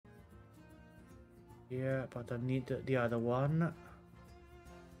Yeah, but I need the other one.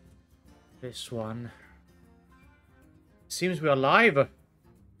 This one. Seems we are live.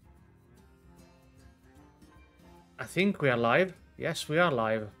 I think we are live. Yes, we are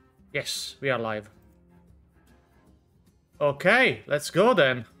live. Yes, we are live. Okay, let's go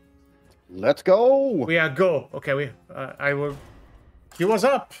then. Let's go. We are go. Okay, I will. He was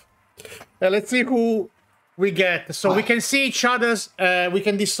up. Let's see who we get. So we can see each other's. We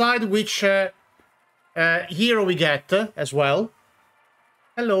can decide which hero we get as well.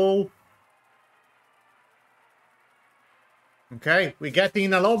 Hello. Okay, we get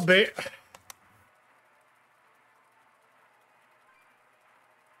in a lobby.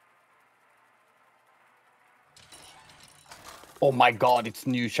 Oh my god, it's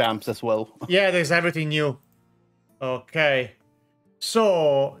new champs as well. Yeah, there's everything new. Okay.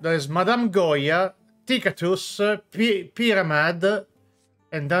 So, there's Madame Goya, Ticatus, Pyramid,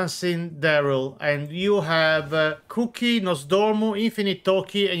 and Dancing Daryl. And you have Cookie, Nosdormu, Infinite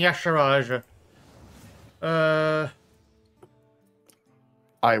Toki, and Yasharaj.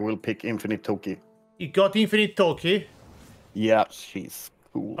 I will pick Infinite Toki. You got Infinite Toki? Yeah, she's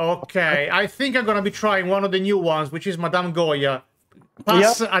cool. Okay, I think I'm gonna be trying one of the new ones, which is Madame Goya.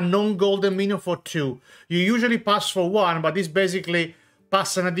 Pass a non-golden minion for 2. You usually pass for 1, but this basically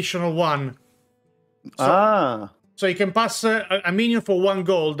pass an additional 1. So you can pass a minion for 1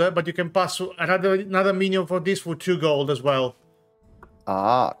 gold, but you can pass another minion for this for 2 gold as well.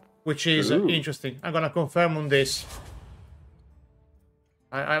 Which is interesting. I'm gonna confirm on this.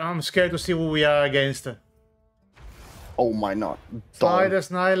 I'm scared to see who we are against. Oh my god. Sliders,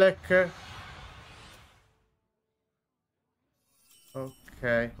 Nilek.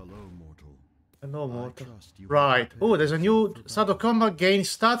 Okay. Hello, mortal. Hello, mortal. Right. Oh, there's a new start of combat. Gain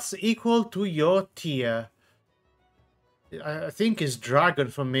stats equal to your tier. I think it's dragon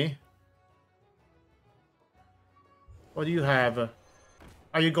for me. What do you have?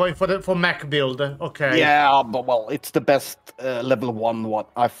 Are you going for mech build? Okay. Yeah, but well, it's the best level 1 what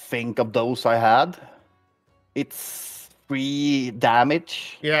I think of those I had. It's 3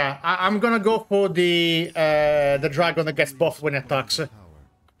 damage. Yeah, I'm gonna go for the dragon that gets buffed when it attacks.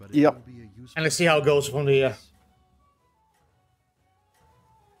 Yep. And let's see how it goes from here.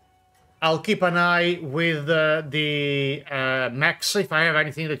 I'll keep an eye with the mechs if I have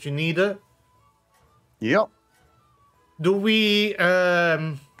anything that you need. Yep. Do we...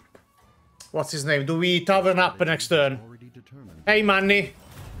 what's his name? Do we tavern up next turn? Hey, Manny.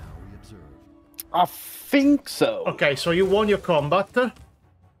 I think so. Okay, so you won your combat.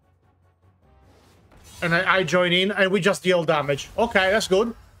 And I join in, and we just deal damage. Okay, that's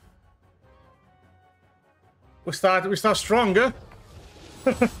good. We start stronger.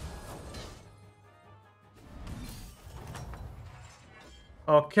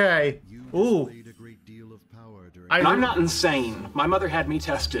 Okay. Ooh. I'm not insane. My mother had me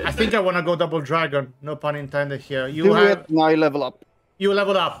tested. I think I want to go double dragon. No pun intended here. You Do have... it, now I level up. You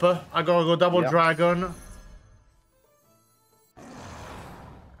leveled up. I gotta go double dragon.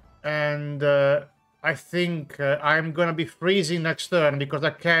 And I think I'm gonna be freezing next turn because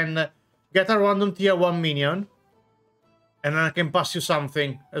I can get a random tier 1 minion. And then I can pass you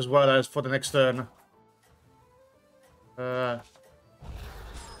something as well as for the next turn. The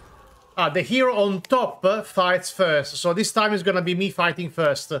hero on top fights first. So this time it's gonna be me fighting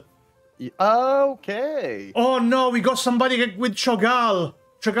first. Okay. Oh no, we got somebody with Cho'Gall.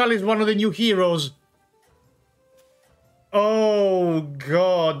 Cho'Gall is one of the new heroes. Oh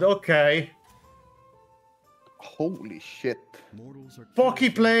god, okay. Holy shit.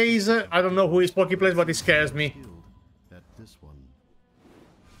 Pocky plays. I don't know who is Pocky plays, but it scares me.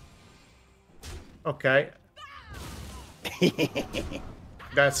 Okay.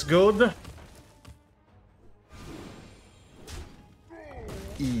 That's good.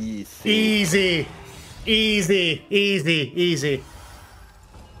 Easy. Easy.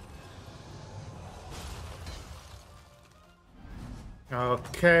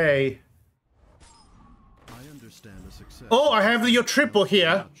 Okay. Oh, I have your triple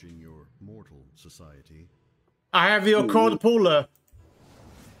here. I have your code puller.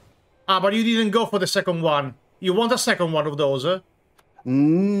 But you didn't go for the second one. You want a second one of those, huh?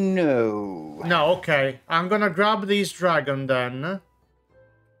 No. No, okay. I'm gonna grab this dragon then.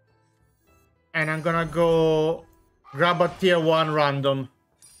 And I'm gonna go grab a tier 1 random.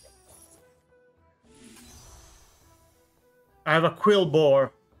 I have a quill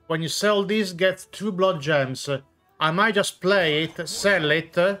boar. When you sell this, get 2 blood gems. I might just play it, sell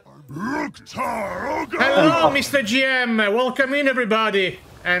it. Hello, Mr. GM! Welcome in, everybody!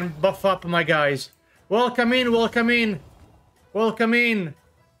 And buff up, my guys. Welcome in.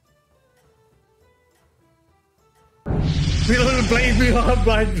 Will blade me up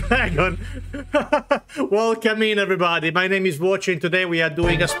by dragon. Welcome in, everybody. My name is Watching. Today we are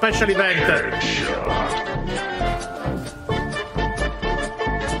doing a special event.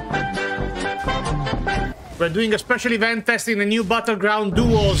 We're doing a special event testing the new Battlegrounds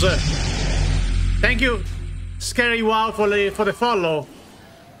Duos. Thank you, Scary Wow, for the follow.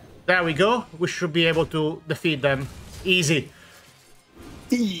 There we go. We should be able to defeat them. Easy.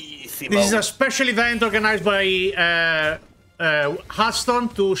 Easy. This is a special event organized by Hearthstone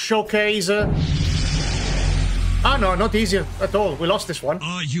to showcase... Oh no, not easy at all. We lost this one.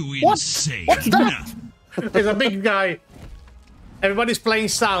 Are you insane? What's that? There's a big guy. Everybody's playing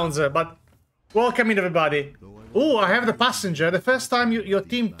sounds, but welcome in, everybody. Oh, I have the passenger. The first time your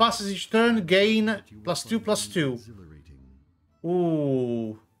team passes each turn, gain +2/+2.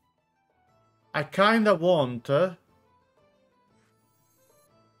 Ooh. I kinda want to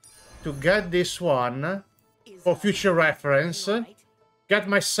get this one for future reference. Get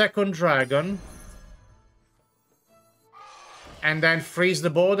my second dragon. And then freeze the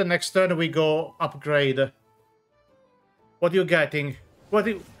board, and next turn we go upgrade. What are you getting?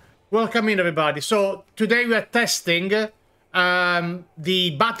 Welcome in, everybody. So today we are testing the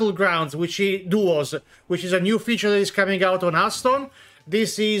Battlegrounds Duos, which is a new feature that is coming out on Hearthstone.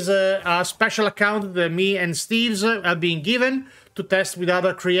 This is a special account that me and Steve's are being given to test with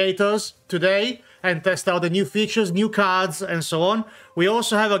other creators today and test out the new features, new cards, and so on. We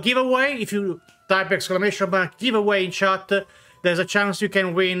also have a giveaway. If you type ! giveaway in chat, there's a chance you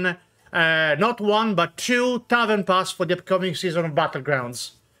can win not one, but 2 Tavern Pass for the upcoming season of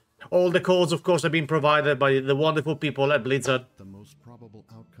Battlegrounds. All the codes, of course, have been provided by the wonderful people at Blizzard. The most probable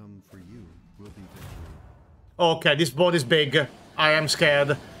outcome for you will be victory. Okay, this board is big. I am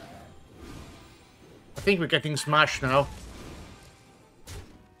scared. I think we're getting smashed now.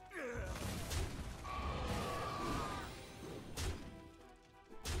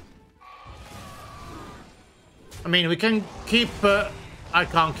 I mean, we can keep... I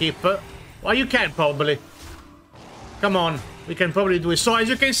can't keep... well, you can probably. Come on, we can probably do it. So, as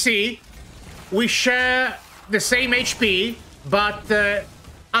you can see, we share the same HP, but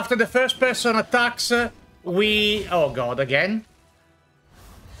after the first person attacks, we... Oh god, again?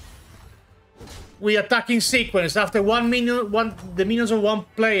 We attack in sequence. After the minions of one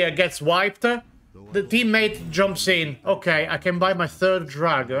player gets wiped, the teammate jumps in. Okay, I can buy my third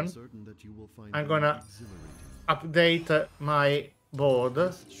dragon. I'm gonna update my board,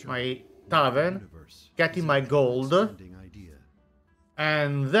 my tavern, getting my gold.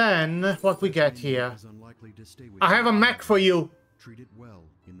 And then, what we get here? I have a mech for you.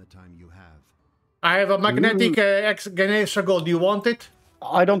 I have a magnetic Ganesha gold. Do you want it?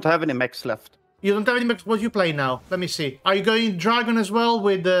 I don't have any mechs left. You don't have any mechs? What do you play now? Let me see. Are you going dragon as well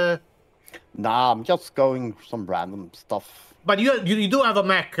with the... Nah, I'm just going some random stuff. But you do have a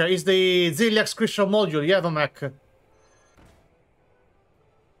mech. It's the Ziliax Crystal Module. You have a mech.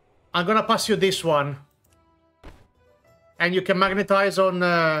 I'm gonna pass you this one. And you can magnetize on...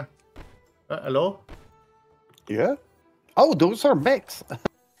 hello? Yeah? Oh, those are mechs.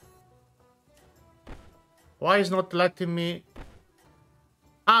 Why is not letting me...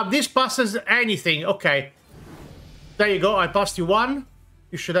 Ah, this passes anything. Okay. There you go. I passed you one.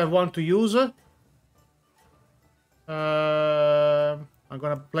 You should have one to use. I'm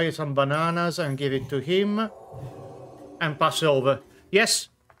gonna play some bananas and give it to him. And pass it over. Yes,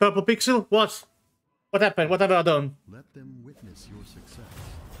 Purple Pixel, what? What happened? What have I done? Let them witness your success.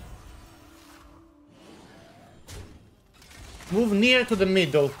 Move near to the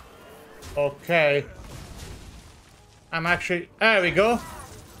middle. Okay. I'm actually... There we go.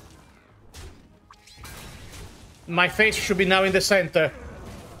 My face should be now in the center.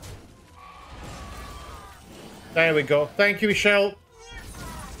 There we go. Thank you, Michelle.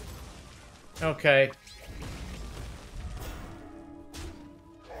 Okay.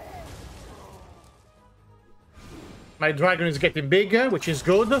 My dragon is getting bigger, which is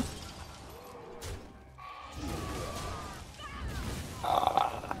good.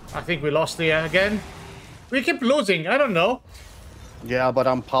 I think we lost the again. We keep losing. I don't know. Yeah, but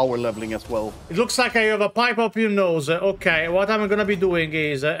I'm power leveling as well. It looks like I have a pipe up your nose. Okay, what I'm gonna be doing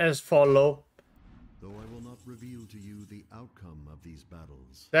is as follow. Though I will not reveal to you the outcome of these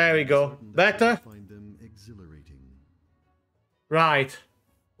battles. There we go. Better? Find them exhilarating. Right.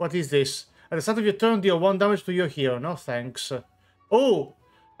 What is this? At the start of your turn, deal 1 damage to your hero. No thanks. Oh!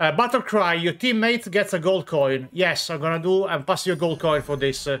 Battle Cry, your teammate gets a gold coin. Yes, I'm gonna do and pass you a gold coin for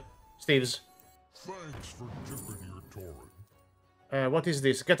this, Steves. Thanks for dipping your torrent. What is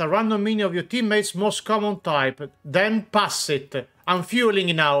this? Get a random minion of your teammate's most common type, then pass it. I'm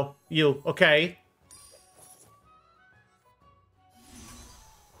fueling now, you, okay?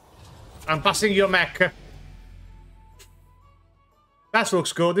 I'm passing your mech. That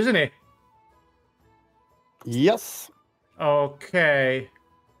looks good, isn't it? Yes. Okay.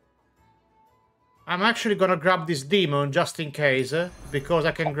 I'm actually gonna grab this demon just in case, because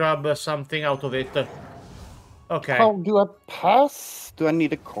I can grab something out of it. Okay. How do I pass? Do I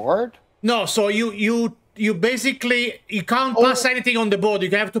need a card? No, so you basically you can't pass anything on the board. You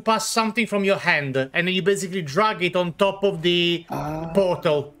have to pass something from your hand, and then you basically drag it on top of the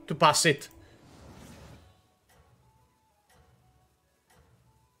portal to pass it.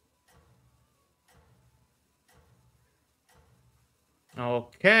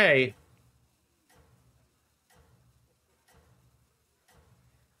 Okay.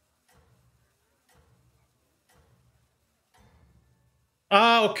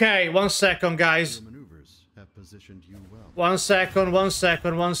 Okay, 1 second, guys. Your maneuvers have positioned you well. 1 second, 1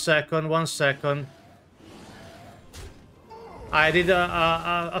 second, 1 second, 1 second. I did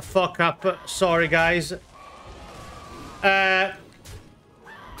a fuck up. Sorry, guys.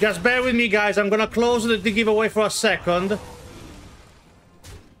 Just bear with me, guys. I'm gonna close the giveaway for a second.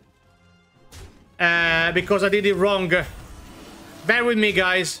 Because I did it wrong. Bear with me,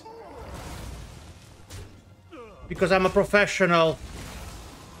 guys. Because I'm a professional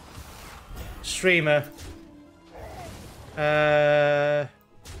streamer.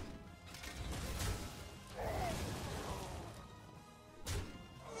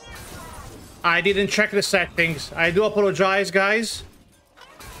 I didn't check the settings. I do apologize, guys.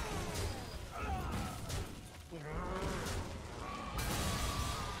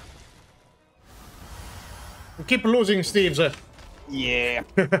 We keep losing Steve's. Yeah.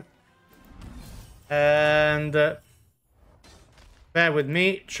 And bear with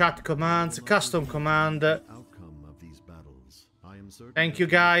me. Chat commands, custom command. Outcome of these battles. I am certain Thank you,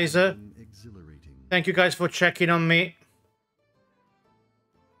 guys. exhilarating. Thank you guys for checking on me.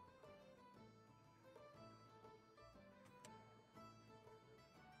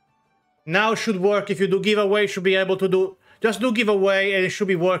 Now should work. If you do giveaway, should be able to do... Just do giveaway and it should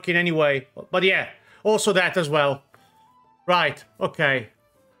be working anyway. But yeah, also that as well. Right, okay.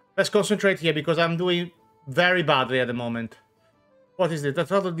 Let's concentrate here because I'm doing very badly at the moment. What is it? That's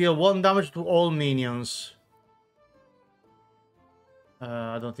how to deal 1 damage to all minions.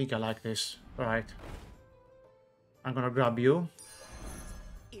 I don't think I like this. Alright. I'm gonna grab you.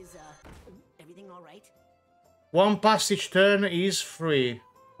 Is everything all right? 1 pass each turn is free.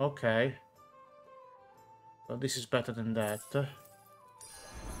 Okay. So this is better than that.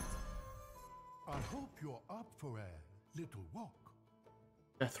 I hope you're up for a little walk.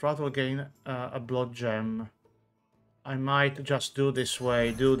 Death Rattle gain a blood gem. I might just do this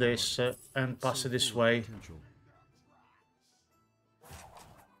way, do this, and pass it this way.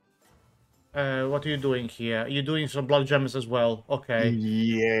 What are you doing here? You're doing some blood gems as well. Okay.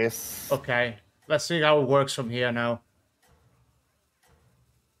 Yes. Okay. Let's see how it works from here now.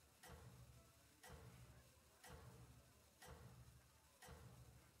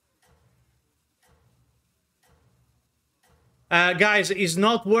 Guys, it's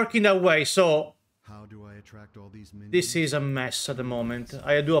not working that way, so... How do I attract all these minions? This is a mess at the moment.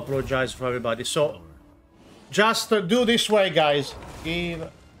 I do apologize for everybody. So, just do this way, guys.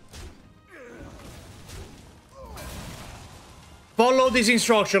 Follow this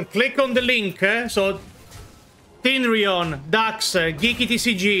instruction. Click on the link. So, Tinrion, Dax, Geeky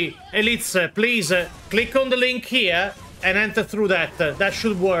TCG, Elites, please click on the link here and enter through that. That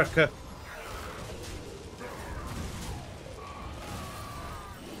should work.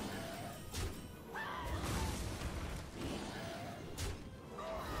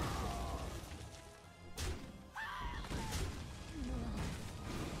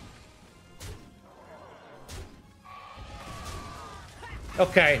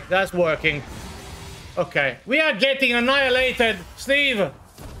 Okay, that's working. Okay, we are getting annihilated, Steve.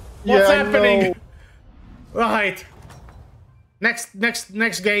 What's happening? Right.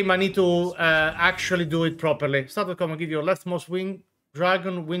 Next game, I need to actually do it properly. Start to come and give you a leftmost wing,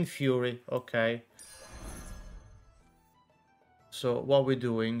 dragon, wind fury. Okay. So what we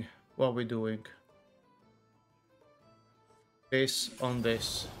doing? What we doing? This on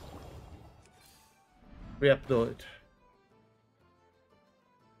this. Re-upload.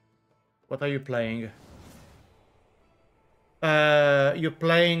 What are you playing? You're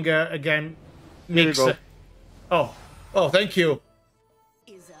playing again. Mix. Oh, thank you.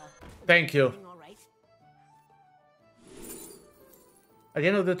 Thank you. At the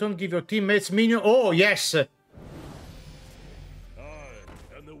end of the turn, give your teammates minion. Oh yes.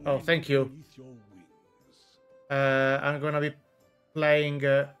 Oh, thank you. I'm gonna be playing.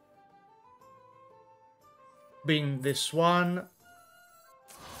 Being this one.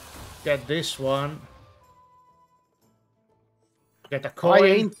 Get this one. Get a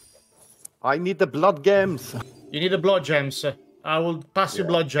coin. I need the blood gems. You need the blood gems. I will pass you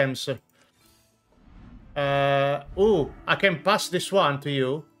blood gems. Ooh, I can pass this one to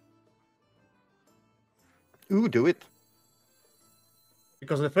you. Ooh, do it.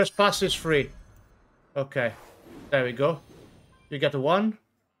 Because the first pass is free. Okay. There we go. You get one.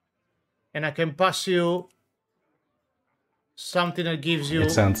 And I can pass you something that gives you...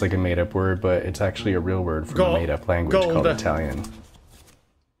 It sounds like a made-up word, but it's actually a real word from a made-up language called Italian.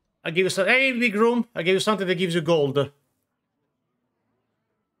 I give you some... Hey, big room. I give you something that gives you gold.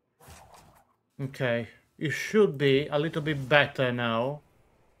 Okay. You should be a little bit better now.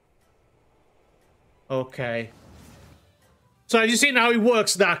 Okay. So as you see now it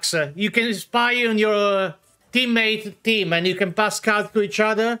works, Dax. You can spy on your teammate team and you can pass cards to each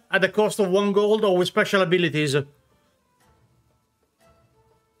other at the cost of 1 gold or with special abilities.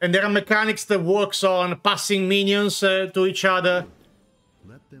 And there are mechanics that works on passing minions to each other.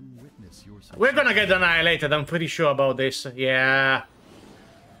 Let them witness your success. We're gonna get annihilated, I'm pretty sure about this. Yeah.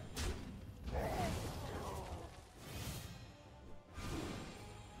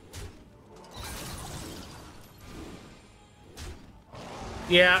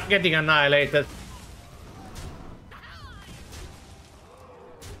 Yeah, getting annihilated.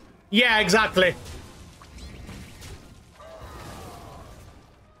 Yeah, exactly.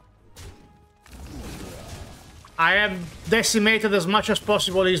 I have decimated as much as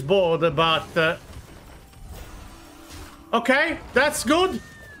possible his board, but... Okay, that's good.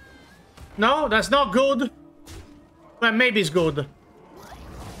 No, that's not good. Well, maybe it's good.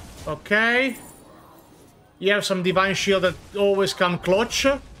 Okay. You have some Divine Shield that always come clutch.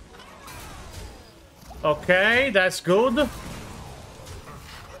 Okay, that's good.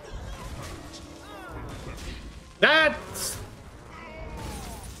 That's...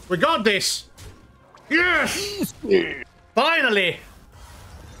 We got this! Yes! Finally!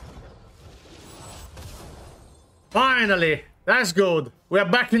 Finally! That's good. We are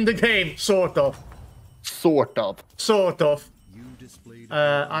back in the game, sort of. Sort of. Sort of.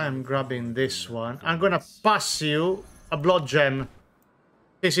 I am grabbing this one. I'm gonna pass you a blood gem.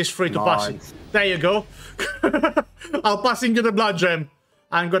 This is free to pass. There you go. I'll passing you the blood gem.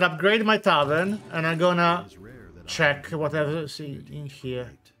 I'm gonna upgrade my tavern and I'm gonna check whatever see in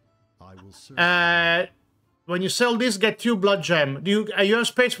here. When you sell this, get 2 blood gem. Are you have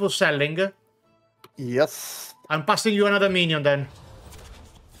space for selling? Yes. I'm passing you another minion then.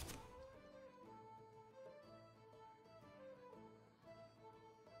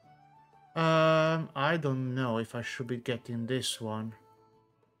 I don't know if I should be getting this one.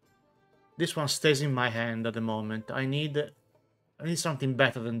 This one stays in my hand at the moment. I need something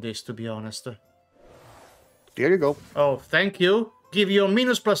better than this, to be honest. There you go. Oh, thank you. Give you a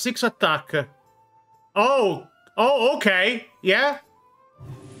 -+6 attack. Oh, okay. Yeah.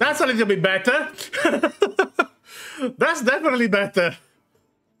 That's a little bit better. That's definitely better.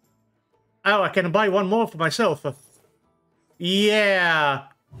 Oh, I can buy one more for myself. Yeah.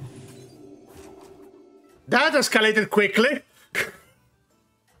 That escalated quickly.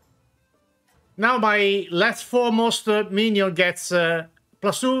 Now my left foremost minion gets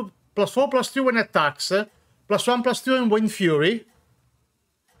 +2, +4/+2 when attacks, +1/+2 in Wind Fury.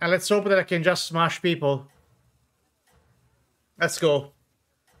 And let's hope that I can just smash people. Let's go.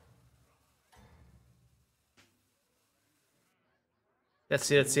 Let's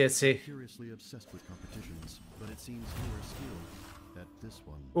see. Curiously obsessed with competitions, but it seems you are skilled at this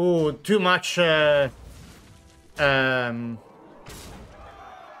one. Ooh, too much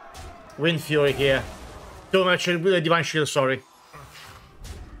Wind Fury here. Too much Divine Shield, sorry.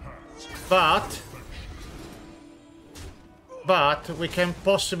 But we can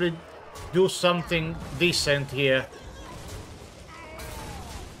possibly do something decent here.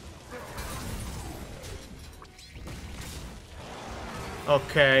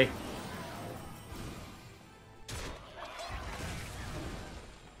 Okay.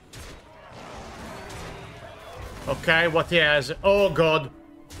 Okay, what he has? Oh god.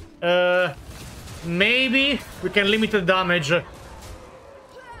 Maybe we can limit the damage.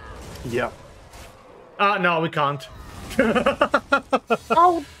 Yeah. No, we can't.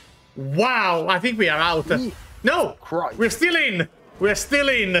 Oh. Wow, I think we are out. No, Christ. we're still in. We're still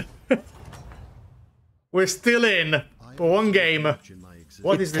in. We're still in for one game.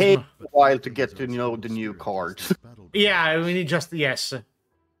 What is It this? takes a while to get to know the new cards. Yeah, we need just yes.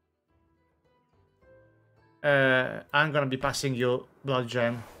 I'm gonna be passing you blood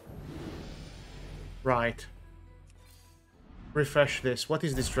gem. Right. Refresh this. What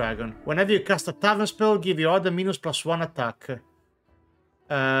is this dragon? Whenever you cast a tavern spell, give your other minions +1 attack.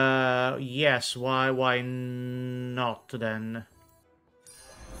 Yes, why not then?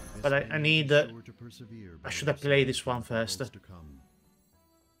 But I need... I should have played this one first.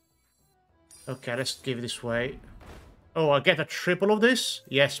 Okay, let's give it this way. Oh, I'll get a triple of this?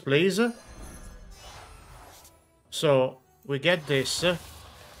 Yes, please. So, we get this.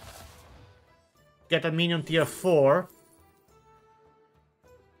 Get a minion tier 4.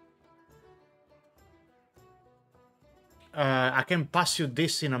 I can pass you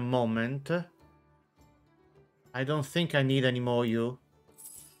this in a moment. I don't think I need any more you.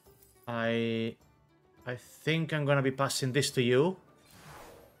 I think I'm gonna be passing this to you.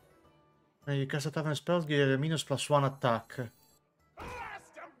 You cast a tavern spells, give you a minus +1 attack.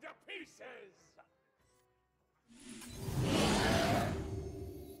 Blast them to pieces!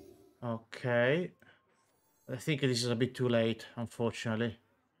 Okay. I think this is a bit too late, unfortunately.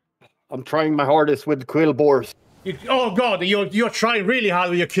 I'm trying my hardest with quill boars. Oh god, you're trying really hard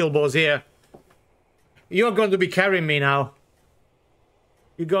with your kill balls here. You're going to be carrying me now.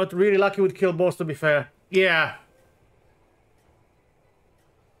 You got really lucky with kill balls, to be fair. Yeah.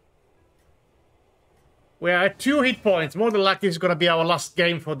 We're at 2 hit points. More than likely it's gonna be our last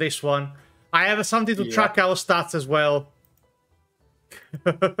game for this one. I have something to track our stats as well.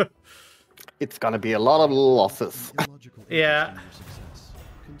 It's gonna be a lot of losses. Yeah.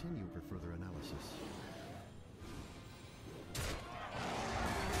 Continue for further analysis.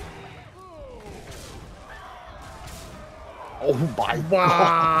 Oh my god.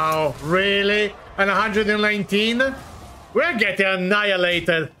 Wow, really? And 119? We're getting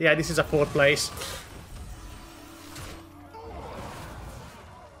annihilated. Yeah, this is a 4th place.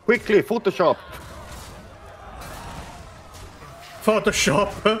 Quickly, Photoshop.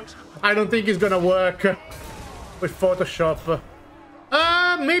 Photoshop. I don't think it's gonna work with Photoshop.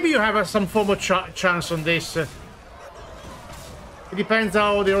 Maybe you have some form of chance on this. It depends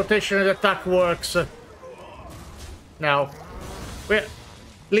how the rotation of the attack works. Now,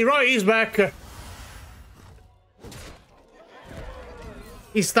 Leroy is back.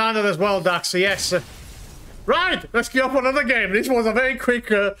 He's standard as well, Dax. Yes. Right, let's queue up another game. This was a very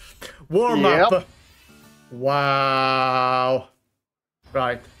quick warm-up. Yep. Wow.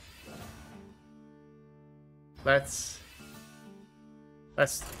 Right. Let's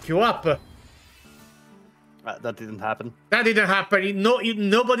queue up. That didn't happen. That didn't happen.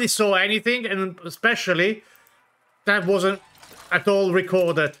 Nobody saw anything, and especially that wasn't at all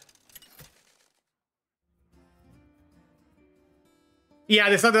recorded.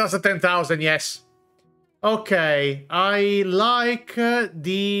 Yeah, they started us at 10,000. Yes. Okay, I like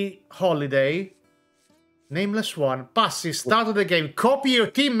the holiday. Nameless one. Passive, start of the game. Copy your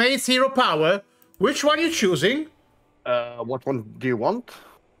teammate's hero power. Which one are you choosing? What one do you want?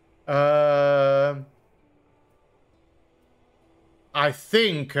 I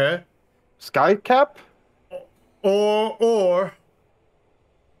think... Skycap? Or...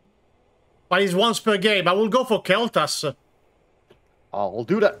 But it's once per game. I will go for Keltas. I'll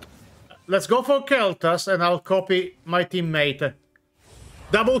do that. Let's go for Keltas, and I'll copy my teammate.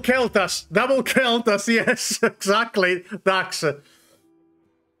 Double Keltas! Double Keltas, yes, exactly, Dax.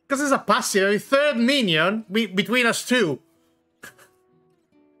 Because it's a passive, a 3rd minion between us two.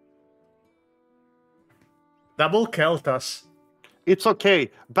 Double Keltas. It's okay.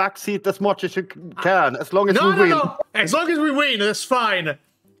 Backseat as much as you can, as long as we win. No. As long as we win, that's fine.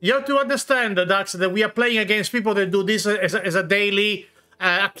 You have to understand, Dax, that we are playing against people that do this as a daily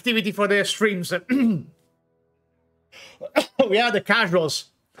activity for their streams. We are the casuals.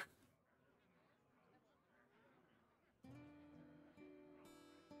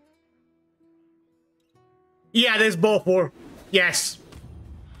 Yeah, there's Bofur. Yes.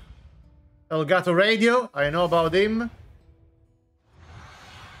 Elgato Radio. I know about him.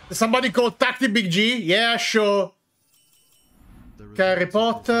 Somebody called Tactic Big G. Yeah, sure. Harry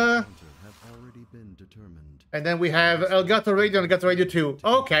Potter. And then we have Elgato Radio and Elgato Radio 2.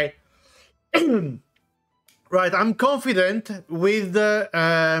 Okay. Right, I'm confident with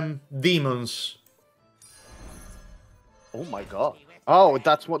demons. Oh my god. Oh,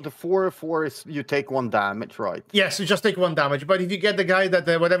 that's what the 4/4 is. You take 1 damage, right? Yes, you just take 1 damage. But if you get the guy that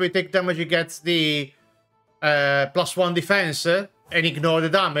whenever you take damage, he gets the +1 defense and ignore the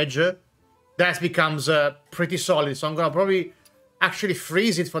damage, that becomes pretty solid. So I'm going to probably actually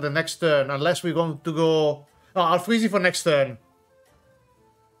freeze it for the next turn, unless we're going to go... Oh, I'll freeze it for next turn.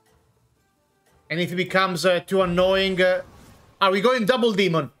 And if it becomes too annoying... Are we going double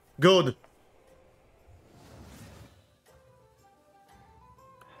demon? Good.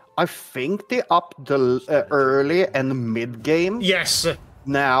 I think they upped the early and mid game. Yes.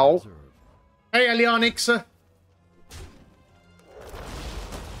 Now. Hey, Alionyx.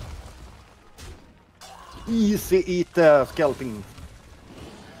 Easy eat the skeleton.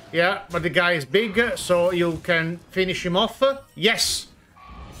 Yeah, but the guy is big, so you can finish him off. Yes!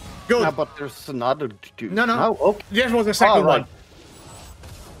 Good. Yeah, but there's another dude. No. No, okay. This was the second right. one.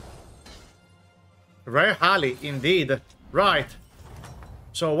 Rare Halley, indeed. Right.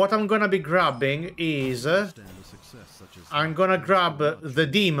 So what I'm gonna be grabbing is... I'm gonna grab the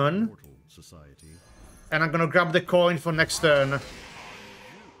demon. And I'm gonna grab the coin for next turn.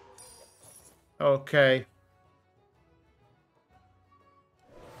 Okay.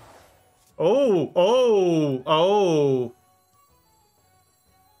 Oh.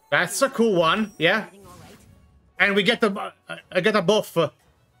 That's a cool one, yeah. And we get I get a buff for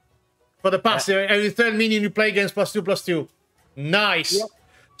the passive. Every third minion you play against +2/+2. Nice. Yep.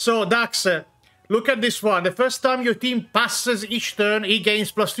 So Dax, look at this one. The first time your team passes each turn, he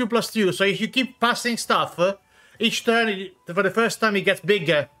gains +2/+2. So if you keep passing stuff, each turn, for the first time, it gets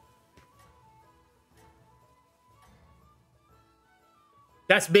bigger.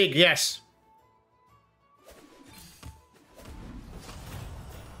 That's big, yes.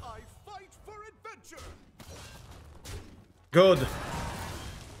 I fight for adventure. Good.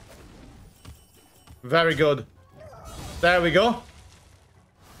 Very good. There we go.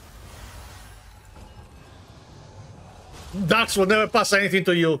 Dax will never pass anything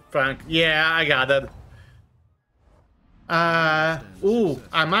to you, Frank. Yeah, I got it.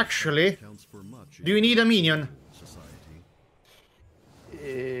 I'm actually... Do you need a minion?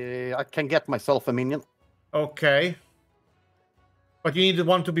 I can get myself a minion. Okay. But you need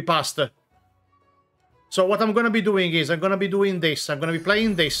one to be passed. So what I'm going to be doing is, I'm going to be doing this. I'm going to be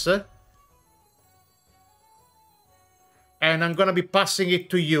playing this. And I'm going to be passing it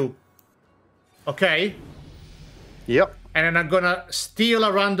to you. Okay? Yep. And then I'm going to steal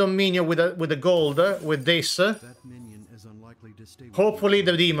a random minion with the gold, with this. Hopefully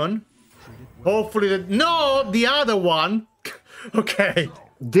the demon. Hopefully the... No! The other one! Okay.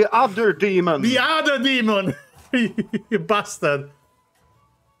 The other demon! The other demon! You bastard.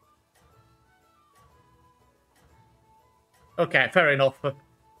 Okay, fair enough.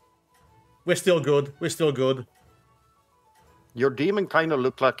 We're still good. We're still good. Your demon kind of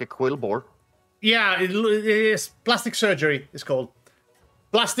looked like a quillbore. Yeah, it is plastic surgery, it's called.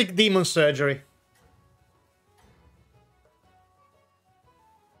 Plastic demon surgery.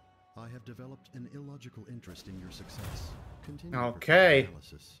 I have developed an illogical interest in your success. Continue Okay.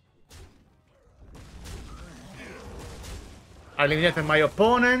 I eliminated my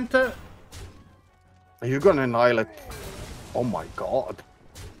opponent. Are you gonna annihilate? Oh my god.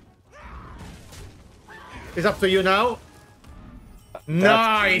 It's up to you now.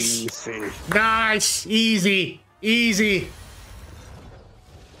 Nice! Easy. Nice! Easy! Easy!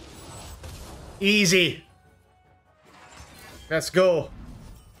 Easy! Let's go.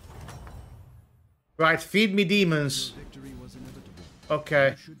 Right, feed me demons.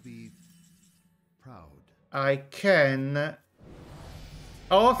 Okay. I can...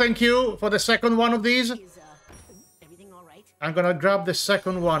 Oh, thank you for the second one of these. Everything all right? I'm gonna grab the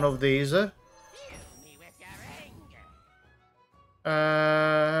second one of these.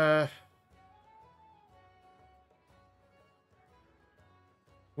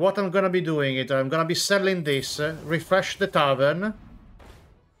 What I'm gonna be doing it, I'm gonna be selling this, refresh the tavern,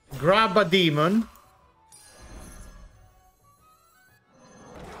 grab a demon,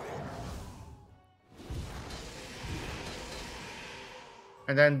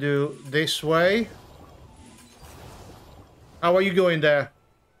 and then do this way. How are you going there?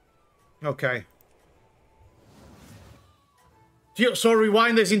 Okay. So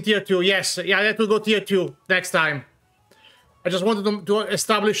rewind is in tier 2, yes. Yeah, that will go tier 2 next time. I just wanted to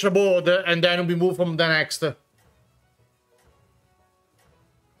establish a board and then we move from the next.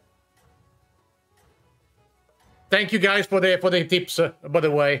 Thank you guys for the tips, by the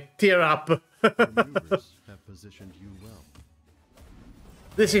way. Tier up. have positioned you well.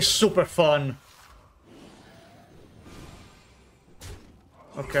 This is super fun.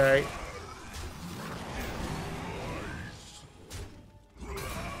 Okay.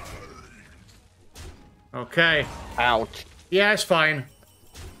 Okay. Ouch. Yeah, it's fine.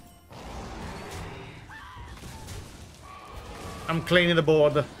 I'm cleaning the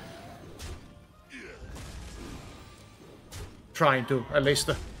board. Trying to, at least.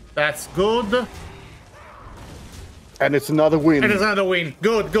 That's good. And it's another win. And it's another win.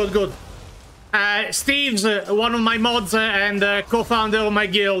 Good, good, good. Steve's one of my mods and co-founder of my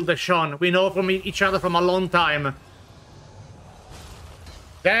guild, Sean. We know from each other from a long time.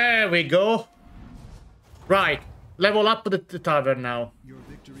 There we go. Right. Level up the tavern now. Your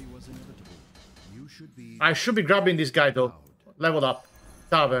victory was inevitable. You should be... I should be grabbing this guy though. Level up.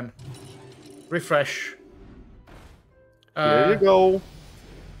 Tavern. Refresh. Here you go.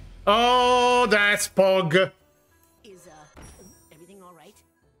 Oh, that's Pog. Is everything all right?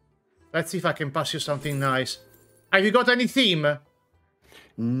 Let's see if I can pass you something nice. Have you got any theme?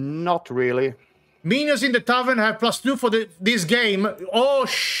 Not really. Minions in the tavern have +2 for this game. Oh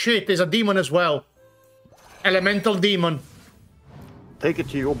shit, there's a demon as well. Elemental demon. Take it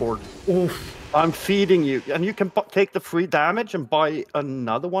to your board. Oof. I'm feeding you. And you can take the free damage and buy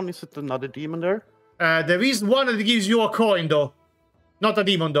another one. Is it another demon there? There is one that gives you a coin, though. Not a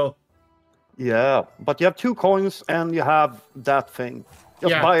demon, though. Yeah, but you have 2 coins and you have that thing.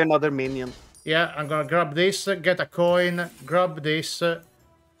 Just buy another minion. Yeah, I'm gonna grab this, get a coin, grab this.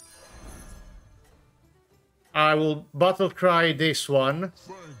 I will battle cry this one.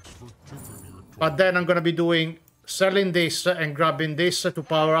 But then I'm gonna be selling this and grabbing this to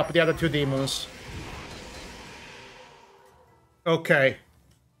power up the other 2 demons. Okay.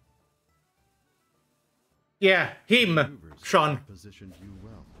 Yeah, him, Sean.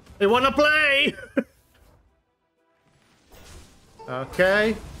 You wanna play?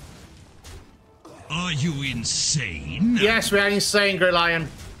 Okay. Are you insane? Yes, we are insane, Grey Lion.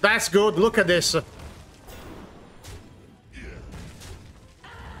 That's good. Look at this.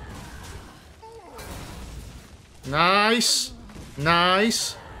 Nice.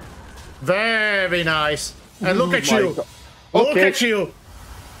 Nice. Very nice. And look at you. Look at you.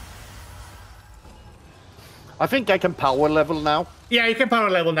 I think I can power level now. Yeah, you can power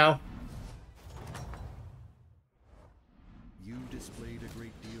level now. You displayed a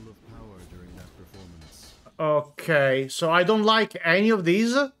great deal of power during that performance. Okay, so I don't like any of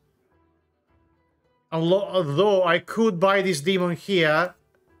these. Although I could buy this demon here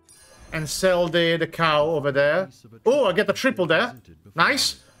and sell the cow over there. Oh, I get a triple there.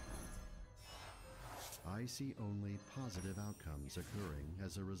 Nice. I see only positive outcomes occurring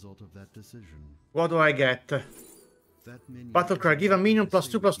as a result of that decision. What do I get? Battlecry, give a minion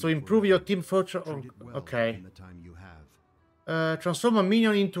 +2/+2 to improve your team fortune. Oh, okay. Transform a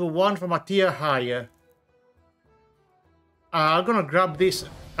minion into one from a tier higher. I'm gonna grab this.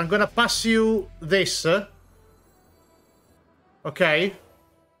 I'm gonna pass you this. Okay.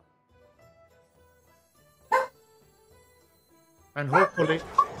 And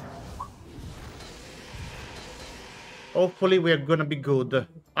hopefully we're gonna be good.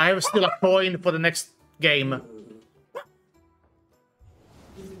 I have still a coin for the next game.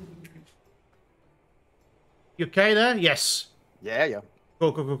 You okay there? Yes. Yeah.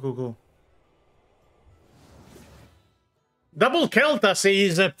 Cool. Double Keltas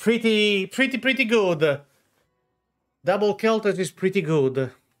is pretty good. Double Keltas is pretty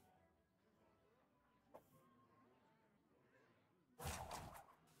good.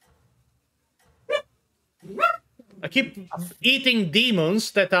 I keep eating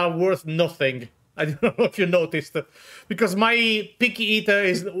demons that are worth nothing. I don't know if you noticed. Because my picky eater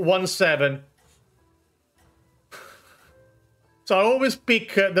is 1/7. So I always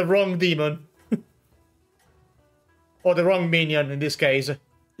pick the wrong demon. Or the wrong minion in this case.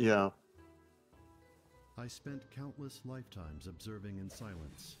 Yeah. I spent countless lifetimes observing in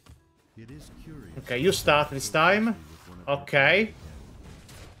silence. It is curious. Okay, you start this time. Okay.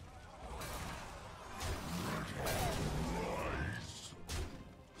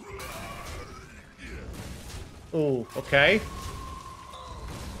 Oh, okay.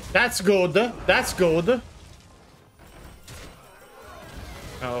 That's good. That's good.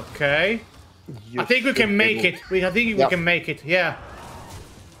 Okay. I think we can make it. I think we can make it. Yeah.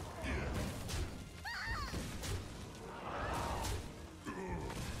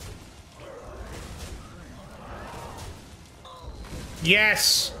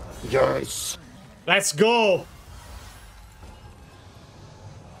 Yes. Yes. Let's go.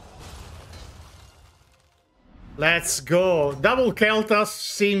 Let's go. Double Keltas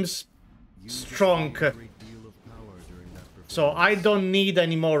seems strong. So I don't need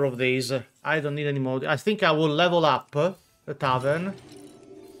any more of these. I don't need any more. I think I will level up the tavern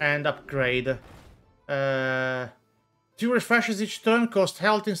and upgrade. 2 refreshes each turn cost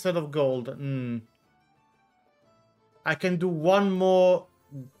health instead of gold. I can do 1 more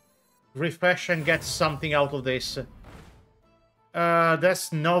refresh and get something out of this.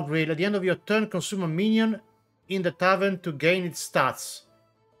 That's not really. At the end of your turn, consume a minion in the tavern to gain its stats.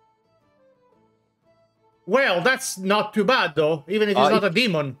 Well, that's not too bad though, even if it's not a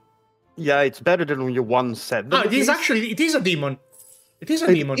demon. Yeah, it's better than when you're 1/7. Oh, it is actually, it is a demon. It is a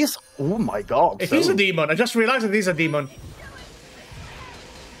demon. It is, oh my god. It is a demon. I just realized it is a demon.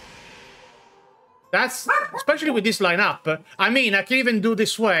 That's, especially with this lineup. I mean, I can even do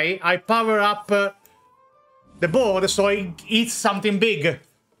this way. I power up the board so it eats something big.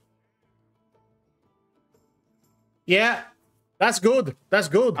 Yeah, that's good. That's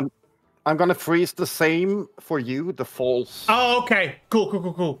good. I'm gonna freeze the same for you, the false. Oh, okay.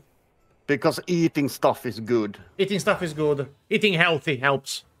 Cool. Because eating stuff is good. Eating stuff is good. Eating healthy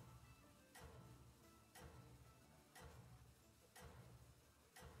helps.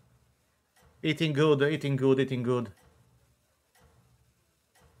 Eating good.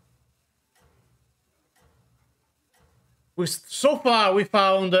 So far, we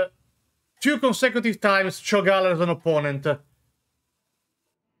found 2 consecutive times Cho'Gall as an opponent.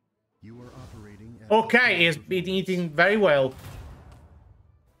 You are operating at Okay, he's been eating very well.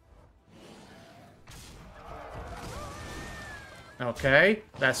 Okay,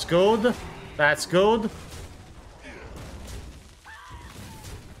 that's good. That's good.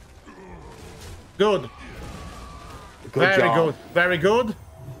 Good. Very good. Very good.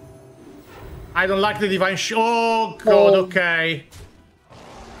 I don't like the divine oh god, okay.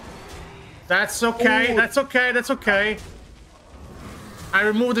 That's okay, that's okay, that's okay. I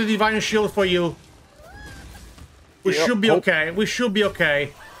removed the divine shield for you. We should be okay. We should be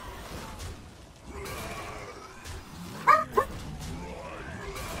okay.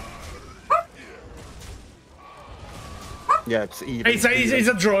 Yeah, it's even. It's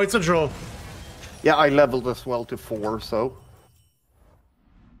a draw, it's a draw. Yeah, I leveled as well to 4, so.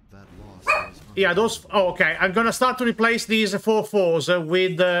 that loss was Yeah, those... Oh, okay. I'm gonna start to replace these 4/4s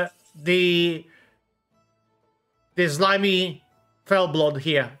with the slimy Fellblood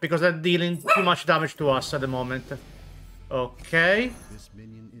here, because they're dealing too much damage to us at the moment. Okay. This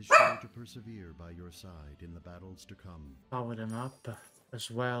minion is sure to persevere by your side in the battles to come. Power them up as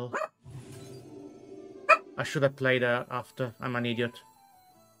well. I should have played after. I'm an idiot.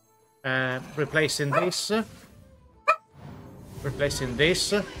 Replacing this. Replacing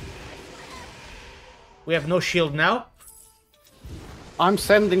this. We have no shield now. I'm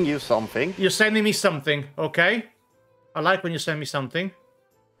sending you something. You're sending me something, okay? I like when you send me something.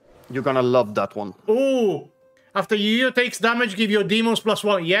 You're gonna love that one. Ooh! After you takes damage, give your demons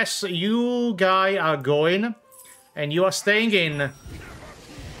 +1. Yes, you guy are going. And you are staying in.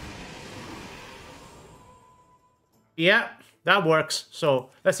 Yeah, that works. So,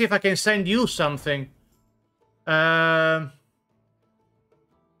 let's see if I can send you something. I'm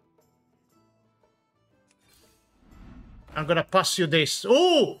gonna pass you this.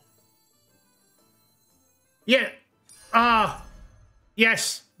 Ooh! Yeah.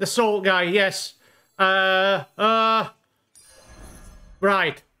 Yes. The soul guy, yes.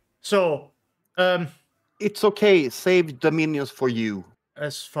 Right. So, It's okay. Save the minions for you.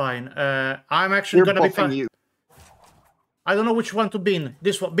 that's fine. I'm actually gonna be fine. You. I don't know which one to bin.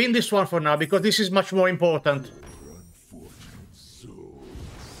 This one. Bin this one for now, because this is much more important.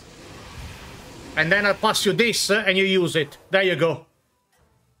 And then I'll pass you this, and you use it. There you go.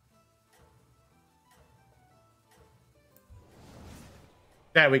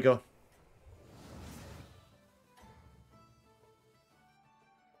 There we go.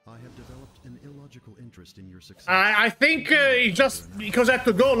 I have developed an illogical interest in your success. I think he just because I have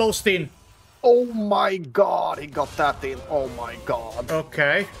to go, Lostin. Oh my god, he got that in. Oh my god.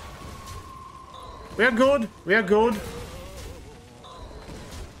 Okay. We are good. We are good.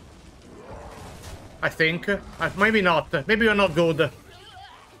 I think. Maybe not. Maybe we're not good.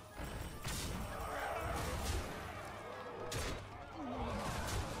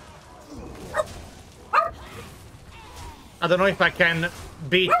 I don't know if I can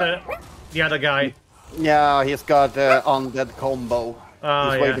beat the other guy. Yeah, he's got undead combo.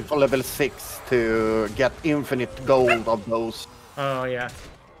 Oh, he's yeah. waiting for level 6 to get infinite gold of those. Oh, yeah.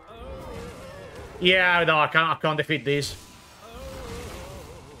 Yeah, no, I can't defeat these.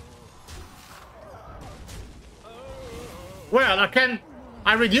 Well, I can...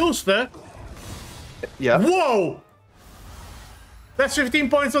 I reduced it. Yeah. Whoa! That's 15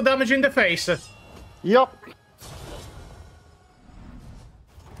 points of damage in the face. Yup.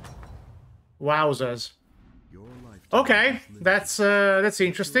 Wowzers. Okay, that's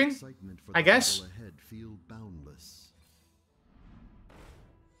interesting, I guess.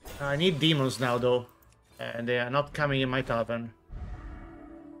 I need demons now, though. And they are not coming in my tavern.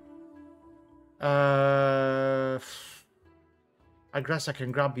 I guess I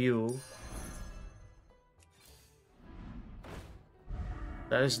can grab you.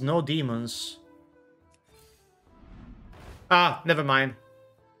 There is no demons. Ah, never mind.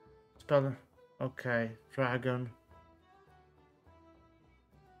 Spell. Okay, dragon.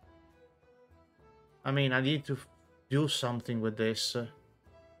 I mean, I need to do something with this.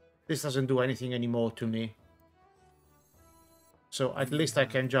 This doesn't do anything anymore to me. So at least I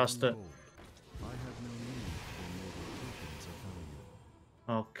can just...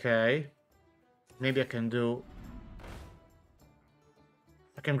 Okay. Maybe I can do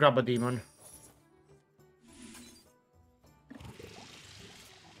I can grab a demon.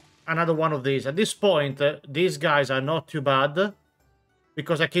 Another one of these. At this point, these guys are not too bad.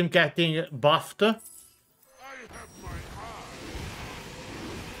 Because I keep getting buffed.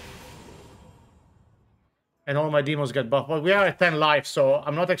 And all my demons get buffed. But we are at 10 life, so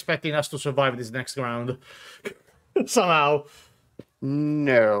I'm not expecting us to survive this next round. Somehow.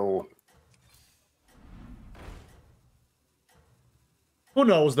 No. Who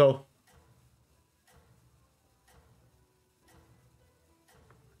knows, though?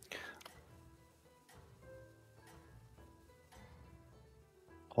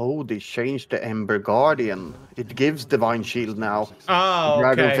 Oh, they changed the Ember Guardian. It gives Divine Shield now. Oh,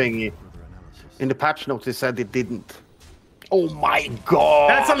 Dragon okay. thingy. In the patch notes, they said it didn't. Oh my god!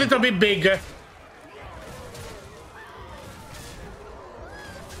 That's a little bit big.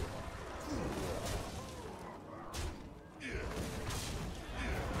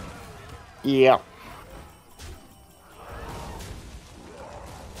 Yeah.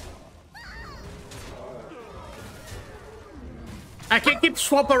 I can keep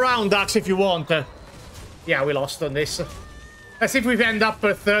swap around, Dax, if you want. Yeah, we lost on this. Let's see if we end up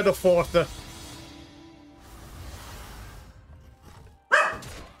third or fourth.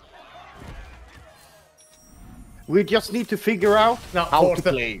 We just need to figure out how to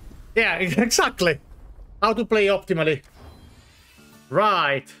play. Yeah, exactly. How to play optimally.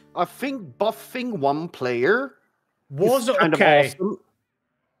 Right. I think buffing one player was kind okay. of awesome.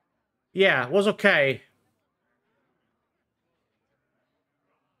 Yeah, was okay.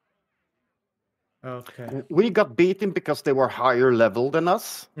 Okay. We got beaten because they were higher level than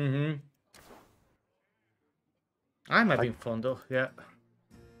us. Mm-hmm. I'm having fun though, yeah.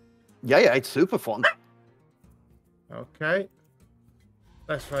 Yeah, it's super fun. Okay.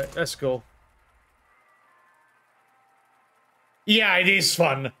 That's right, let's go. Yeah, it is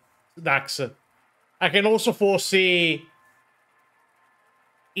fun, Dax. I can also foresee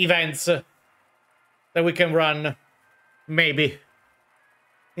events that we can run, maybe,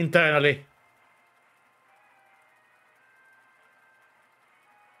 internally.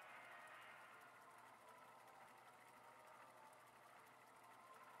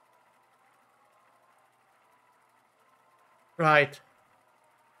 Right.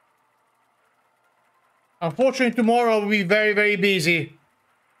 Unfortunately, tomorrow will be very, very busy.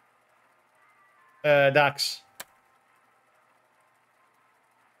 Dax.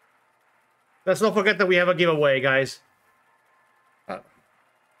 Let's not forget that we have a giveaway, guys.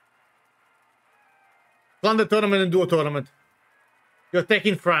 Plan the tournament and do a tournament. You're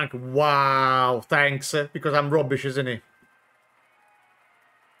taking Frank. Wow, thanks. Because I'm rubbish, isn't he?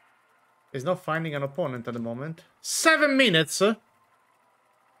 He's not finding an opponent at the moment. 7 minutes.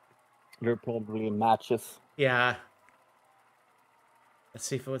 They're probably in matches. Yeah. Let's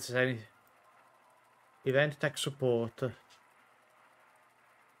see if there's any event tech support.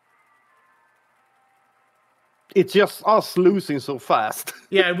 It's just us losing so fast.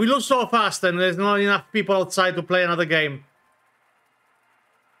 Yeah, we lose so fast and there's not enough people outside to play another game.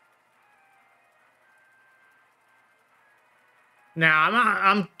 Nah,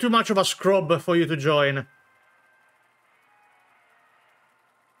 I'm too much of a scrub for you to join.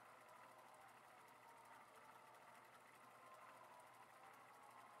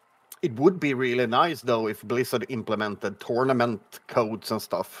 It would be really nice, though, if Blizzard implemented tournament codes and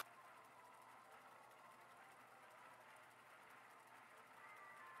stuff.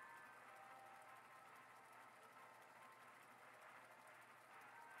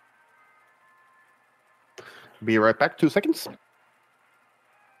 Be right back, 2 seconds.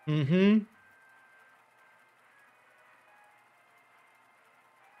 Mm-hmm.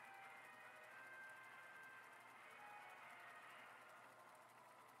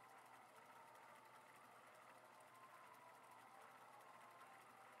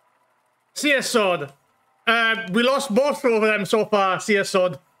 CS Sword. We lost both of them so far, CS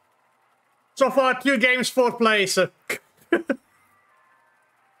Sword. So far, 2 games, 4th place.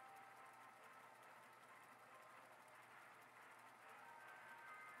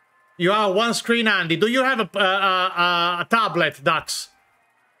 You are one screen, Andy. Do you have a tablet, Dax?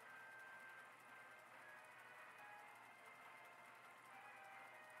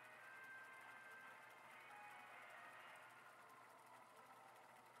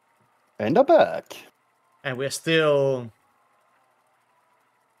 And I'm back. And we're still...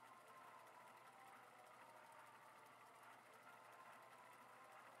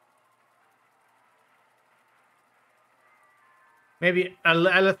 Maybe a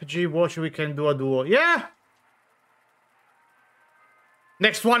LFG watch, we can do a duo. Yeah!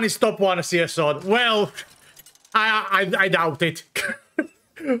 Next one is top 1 CS Sword. Well, I doubt it.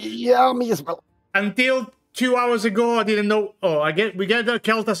 Yeah, me as well. Until 2 hours ago, I didn't know. Oh, we get the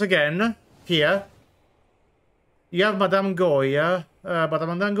Keltas again here. You have Madame Goya, but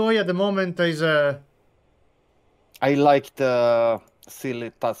Madame Goya at the moment is I like the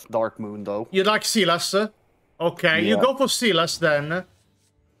Silitas Dark Moon though. You like Silas? Okay, you Yeah. go for Silas then.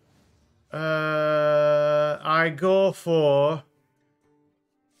 I go for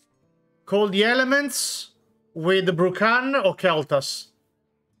Call the Elements with Brucan or Keltas.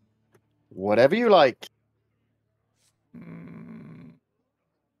 Whatever you like.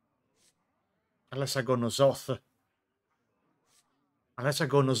 Unless I go Nozoth. Unless I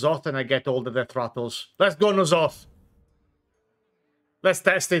go Nozoth and I get all the death rattles. Let's go Nozoth. Let's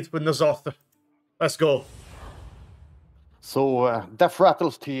test it with Nozoth. Let's go. So, death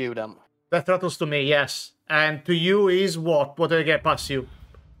rattles to you then. Death rattles to me, yes. And to you is what? What do I get past you?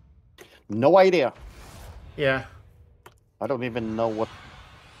 No idea. Yeah. I don't even know what.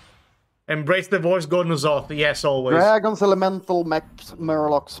 Embrace the voice, go Nozoth. Yes, always. Dragons, Elemental, Mechs,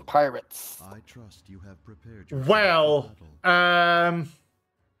 Murlocs, Pirates. I trust you have prepared yourself Well, for battle.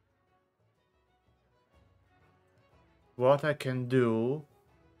 What I can do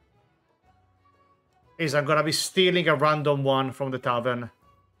is I'm gonna be stealing a random one from the tavern.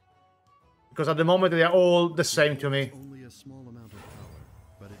 Because at the moment they are all the same to me. Only a small amount of power,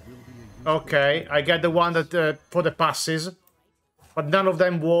 but it will be a useful Okay, I get the one that for the passes. But none of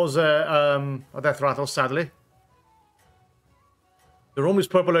them was a death rattle, sadly. The room is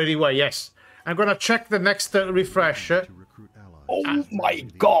purple anyway, yes. I'm gonna check the next refresh. to recruit allies. Oh my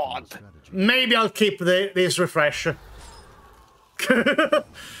god! Maybe I'll keep this refresh.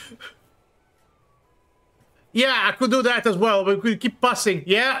 Yeah, I could do that as well, but we could keep passing.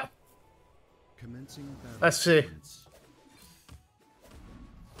 Yeah. Commencing battle Let's see. sequence.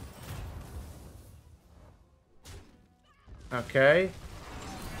 Okay.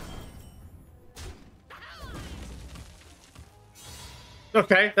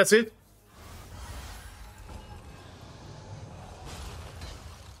 Okay, that's it.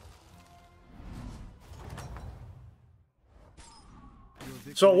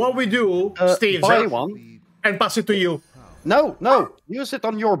 So what we do, Steve, Buy one. and pass it to you. No, no. Use it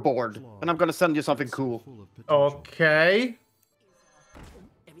on your board, and I'm gonna send you something cool. Full of potential. Okay.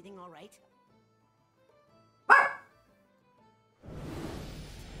 Everything all right?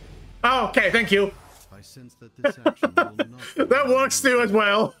 Oh, okay, thank you. I sense that this action will not. That works too as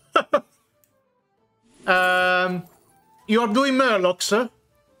well. You're doing Murlocs, sir?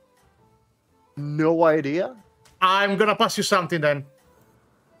 No idea. I'm gonna pass you something then.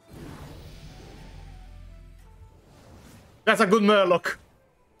 That's a good Murloc.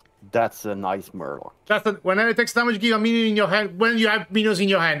 That's a nice Murloc. Whenever it takes damage, give a minion in your hand. When you have minions in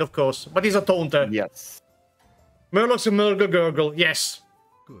your hand, of course. But he's a taunter. Yes. Murloc's a Murgle Gurgle, yes.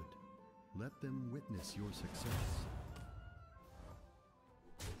 Good. Let them witness your success.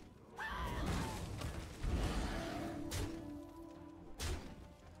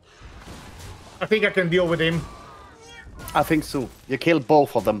 I think I can deal with him. I think so. You kill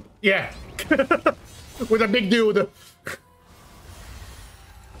both of them. Yeah. With a big dude.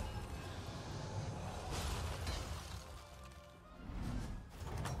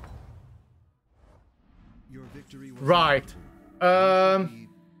 Your victory was Right.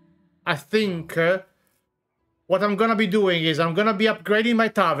 I think what I'm gonna be doing is I'm gonna be upgrading my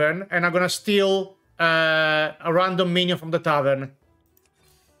tavern and I'm gonna steal a random minion from the tavern.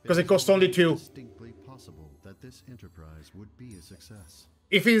 Because it costs only 2. distinctly possible that this enterprise would be a success.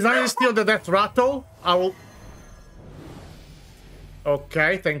 If he's not steal the death rattle, I will...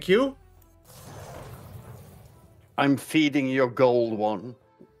 Okay, thank you. I'm feeding your gold one.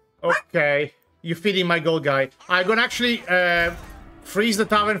 Okay, you're feeding my gold guy. I'm gonna actually freeze the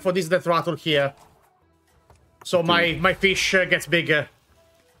tavern for this death rattle here. So my fish gets bigger.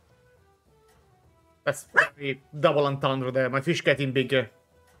 That's very double entendre there. My fish getting bigger.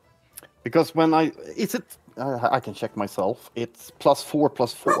 Because when is it? I can check myself. It's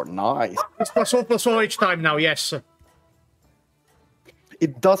 +4/+4. Nice. It's +4/+4 each time now, yes.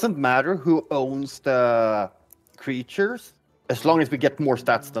 It doesn't matter who owns the creatures, as long as we get more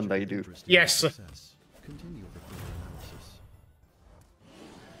stats than they do. Interest in Yes. success. Continue the further analysis.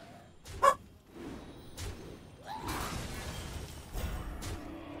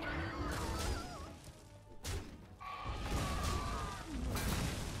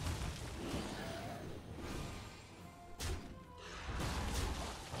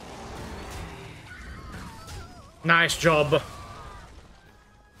 Nice job.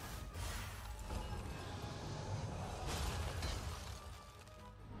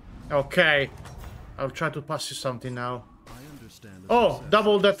 Okay. I'll try to pass you something now. I understand understand Oh,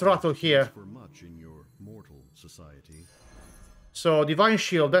 double death rattle here. for much in your mortal society. So, Divine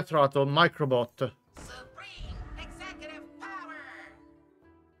Shield, Death Rattle, Microbot. Supreme executive power.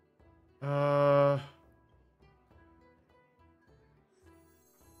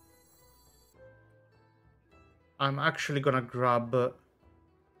 I'm actually gonna grab...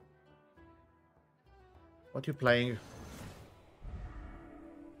 what you playing?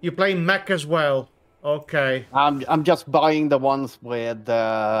 You playing mech as well? Okay. I'm just buying the ones with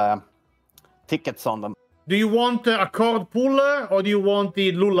tickets on them. Do you want a cord puller or do you want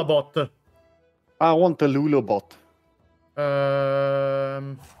the Lullabot? I want the Lulubot.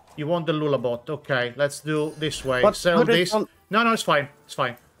 You want the Lullabot? Okay, let's do this way. But Sell put it this. on- No, it's fine. It's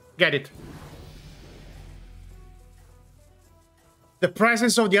fine. Get it. The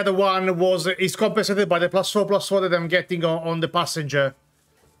presence of the other one is compensated by the +4/+4 that I'm getting on the passenger.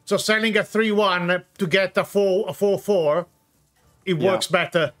 So selling a 3/1 to get a 4/4, it works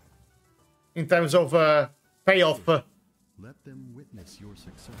better in terms of payoff. Let them witness your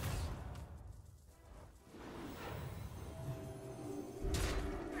success.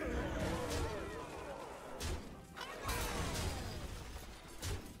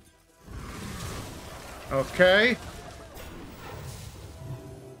 Okay.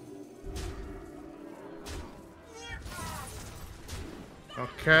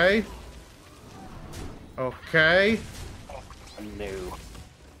 Okay. Okay. No.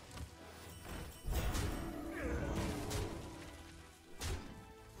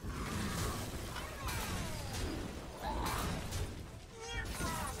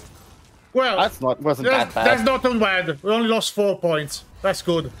 Well, wasn't that bad. That's not too bad. We only lost 4 points. That's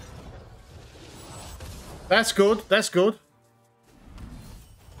good. That's good. That's good.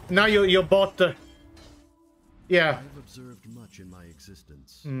 Now your bot. Yeah. I've observed much in my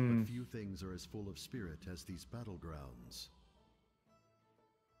existence, but few things are as full of spirit as these battlegrounds.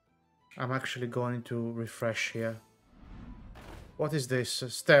 I'm actually going to refresh here. What is this?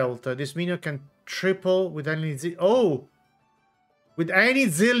 Stealth. This minion can triple with any... Oh! With any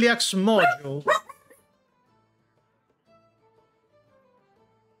Ziliax module.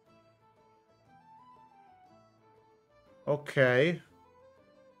 Okay.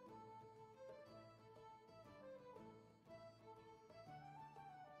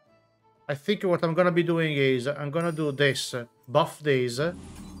 I think what I'm gonna be doing is I'm gonna do this. Buff these.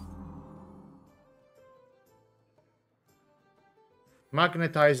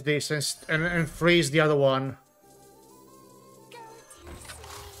 Magnetize this and freeze the other one.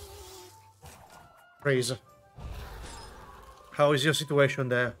 Freeze. How is your situation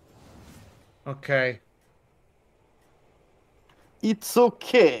there? Okay. It's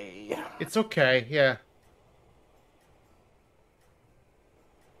okay. It's okay, yeah.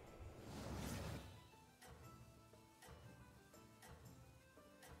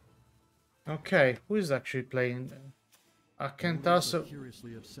 Okay, who is actually playing? I can't also.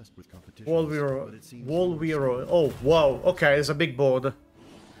 Curiously obsessed with competitions, but it seems Wolviro. Oh, wow. Okay, there's a big board.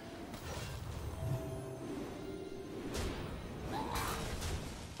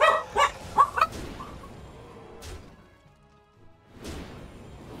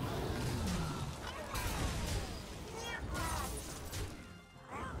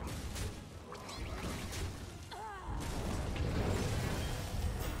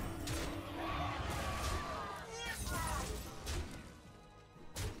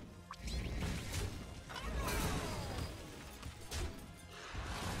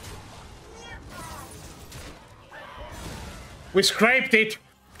 We scraped it!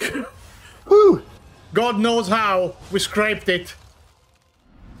 Woo! God knows how! We scraped it!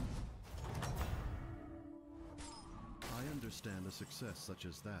 I understand a success such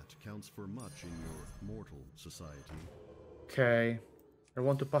as that counts for much in your mortal society. Okay. I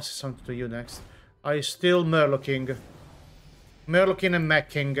want to pass this on to you next. I still Murloking. Murloking and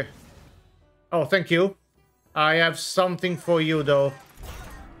Meching. Oh, thank you. I have something for you, though.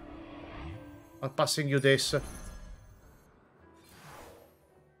 I'm passing you this.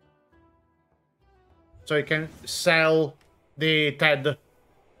 So you can sell the TED.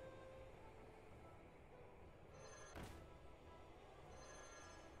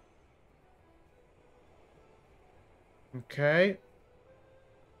 Okay.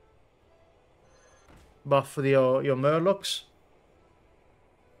 Buff your Murlocs.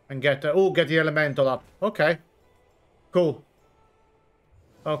 And get the Elemental up. Okay. Cool.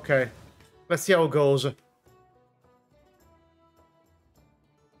 Okay. Let's see how it goes.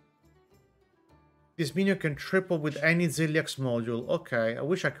 This minion can triple with any Ziliax module. Okay, I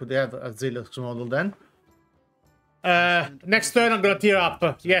wish I could have a Ziliax module then. Next turn I'm gonna tear up.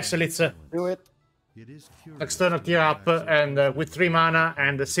 Yes, Elitza. Do it. It is curious External to tier up, relax and with 3 mana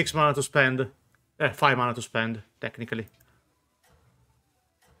and 6 mana to spend. 5 mana to spend, technically.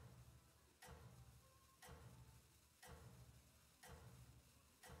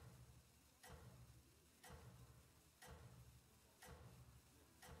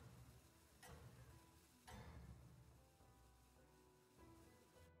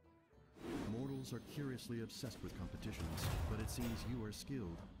 Mortals are curiously obsessed with competitions, but it seems you are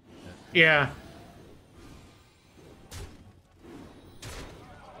skilled at Yeah.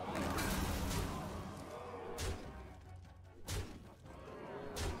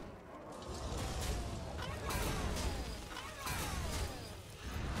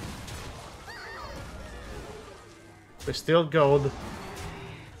 We're still good.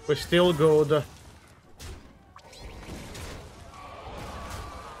 We're still good.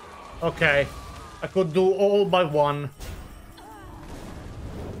 Okay. I could do all by one.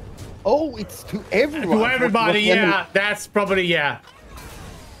 Oh, it's to everyone. To everybody, yeah. That's probably, yeah.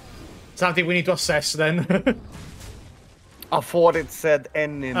 Something we need to assess then. I thought it said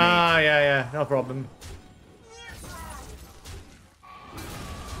enemy. Ah, yeah, no problem.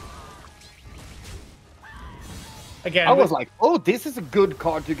 Again, I was like, oh, this is a good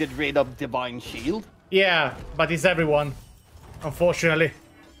card to get rid of Divine Shield. yeah, but it's everyone, unfortunately.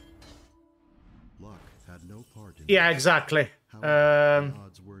 luck had no part in Yeah, this. exactly. However, the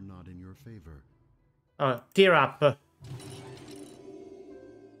odds were not in your favor. Tier up.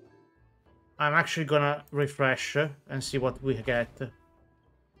 I'm actually gonna refresh and see what we get.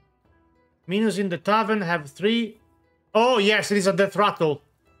 Minions in the tavern have 3. Oh, yes, it is a death rattle.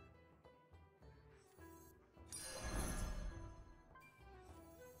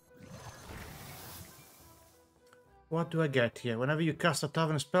 What do I get here? Whenever you cast a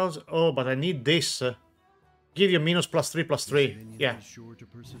tavern spells... Oh, but I need this. Give you minions +3/+3. Yeah. Is sure to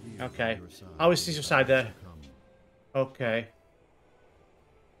persevere Okay. on your side How is this your side there? to come. Okay.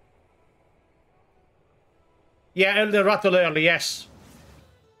 Yeah, Elder Rattle early, yes.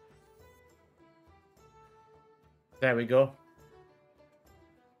 There we go.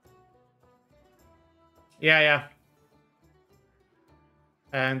 Yeah.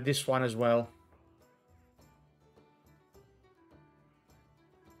 And this one as well.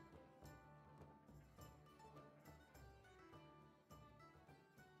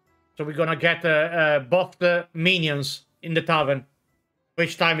 So we're gonna get both the minions in the tavern.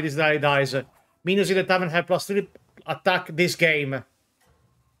 Each time it is that it dies. Minions in the tavern have +3 attack this game.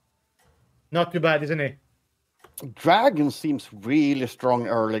 Not too bad, isn't it? Dragon seems really strong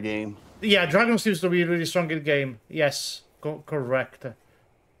early game. Yeah, Dragon seems to be really strong in the game. Yes, correct.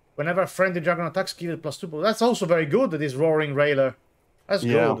 Whenever a friendly dragon attacks, give it +2. That's also very good, this Roaring Railer. That's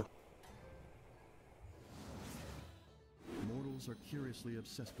good. Mortals are curiously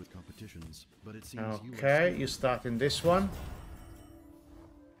obsessed with competitions, but it seems you are Okay, skilled. you start in this one.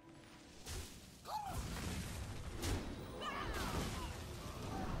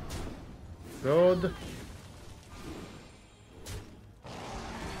 Good.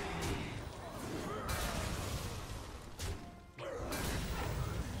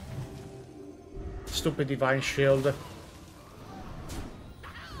 Stupid Divine Shield.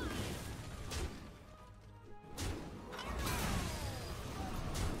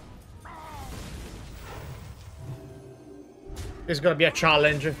 It's gonna be a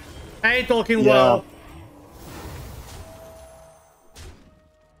challenge. Hey, talking well.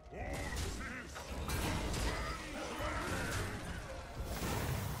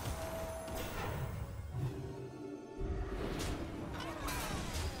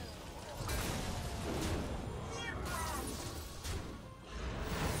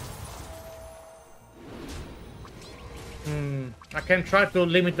 I can try to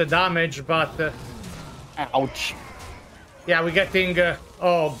limit the damage, but... Ouch. yeah, we're getting...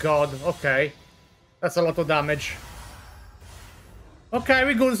 oh, God. Okay. That's a lot of damage. Okay,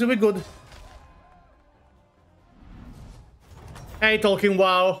 we're good. We're good. Hey, talking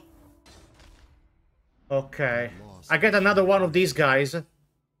wow. Okay. I get another one of these guys.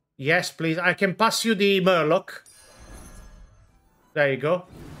 Yes, please. I can pass you the Murloc. There you go.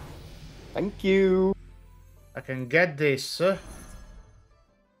 Thank you. I can get this.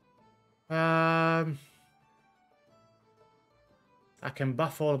 I can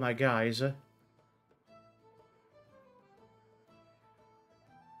buff all my guys.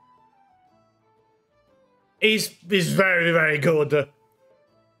 He's very, very good.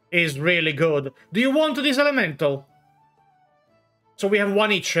 He's really good. Do you want this elemental? So we have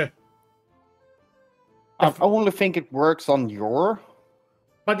one each. I only think it works on your...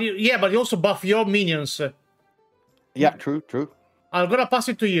 But you, yeah, but you also buff your minions. Yeah, true. I'm gonna pass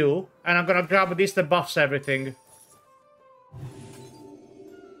it to you, and I'm gonna grab this that buffs everything.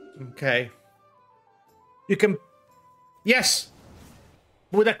 Okay. You can... Yes!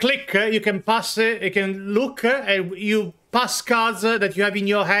 With a click, you can pass it, you can look, and you pass cards that you have in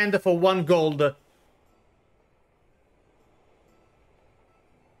your hand for 1 gold.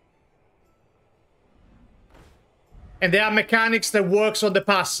 And there are mechanics that works on the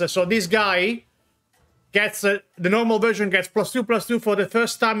pass. So this guy gets, the normal version gets +2/+2 for the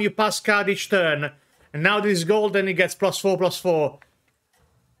first time you pass card each turn. And now this is gold, and it gets +4/+4.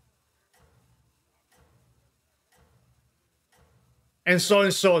 And so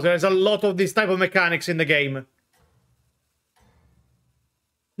and so. There's a lot of this type of mechanics in the game.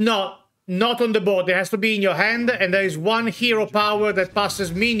 No, not on the board. It has to be in your hand, and there is 1 hero power that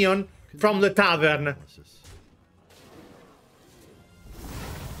passes minion from the tavern.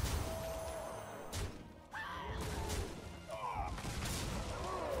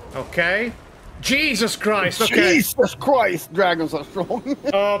 Okay. Jesus Christ, okay. Jesus Christ, dragons are strong.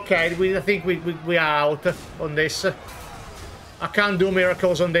 Okay, I think we are out on this. I can't do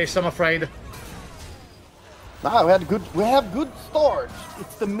miracles on this, I'm afraid. No, we have good starts.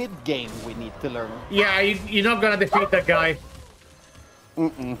 It's the mid game we need to learn. Yeah, you're not gonna defeat that guy.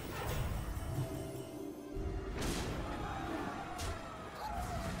 Mm-mm.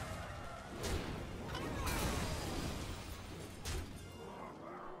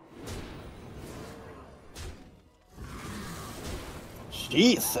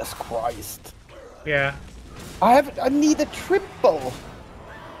 Jesus Christ. Yeah. I need a triple.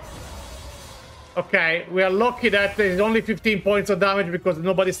 Okay, we are lucky that there's only 15 points of damage because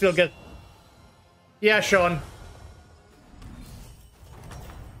nobody still gets... Yeah, Sean.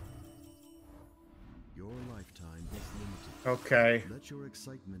 Your lifetime is limited. Okay. Let your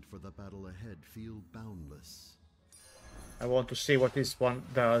excitement for the battle ahead feel boundless. I want to see what this one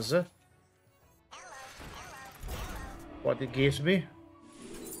does. What it gives me.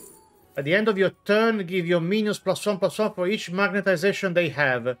 At the end of your turn, give your minions +1/+1 for each magnetization they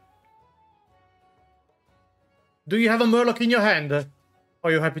have. Do you have a Murloc in your hand? Or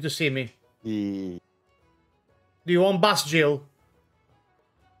are you happy to see me? Yeah. Do you want Bass Jill?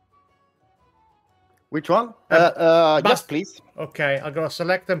 Which one? Yes, please. Okay, I'm gonna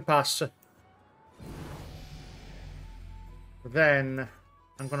select and pass. Then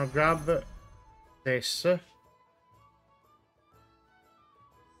I'm gonna grab this.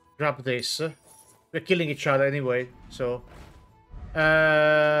 Grab this. We're killing each other anyway, so...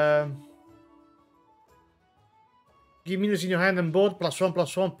 Give minions in your hand and board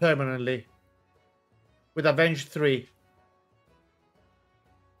 +1/+1 permanently. With Avenge 3.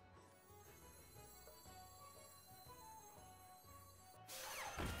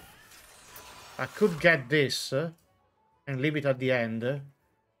 I could get this and leave it at the end.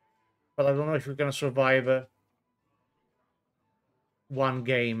 But I don't know if we're gonna survive 1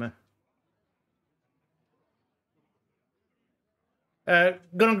 game.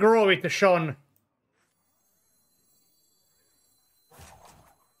 Gonna grow it, Sean.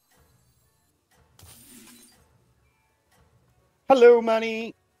 Hello,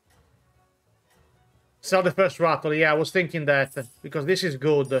 money. Sell the first rattle. Yeah, I was thinking that because this is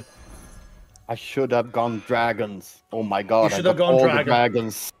good. I should have gone dragons. Oh my god, You should have gone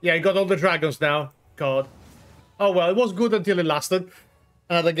dragons. Yeah, you got all the dragons now. God. Oh well, it was good until it lasted.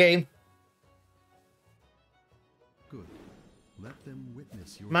 Another game. Good. Let them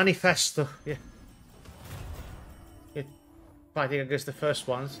witness your Manifesto. Yeah. Fighting against the first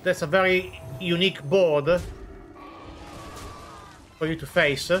ones. That's a very unique board for you to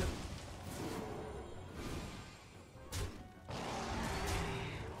face.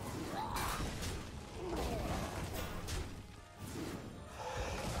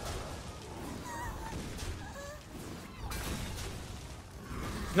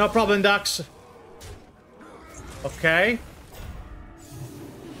 No problem, Dax. Okay.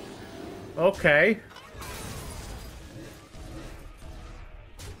 Okay.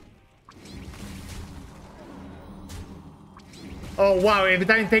 Oh wow, every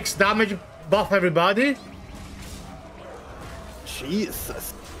time it takes damage, buff everybody?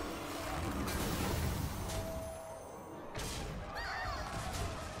 Jesus.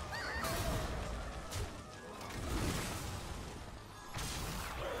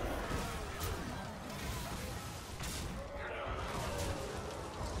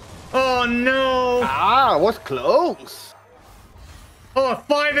 Oh no! Ah, was close. Oh,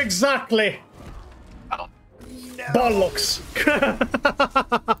 5 exactly! Oh, no. Bollocks!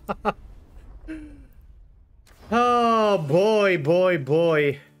 Oh boy, boy,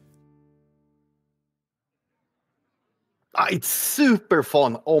 boy. It's super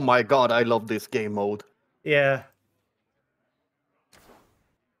fun. Oh my god, I love this game mode. Yeah.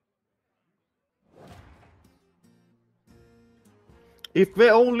 If we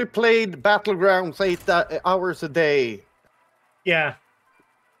only played Battlegrounds 8 hours a day. Yeah.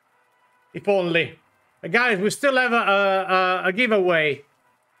 If only. Guys, we still have a giveaway.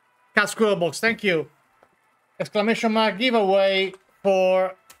 Cat Squirrel Box, thank you. Exclamation mark giveaway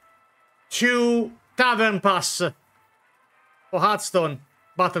for 2 Tavern Pass for Hearthstone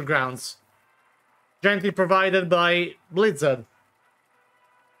Battlegrounds. Gently provided by Blizzard.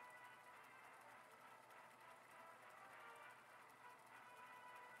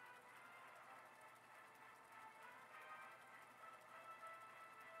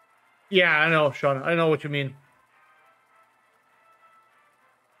 Yeah, I know, Sean. I know what you mean.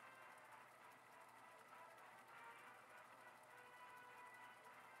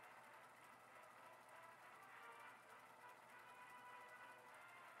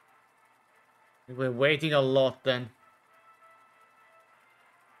 We're waiting a lot then.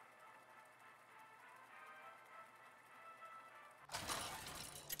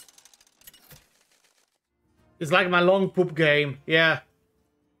 It's like my long poop game. Yeah.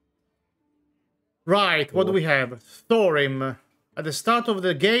 Right, what do we have? Thorim. At the start of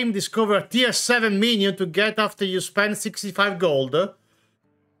the game, discover a tier 7 minion to get after you spend 65 gold.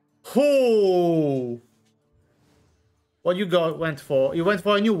 Oh! What you went for? You went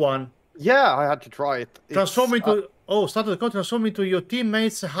for a new one. Yeah, I had to try it. Transform into... Oh, start the code. Transform into your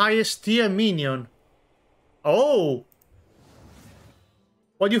teammate's highest tier minion. Oh!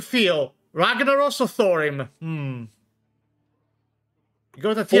 What do you feel? Ragnaros or Thorim? You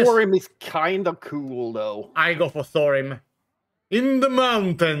go to Thorim is kind of cool, though. I go for Thorim. In the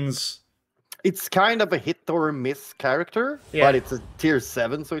mountains. It's kind of a hit or miss character, but it's a tier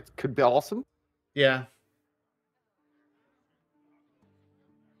 7, so it could be awesome. Yeah.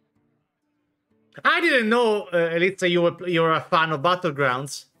 I didn't know, Elitza, you're a fan of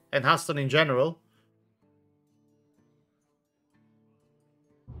Battlegrounds and Hearthstone in general.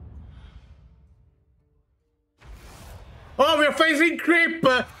 Oh, we're facing Creep!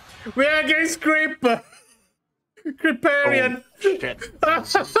 We're against Creep! Creeparian! Oh,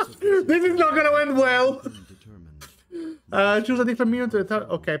 this is not gonna end well! Choose a different minion to attack.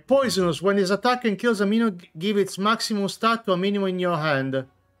 Okay, Poisonous. When it's attacking kills a minion, give its maximum stat to a minion in your hand.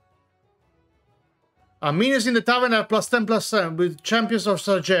 Minions in the tavern are +10/+10 with Champions of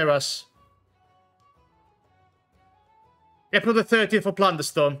Sargeras. April the 30th for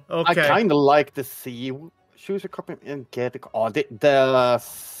Plunderstone. Okay. I kind of like the sea. Choose a copy and get a... Oh,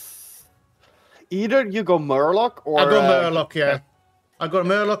 either you go Murloc or... I go Murloc, yeah. I go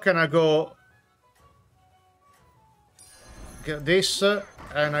Murloc and I go... Get this,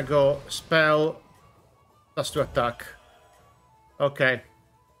 and I go spell... Plus to attack. Okay.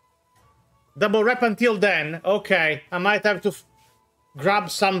 Double rep until then. Okay. I might have to grab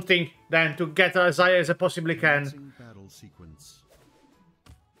something then to get as high as I possibly can.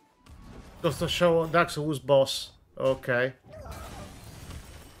 Just to show Dark Souls who's boss. Okay.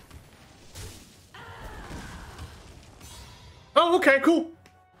 Oh, okay, cool.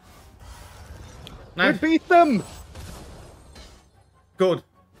 Nice. We beat them! Good.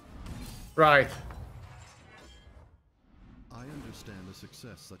 Right. I understand a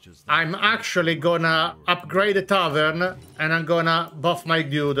success such as that. I'm actually gonna upgrade the tavern and I'm gonna buff my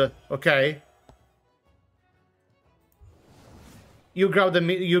dude, okay? You grab the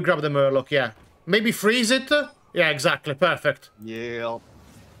Murloc, yeah. Maybe freeze it? Yeah, exactly, perfect. Yeah.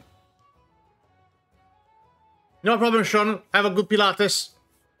 No problem, Sean. Have a good Pilates.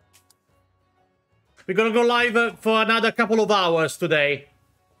 We're gonna go live for another couple of hours today.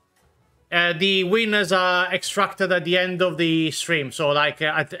 The winners are extracted at the end of the stream, so like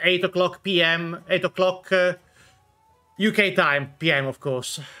at 8 o'clock PM, 8 o'clock UK time, PM of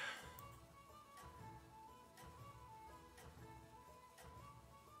course.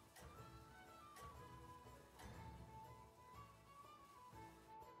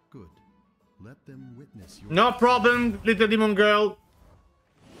 Good. Let them witness your... No problem, little demon girl.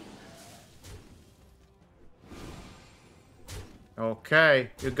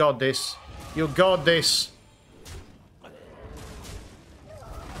 Okay, you got this. You got this.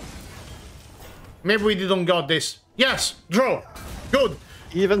 Maybe we didn't got this. Yes, draw. Good.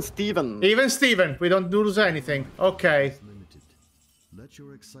 Even Steven. Even Steven. We don't lose anything. Okay.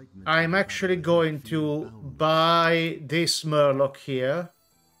 I'm actually going to buy this Murloc here.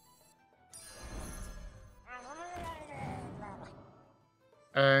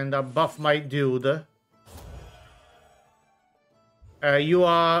 And I buff my dude. You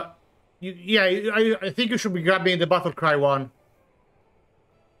are Yeah, I think you should be grabbing the battle cry one.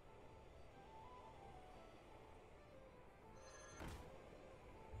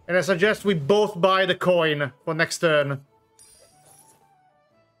 And I suggest we both buy the coin for next turn.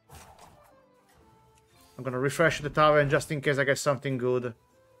 I'm gonna refresh the tavern just in case I get something good.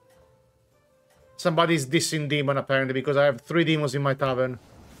 Somebody's dissing demon apparently because I have 3 demons in my tavern.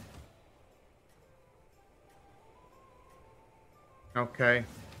 Okay.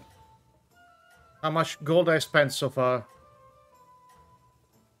 How much gold I spent so far?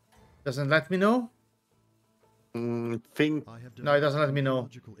 Doesn't let me know? Think No, it doesn't let me know.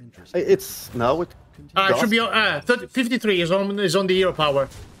 it's no. It It should be 53 is on the hero power.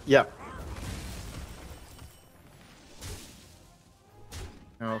 Yeah.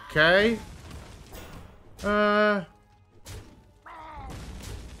 Okay.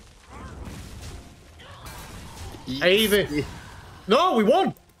 Easy. No, we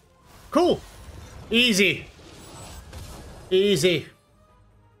won. Cool. Easy. Easy.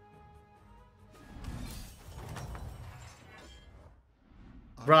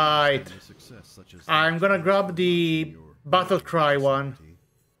 Right. I'm gonna grab the battle cry one.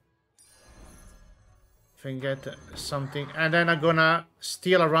 If I can get something. And then I'm gonna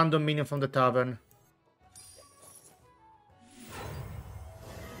steal a random minion from the tavern.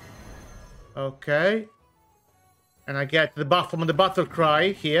 Okay. And I get the buff from the battle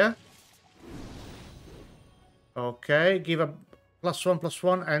cry here. Okay, give a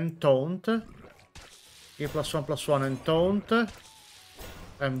 +1/+1 and taunt. Give +1/+1 and taunt.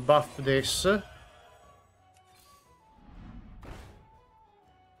 And buff this.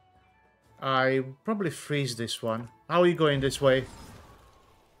 I probably freeze this one. How are you going this way?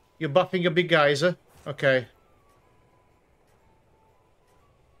 You're buffing your big guys, eh? Okay.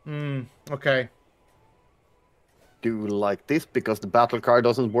 Okay. Do like this because the battle card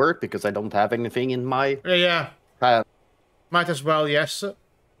doesn't work because I don't have anything in my Yeah. path. Might as well, yes.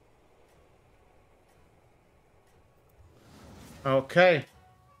 Okay.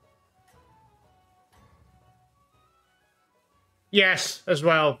 Yes, as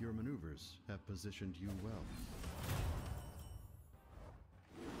well. Your maneuvers have positioned you well.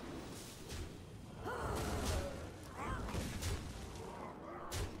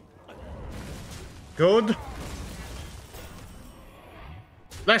 Good.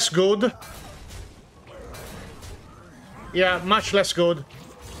 Less good. Yeah, much less good.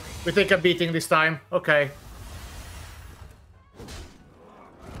 We take a beating this time. Okay.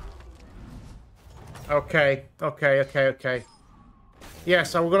 Okay.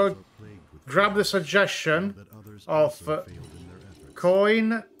 Yes, I'm gonna grab the suggestion of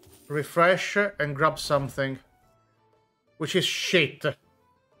coin, refresh, and grab something. Which is shit.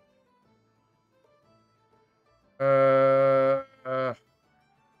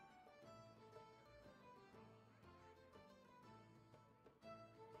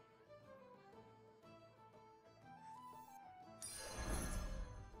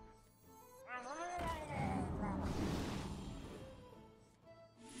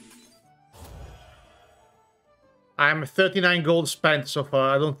 I'm 39 gold spent so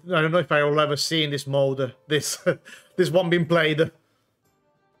far. I don't know if I will ever see in this mode this this one being played.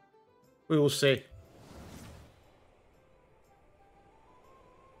 We will see.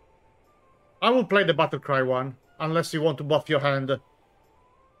 I will play the battle cry one unless you want to buff your hand.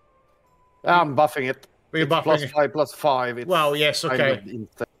 I'm buffing it. We're It's buffing it. +5/+5. It's Well, yes, kind okay. of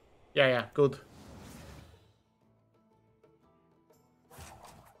insane. Yeah, good.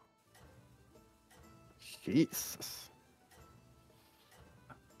 Jesus.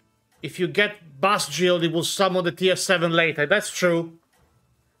 If you get Basgild, it will summon the tier 7 later. That's true.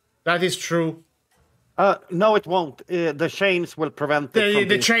 That is true. No, it won't. The chains will prevent it from The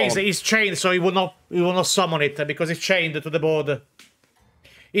being chains spawned. is chained, so it will not summon it because it's chained to the board.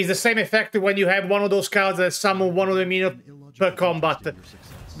 It's the same effect when you have one of those cards that summon one of the minions per combat.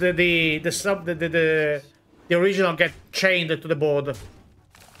 The original get chained to the board.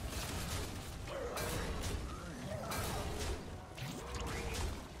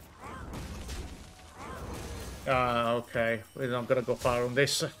 Okay. We're not gonna go far on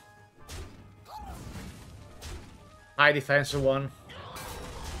this. High defensive one.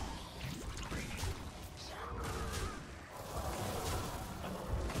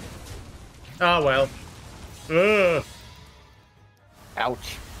 Oh well. Ugh.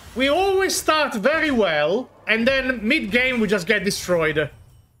 Ouch. We always start very well, and then mid-game we just get destroyed.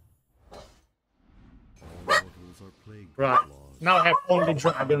 Mortals are plagued Right. with laws. Now I have only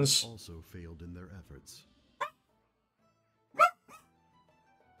dragons. Also failed in their efforts.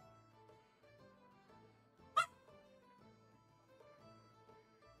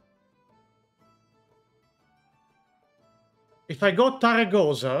 If I go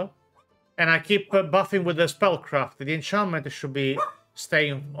Taragosa and I keep buffing with the spellcraft, the enchantment should be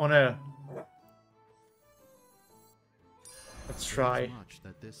staying on her. Let's try. Much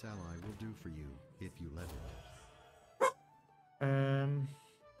that this ally will do for you if you let it.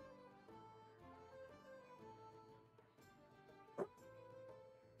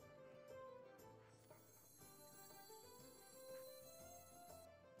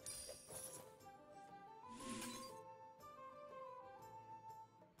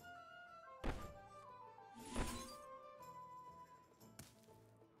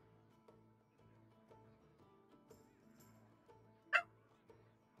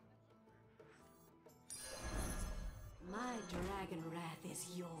 Dragon wrath is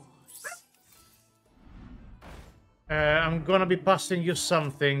yours. I'm gonna be passing you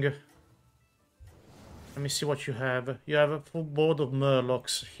something. Let me see what you have. You have a full board of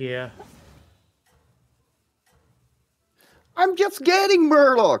Murlocs here. I'm just getting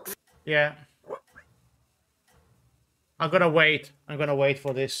Murlocs! Yeah. I'm gonna wait. I'm gonna wait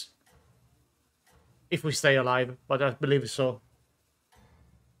for this. If we stay alive, but I believe so.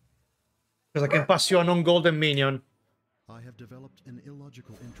 Because I can pass you a non-golden minion. I have developed an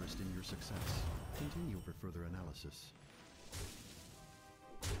illogical interest in your success. Continue for further analysis.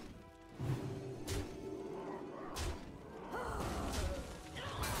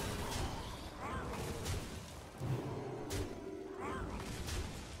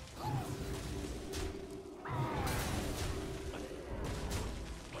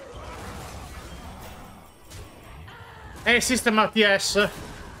 Hey, Sister Matthias.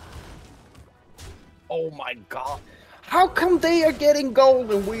 Oh my god. How come they are getting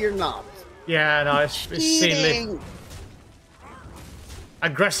gold and we're not? Yeah, no, it's silly.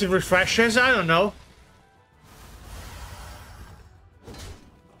 Aggressive refreshers? I don't know.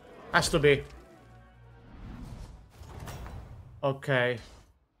 Has to be. Okay.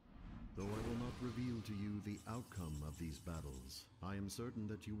 Though I will not reveal to you the outcome of these battles, I am certain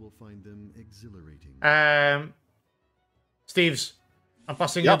that you will find them exhilarating. Steves, I'm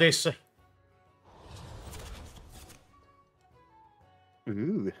passing you this.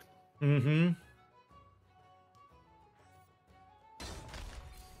 Ooh. Mm-hmm.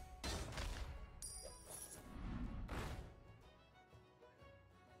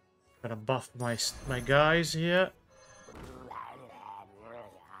 Gotta buff my guys here.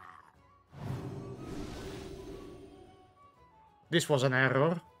 This was an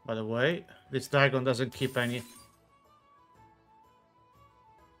error, by the way. This dragon doesn't keep any.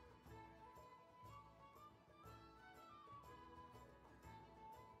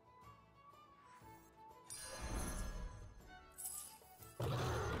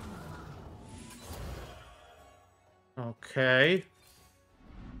 Okay.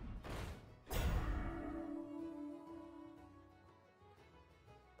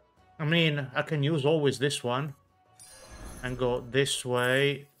 I mean, I can use always this one. And go this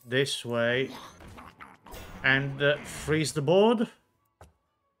way, and freeze the board.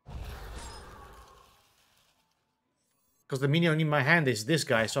 Because the minion in my hand is this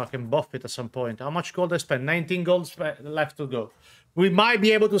guy, so I can buff it at some point. How much gold I spent? 19 gold left to go. We might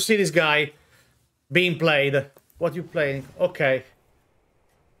be able to see this guy being played. What you playing? Okay.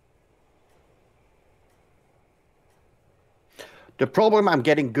 The problem, I'm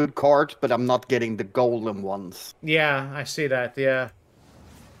getting good cards, but I'm not getting the golden ones. Yeah, I see that, yeah.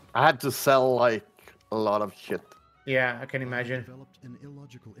 I had to sell, like, a lot of shit. Yeah, I can imagine. I have developed an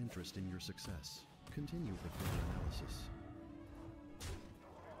illogical interest in your success. Continue for further analysis.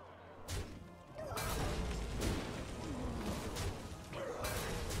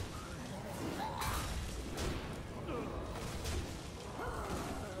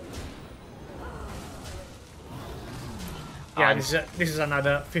 Yeah, this is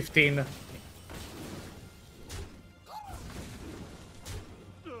another 15.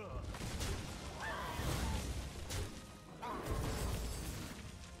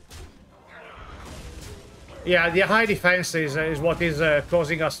 Yeah, the high defense is what is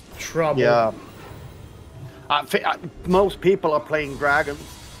causing us trouble. Yeah. Most people are playing dragons.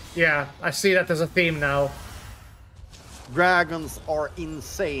 Yeah, I see that as a theme now. Dragons are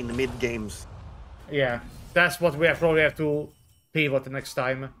insane mid-games. Yeah, that's what we probably have to pivot next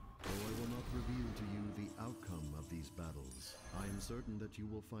time. Though I will not reveal to you the outcome of these battles, I am certain that you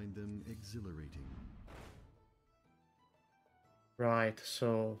will find them exhilarating. Right,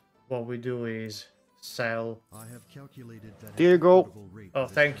 so what we do is sell. I have calculated that Here you go. Oh,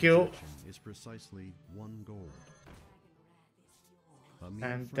 thank you. Is precisely 1 gold.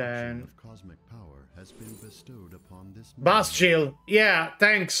 And then of cosmic power has been bestowed upon this Bastiel. Yeah,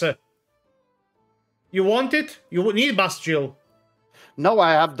 thanks. You want it? You need Bastiel. No,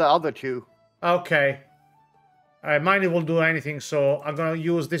 I have the other two. Okay. Mine won't do anything, so I'm gonna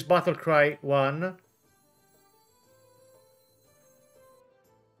use this battle cry one.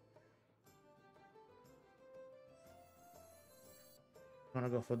 I'm gonna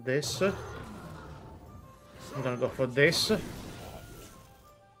go for this. I'm gonna go for this.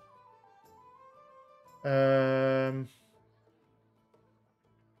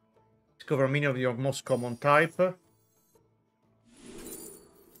 Discover a minion of your most common type.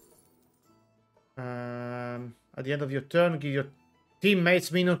 At the end of your turn, give your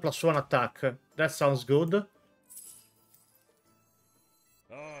teammates minion +1 attack. That sounds good.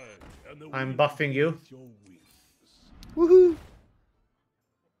 I'm buffing you. Woohoo!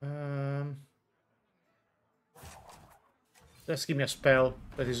 Just give me a spell.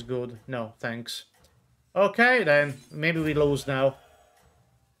 That is good. No, thanks. Okay, then. Maybe we lose now.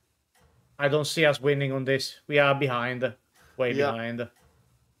 I don't see us winning on this. We are behind. Way behind.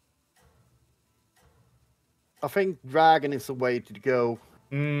 I think dragon is the way to go.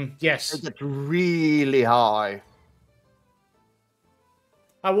 Yes. It's really high.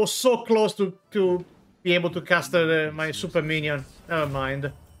 I was so close to be able to cast my super minion. Never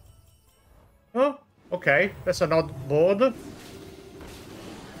mind. Oh, okay. That's an odd board.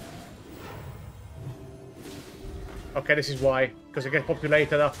 Okay, this is why. Because it gets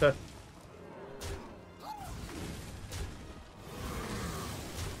populated after.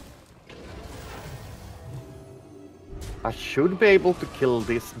 I should be able to kill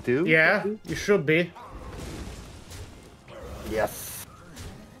this dude. Yeah, you should be. Yes.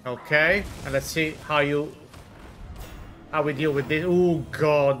 Okay, and let's see how we deal with this. Oh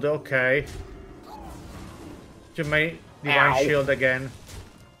god, okay. To my divine shield again.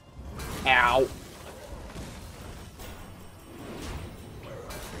 Ow.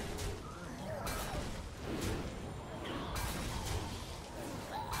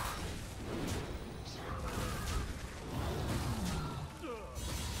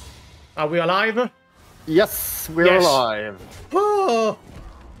 Are we alive? Yes, we're alive. Oh!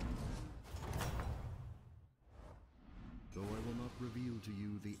 Though I will not reveal to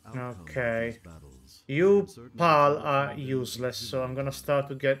you the outcome Okay. of these battles, You, pal, are useless, so I'm gonna start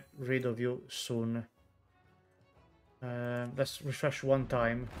to get rid of you soon. Let's refresh one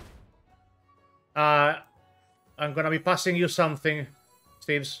time. I'm gonna be passing you something,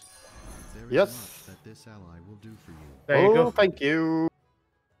 Steves. there is Yes. much that this ally will do for you. There you go. Thank you.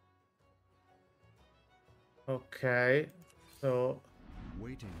 Okay, so...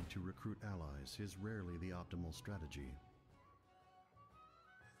 Waiting to recruit allies is rarely the optimal strategy.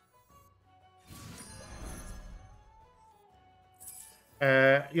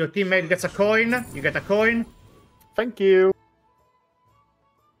 Your teammate gets a coin, you get a coin. Thank you.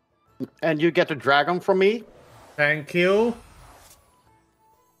 And you get a dragon from me. Thank you.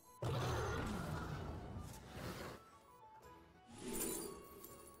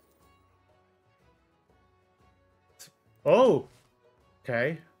 Oh,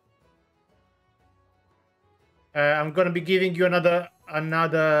 okay. I'm gonna be giving you another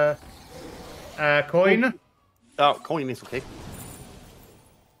coin. Oh, coin is okay.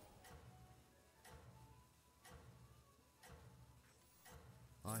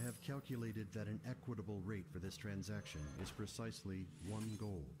 I have calculated that an equitable rate for this transaction is precisely 1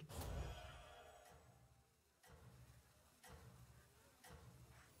 gold.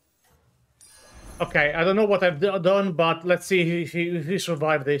 Okay, I don't know what I've done, but let's see if he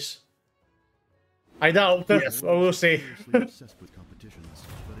survived this. I doubt. Yes. But we'll see. Seriously obsessed with competitions,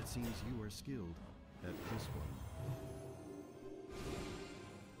 but it seems you are skilled at this one.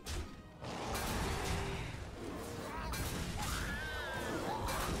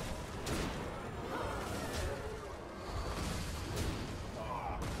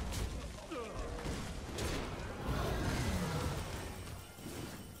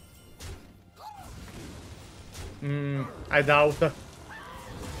 I doubt.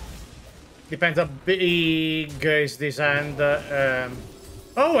 Depends how big is this hand.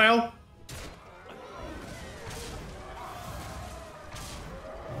 Oh well.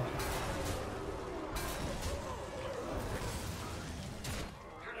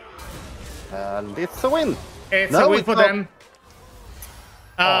 And it's a win. It's No, a win it's for not. them.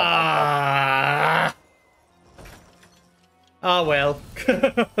 Ah. Oh well.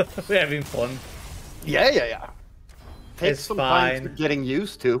 We're having fun. Yeah. Takes It's some time fine. to getting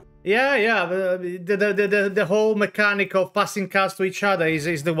used to. Yeah. The whole mechanic of passing cards to each other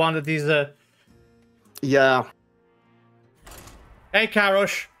is the one that is. Yeah. Hey,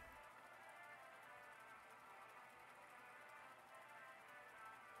 Karosh.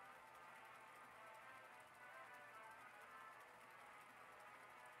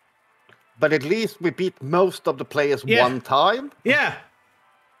 But at least we beat most of the players one time. Yeah.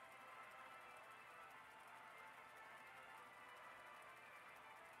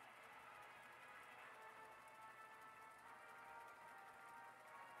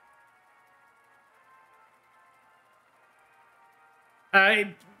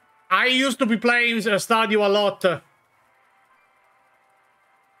 I used to be playing Stardew a lot.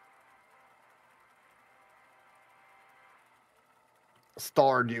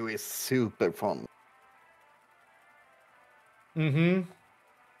 Stardew is super fun. Mm-hmm.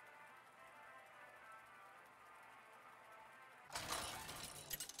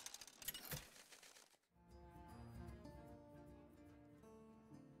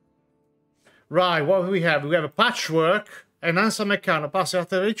 Right, what do we have? We have a patchwork, enhance a mechano, pass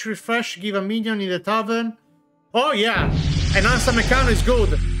after each refresh, give a minion in the tavern. Oh yeah, enhance a mechano is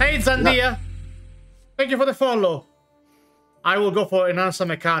good. Hey Zandia, thank you for the follow. I will go for enhance a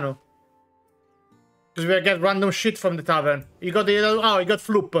mechano. Because we get random shit from the tavern. You got the oh, you got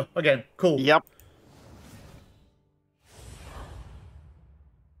Floop again. Cool. Yep.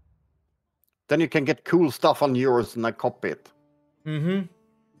 Then you can get cool stuff on yours and I copy it. Mm-hmm.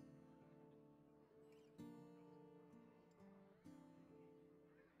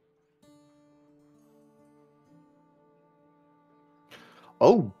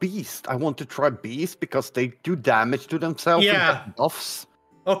 Oh, Beast. I want to try Beast because they do damage to themselves and have buffs.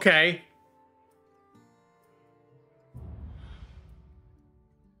 Okay.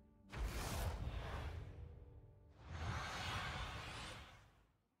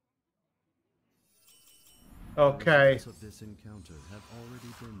 Okay. Of this encounter have already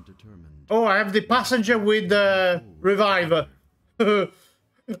been determined. Oh, I have the passenger with the revive.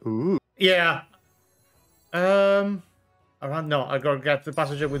 Ooh. Yeah. No, I gotta get the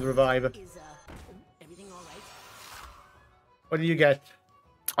passenger with revive. Everything all right? What do you get?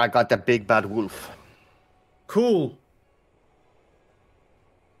 I got the big bad wolf. Cool.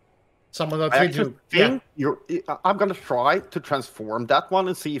 Some of the I three think I'm gonna try to transform that one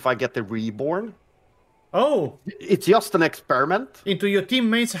and see if I get the reborn. Oh. It's just an experiment. Into your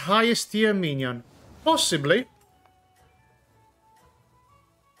teammate's highest tier minion. Possibly.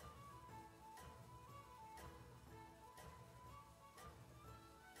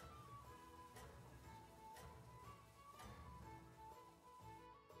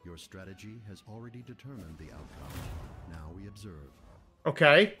 Your strategy has already determined the outcome. Now we observe.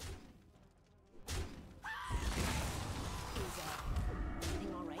 Okay.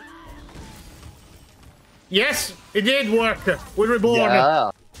 Yes, it did work. We're reborn.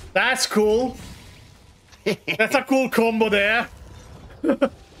 Yeah. That's cool. That's a cool combo there. Your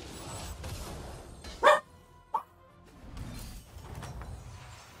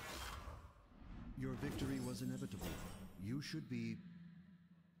victory was inevitable. You should be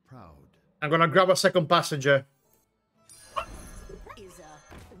proud. I'm gonna grab a second passenger. Is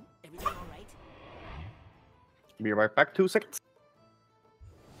everything all right? Be right back. 2 seconds.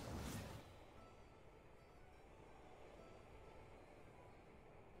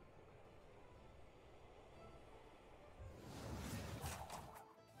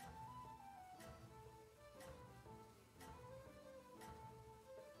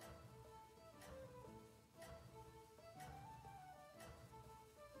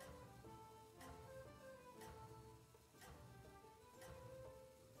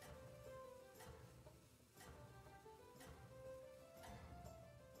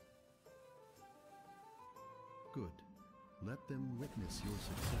 Good. Let them witness your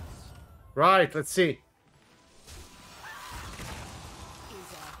success. Right, let's see. Is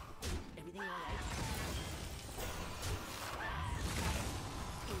everything all right?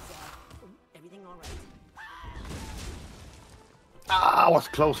 Is everything all right? Ah, was a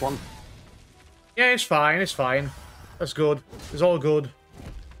close one. Yeah, it's fine, it's fine. That's good. It's all good.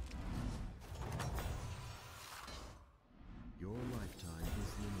 Your lifetime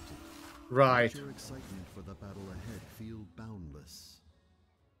is limited. Right. Let your excitement for the battle ahead feel boundless.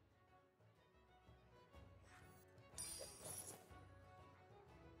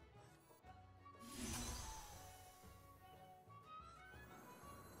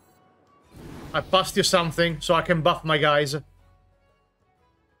 I passed you something so I can buff my guys.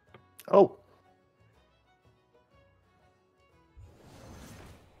 Oh.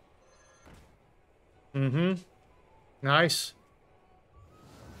 Mm-hmm. Nice.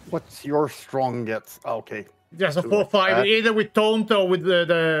 What's your strongest? Okay. Yes, a 4-5, either with taunt or with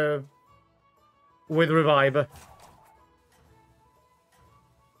with revive.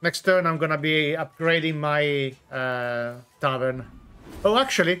 Next turn, I'm gonna be upgrading my tavern. Oh,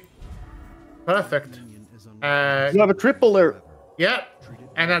 actually, perfect. You have a triple there. Yeah,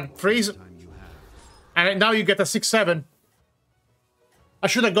 and a freeze. And now you get a 6-7. I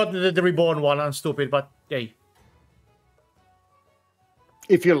should have got the reborn one. I'm stupid, but hey.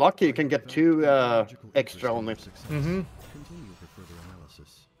 If you're lucky, you can get 2 extra on it. Continue for further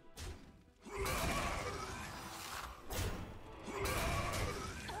analysis.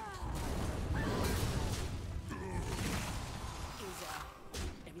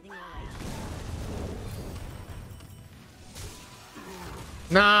 Everything all right?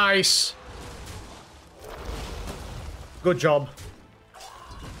 Nice. Good job.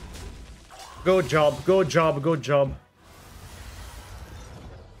 Good job. Good job. Good job.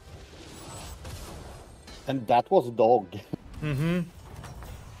 And that was dog. Mm-hmm.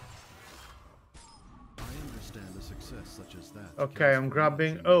 I understand a success such as that. Okay, I'm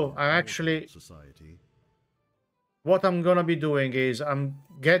grabbing... Oh, I actually... Society. What I'm gonna be doing is I'm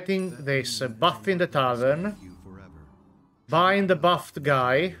getting this buff in the tavern, You forever. buying the buffed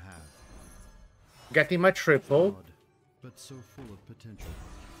guy, getting my triple, Odd, but so full of potential.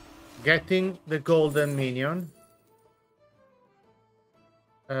 getting the golden minion.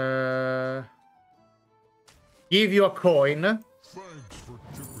 Give you a coin, and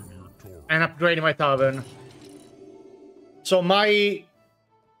upgrading my tavern. So my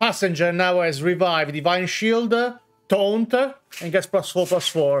passenger now has revived Divine Shield, Taunt, and gets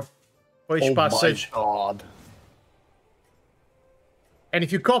 +4/+4 for each passage. My God. And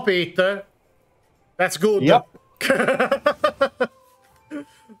if you copy it, that's good. Yep.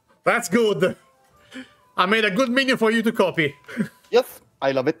 That's good. I made a good minion for you to copy. Yes,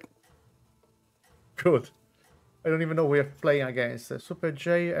 I love it. Good. I don't even know who we're playing against. Super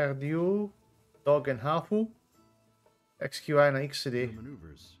J, RDU, Dog and Hafu, XQI and Your XD.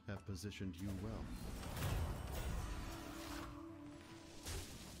 maneuvers have positioned you well.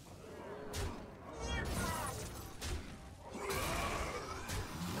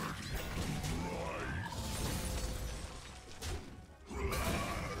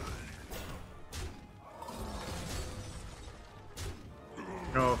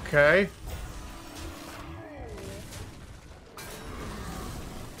 Okay.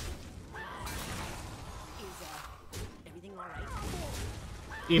 Everything all right?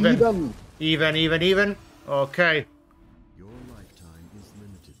 Even. Okay. Your lifetime is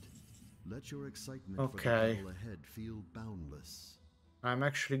limited. Let your excitement Okay. for the battle ahead feel boundless. I'm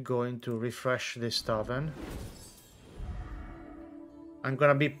actually going to refresh this tavern. I'm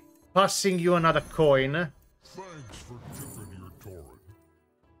gonna be passing you another coin. Thanks for tipping your torrent.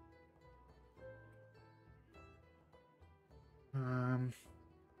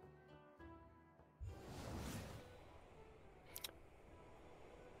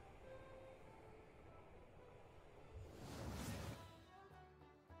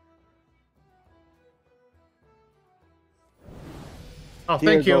 Oh, Here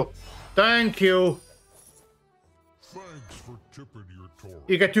thank you you. go. Thank you. Thanks for tipping your torrent.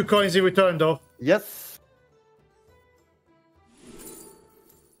 You get 2 coins in return, though. Yes.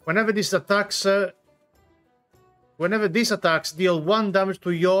 Whenever these attacks deal 1 damage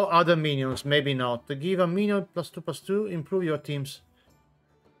to your other minions, maybe not. Give a minion +2/+2, improve your teams.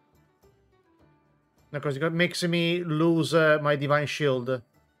 Because it makes me lose my Divine Shield.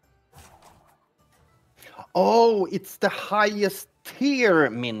 Oh, it's the highest tier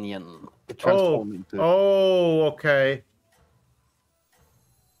minion it transformed into. Oh, okay.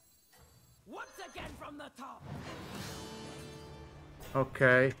 Once again from the top.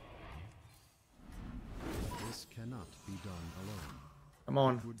 Okay. This cannot be done alone. Come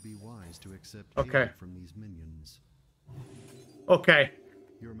on. It would be wise to accept Okay. aid from these minions. Okay.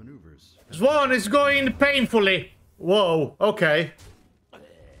 Your maneuvers. Swan is going painfully. Whoa, okay.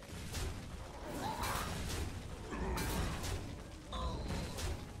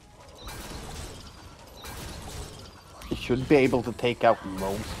 He should be able to take out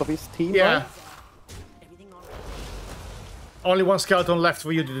most of his team. Yeah. Right? Everything all right? Only 1 skeleton left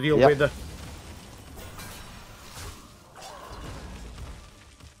for you to deal Yep. with.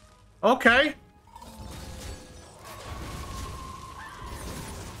 Okay.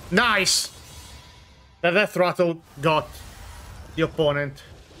 Nice. The death rattle got the opponent.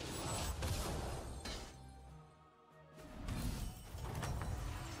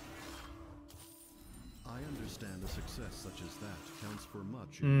 I understand a success such as that counts for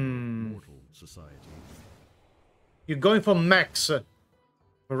much in your mortal society. You're going for max,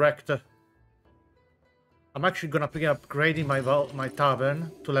 correct? I'm actually gonna be upgrading my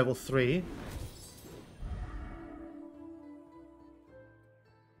tavern to level 3.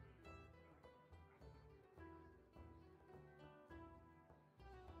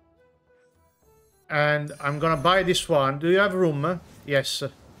 And I'm gonna buy this one. Do you have room? Yes.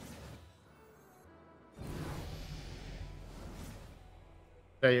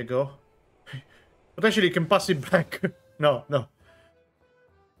 There you go. Potentially you can pass it back. No, no.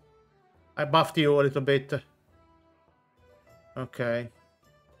 I buffed you a little bit. Okay.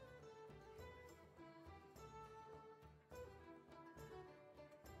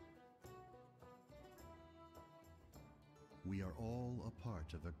 We are all a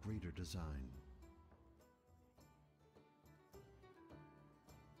part of a greater design.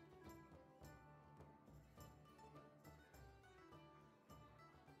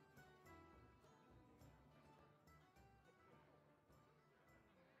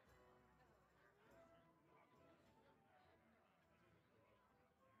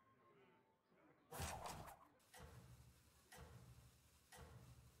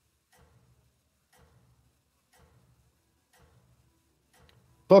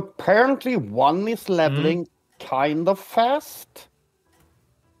 So apparently one is leveling kind of fast.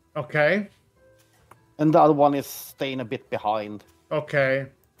 Okay. And the other one is staying a bit behind. Okay.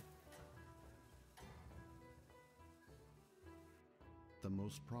 The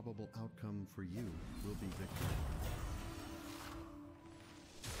most probable outcome for you will be victory.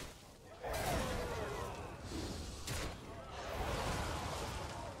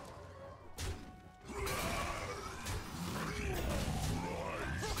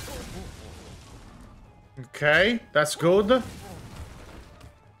 Okay, that's good.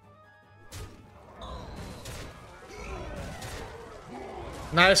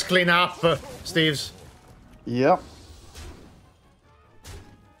 Nice clean up, Steves. Yeah.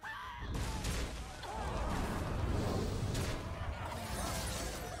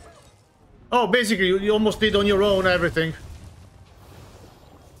 Oh, basically, you almost did on your own everything.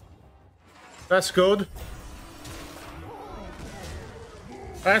 That's good.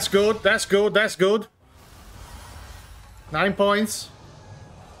 That's good, that's good, that's good. 9 points.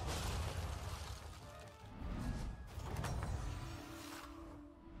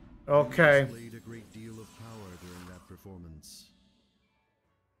 Okay. Displayed a great deal of power during that performance.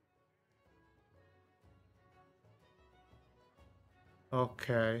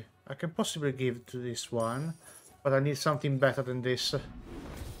 Okay. I can possibly give to this one, but I need something better than this.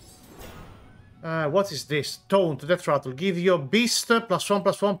 What is this? Taunt, Death Rattle. Give your beast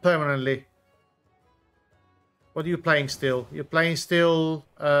 +1/+1 permanently. What are you playing still? You're playing still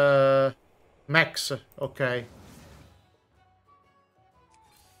Max. Okay.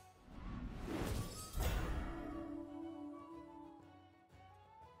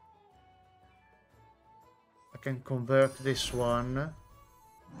 I can convert this one.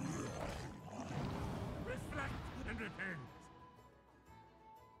 Reflect and repent.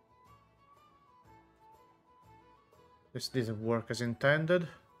 This didn't work as intended.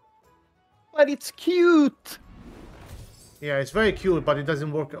 But it's cute! Yeah, it's very cute, but it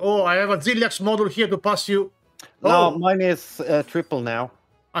doesn't work. Oh, I have a Ziliax model here to pass you. No, Oh, mine is triple now.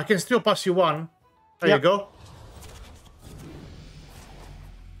 I can still pass you one. There Yeah. you go.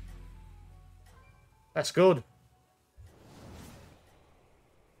 That's good.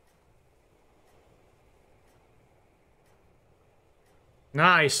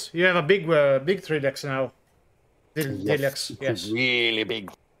 Nice. You have a big 3-dex now. Ziliax, yes. Really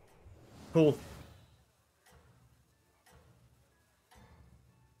big. Cool.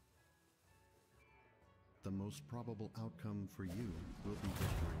 The most probable outcome for you will be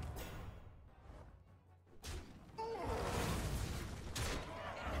victory.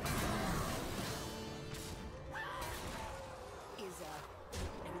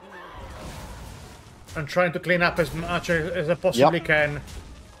 Everything all right? I'm trying to clean up as much as I possibly Yep. can.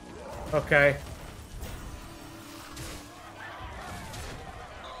 Okay.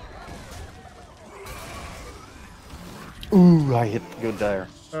 Ooh, I hit good there.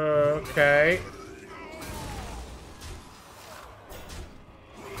 Okay.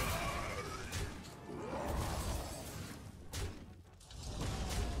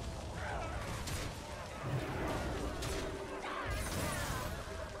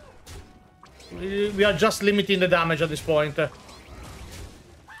 We are just limiting the damage at this point.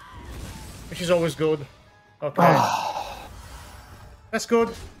 Which is always good. Okay. That's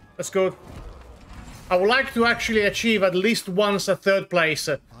good. That's good. I would like to actually achieve at least once a 3rd place.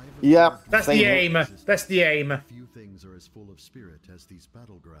 Yeah, That's the aim. That's the aim. Few things are as full of spirit as these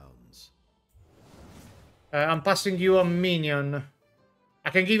battlegrounds. I'm passing you a minion. I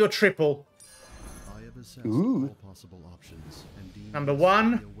can give you a triple. I have assessed Ooh. all possible options and deemed Number this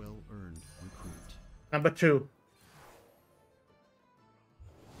one. to be a well-earned recruit. Number 2.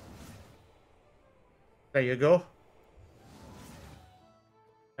 There you go.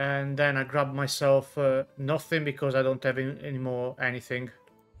 And then I grab myself nothing because I don't have any more anything.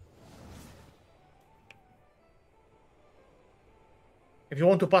 If you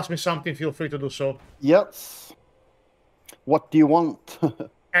want to pass me something, feel free to do so. Yes. What do you want?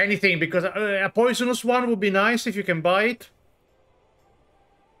 Anything, because a poisonous one would be nice if you can buy it.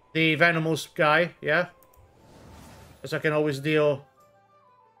 The venomous guy, yeah. Because I can always deal...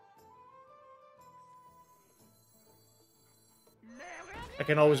 I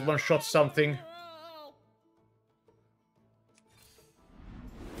can always one-shot something.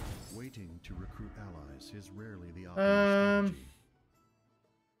 Waiting to recruit allies is rarely the optimal strategy.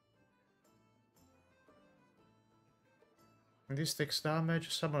 And this takes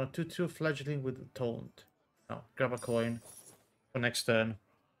damage. Summon a 2/2 fledgling with a taunt. Oh, grab a coin for next turn.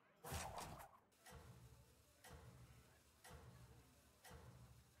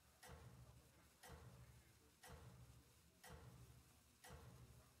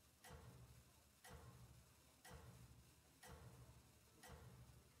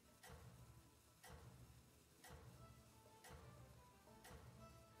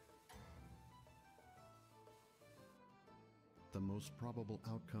 The most probable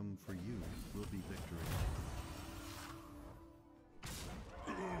outcome for you will be victory.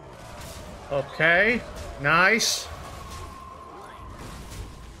 Okay, nice.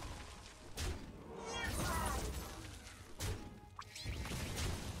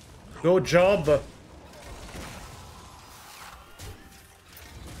 Good job.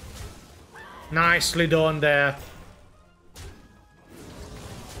 Nicely done there.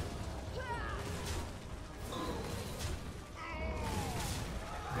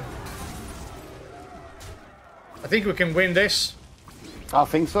 I think we can win this. I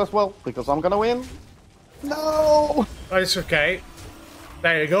think so as well, because I'm gonna win. No! But it's okay.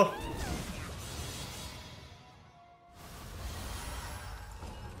 There you go.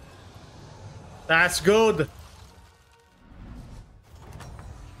 That's good.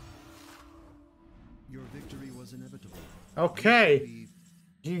 Your victory was inevitable. Okay.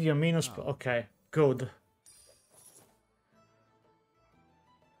 Give you a minus... Okay, good.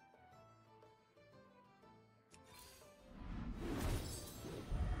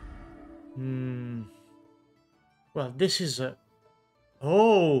 Well, this is a...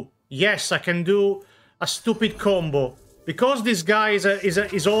 Oh, yes, I can do a stupid combo. Because this guy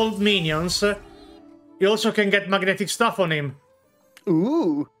is all minions, you also can get magnetic stuff on him.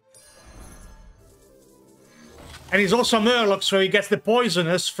 Ooh. And he's also a Murloc, so he gets the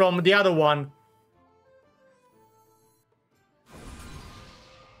poisonous from the other one.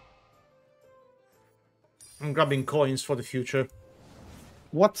 I'm grabbing coins for the future.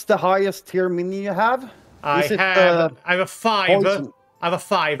 What's the highest tier mini you have? I have a 5. Poison? I have a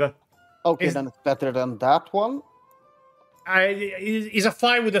 5. Okay, then it's better than that one. He's a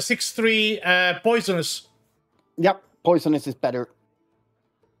 5 with a 6/3 poisonous. Yep, poisonous is better.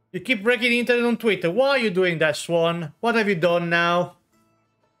 You keep breaking internet on Twitter. Why are you doing that, Swan? What have you done now?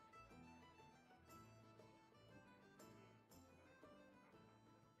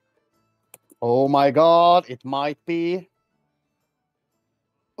 Oh my god, it might be.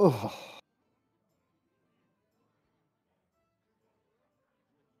 Ugh.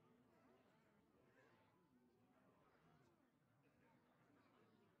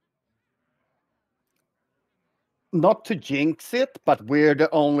 Not to jinx it, but we're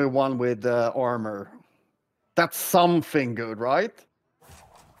the only one with armor. That's something good, right?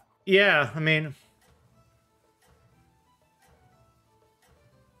 Yeah, I mean...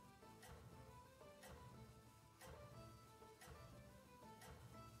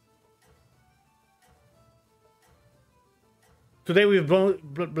 Today we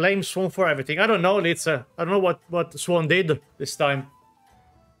blame Swan for everything. I don't know, Litza. I don't know what Swan did this time.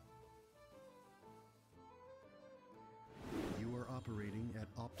 You are operating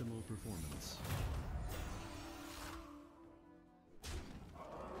at optimal performance.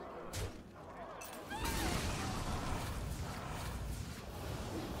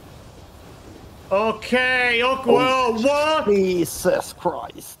 Okay, okay, well, what? Jesus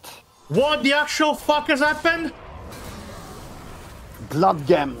Christ. What the actual fuck has happened? Blood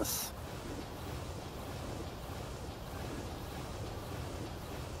gems.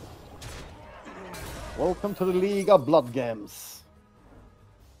 Welcome to the League of Blood Gems.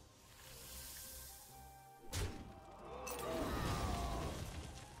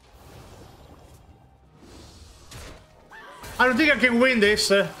 I don't think I can win this,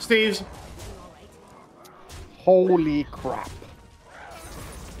 Steves. Holy crap.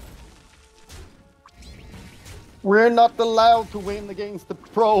 We're not allowed to win against the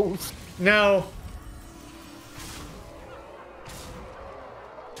pros. No.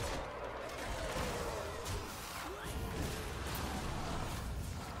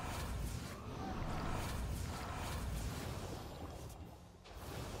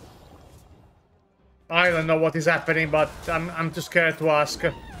 I don't know what is happening, but I'm too scared to ask.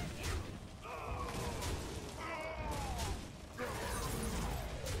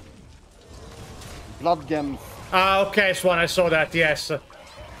 Blood gems. Ah, okay, Swan, I saw that, yes.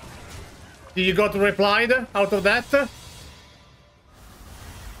 Did you got replied out of that?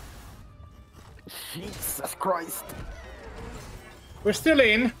 Jesus Christ. We're still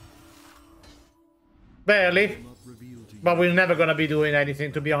in. Barely. But we're never gonna be doing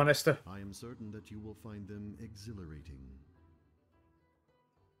anything, to be honest. I am certain that you will find them exhilarating.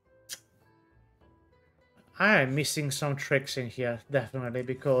 I am missing some tricks in here, definitely,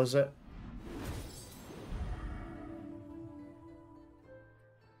 because...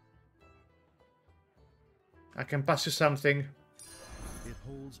 I can pass you something. It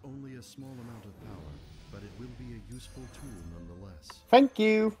holds only a small amount of power, but it will be a useful tool nonetheless. Thank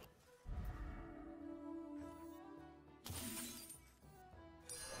you.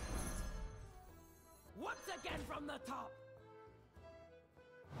 Once again from the top.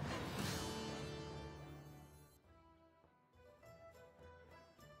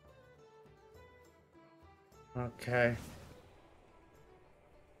 Okay.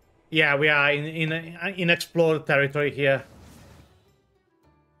 Yeah, we are in explored territory here.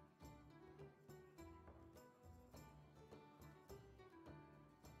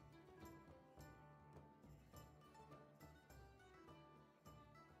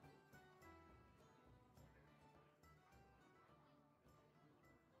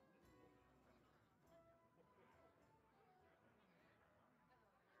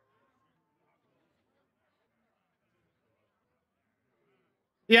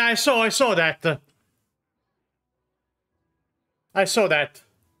 Yeah, I saw that. I saw that.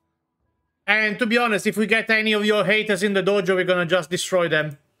 And to be honest, if we get any of your haters in the dojo, we're gonna just destroy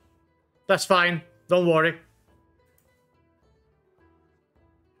them. That's fine. Don't worry.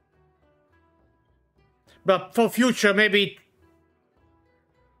 But for future, maybe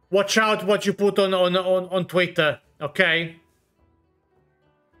watch out what you put on Twitter, okay?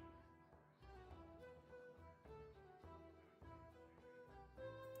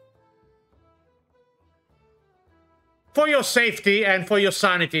 For your safety and for your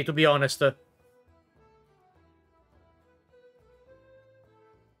sanity, to be honest.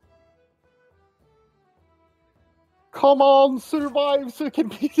 Come on, survive so you can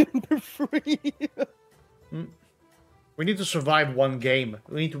be number 3. We need to survive one game.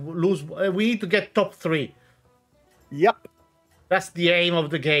 We need to lose. We need to get top 3. Yep. That's the aim of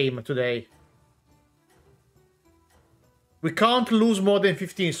the game today. We can't lose more than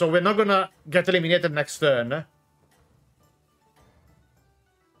 15, so we're not gonna get eliminated next turn.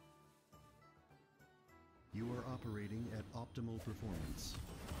 You are operating at optimal performance.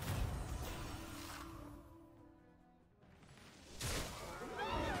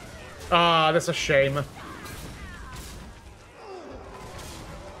 Ah, that's a shame.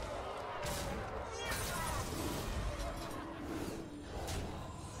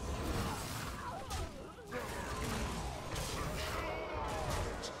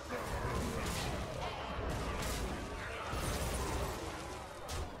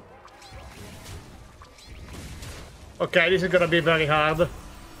 Okay, this is gonna be very hard.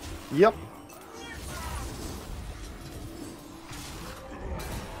 Yep.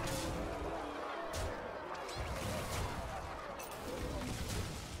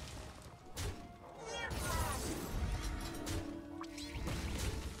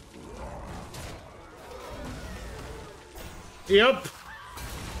 Yep.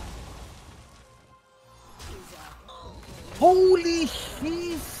 Holy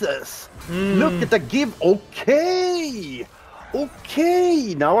Jesus! Look at the give. Okay!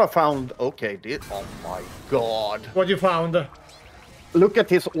 Okay! Now I found... Okay, oh my god. What you found? Look at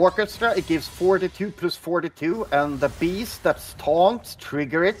his orchestra. It gives 42 plus 42, and the beast that taunts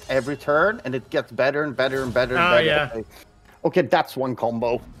trigger it every turn, and it gets better and better and better and better. Yeah. Okay, that's one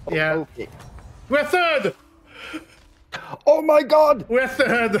combo. Yeah. Okay. We're third! Oh my god! We're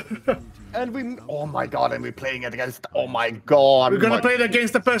third! And we... Oh my god, and we're playing it against... Oh my god. We're gonna play it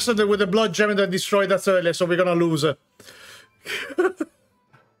against the person with the blood gem that destroyed us earlier, so we're gonna lose.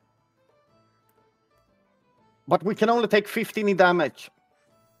 But we can only take 15 in damage.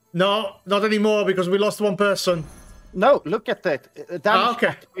 No, not anymore, because we lost one person. No, look at that. Damage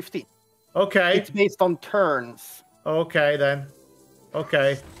okay. 50. Okay. It's based on turns. Okay, then.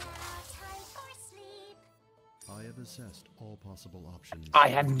 Okay. I have assessed all possible options. I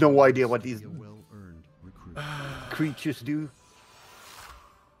have no idea what these well-earned recruit. creatures do.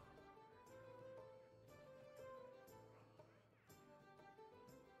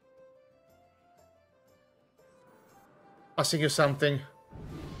 Asking you something.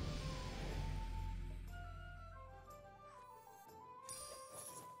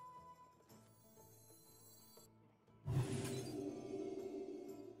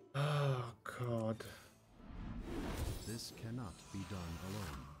 cannot be done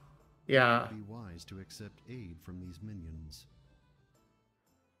alone. Yeah. It would be wise to accept aid from these minions.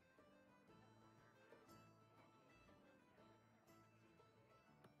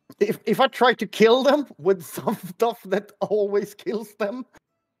 If I try to kill them with some stuff that always kills them.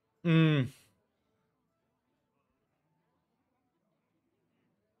 Hmm.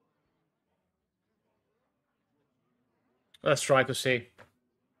 Let's try to see.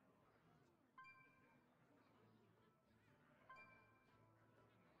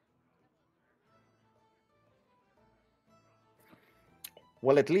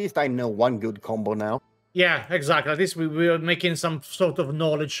 Well, at least I know one good combo now. Yeah, exactly. At least we are making some sort of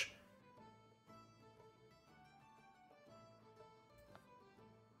knowledge.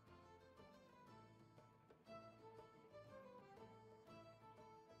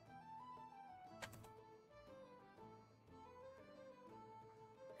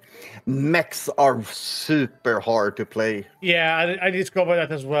 Mechs are super hard to play. Yeah, I discovered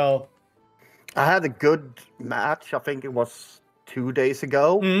that as well. I had a good match. I think it was 2 days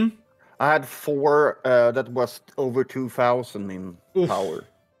ago. Mm. I had 4 that was over 2,000 in power.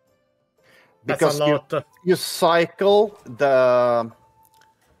 Because that's a lot. You cycle the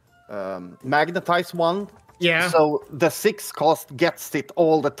magnetize one. Yeah. So the 6 cost gets it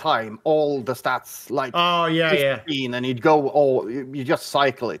all the time, all the stats like 15, and you just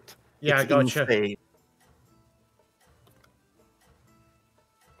cycle it. Yeah, it's gotcha. Insane.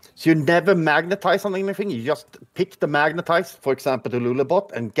 So you never magnetize on anything. You just pick the magnetize, for example, the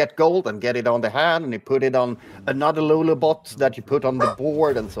Lulabot, and get gold and get it on the hand, and you put it on another Lulabot that you put on the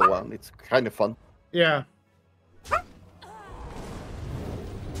board and so on. It's kind of fun. Yeah.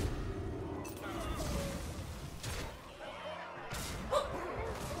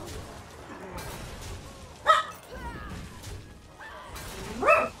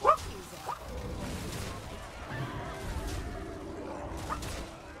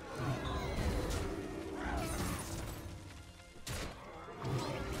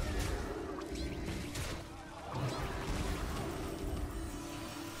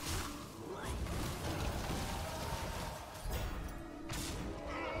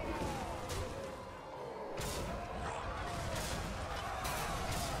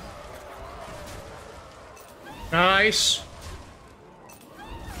 Nice.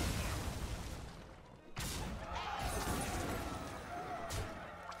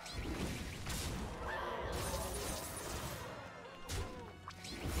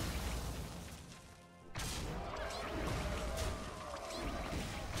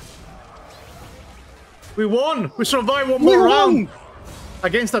 We won! We survived one more round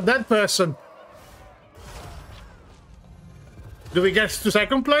against a dead person. Do we get to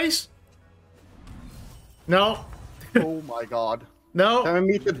second place? No. Oh my god. No. Can we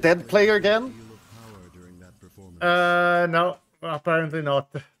meet the dead player again? No. Apparently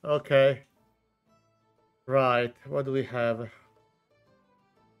not. Okay. Right. What do we have? I'm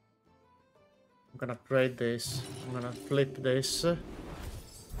gonna upgrade this. I'm gonna flip this.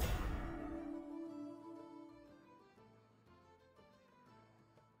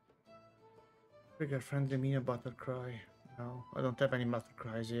 Trigger friendly minion battle cry. No, I don't have any battle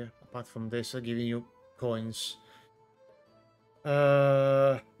cries here apart from this giving you coins.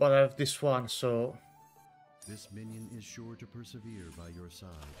 But I have this one, so this minion is sure to persevere by your side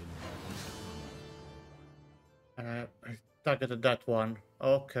in the and I targeted that one.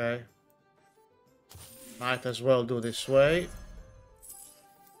 Okay. Might as well do this way.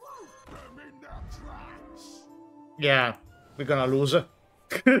 Yeah, we're gonna lose.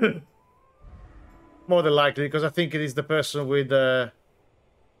 More than likely, because I think it is the person with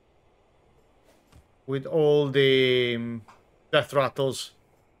all the death rattles.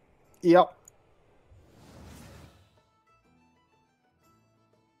 Yep.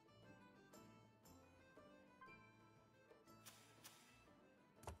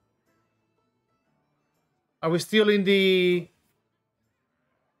 Are we still in the...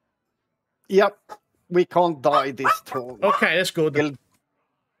 Yep. We can't die this turn. Okay, that's good.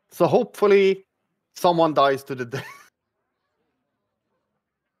 So hopefully someone dies to the death.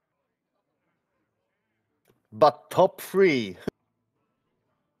 But top 3.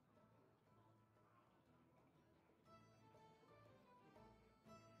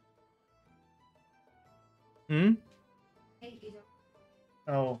 Hmm?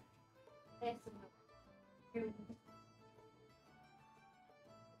 Oh.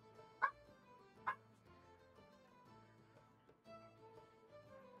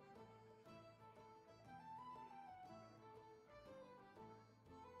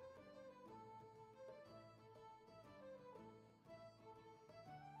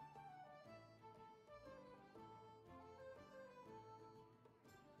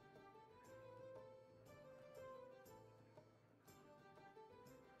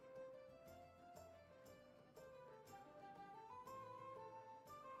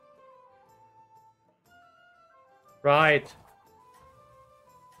 Right.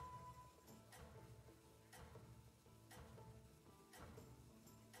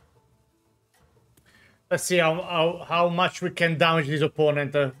 Let's see how much we can damage his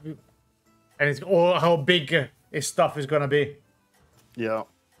opponent, or how big his stuff is gonna be. Yeah.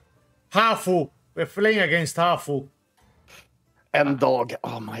 Hafu. We're playing against Hafu. And dog.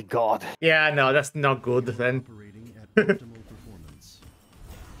 Oh my god. Yeah, no, that's not good then. Operating at optimal performance.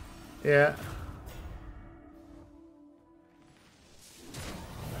 Yeah.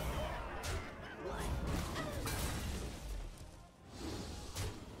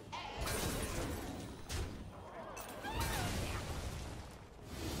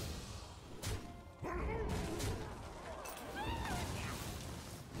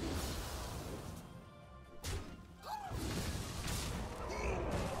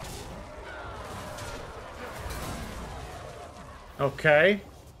 Okay.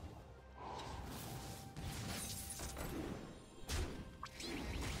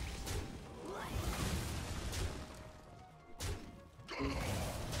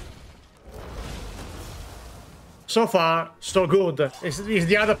 So far, so good. It's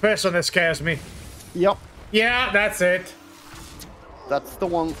the other person that scares me. Yep. Yeah, that's it. That's the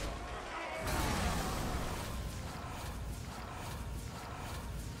one.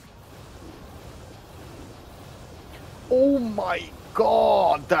 Oh my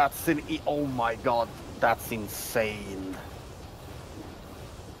god, oh my god, that's insane.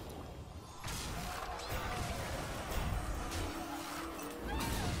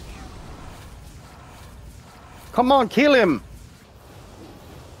 Come on, kill him.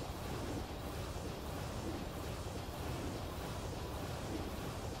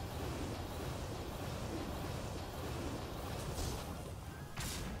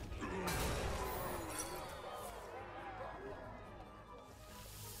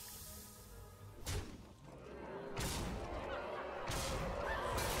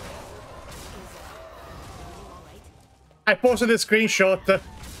 I posted a screenshot.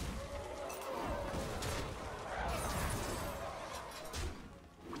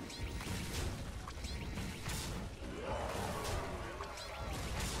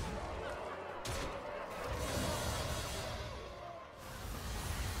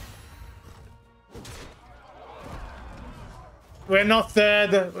 We're not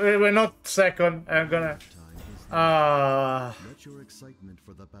third. We're not second. I'm gonna. Let your excitement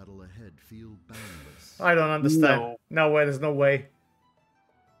for the battle ahead feel boundless. I don't understand. No way. There's no way.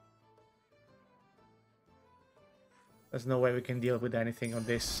 There's no way we can deal with anything on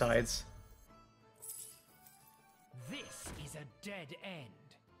these sides. This is a dead end.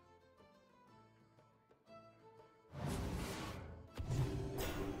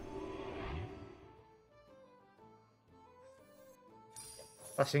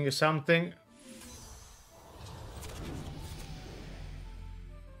 Passing you something.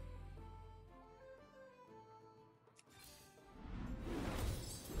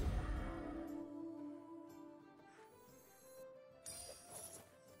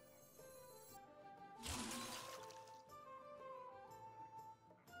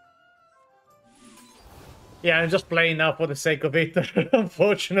 Yeah, I'm just playing now for the sake of it,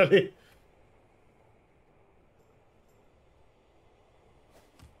 unfortunately.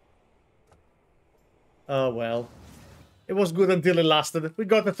 Oh well. It was good until it lasted. We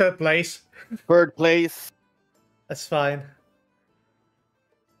got the third place. Third place. That's fine.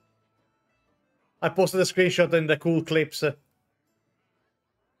 I posted a screenshot in the cool clips.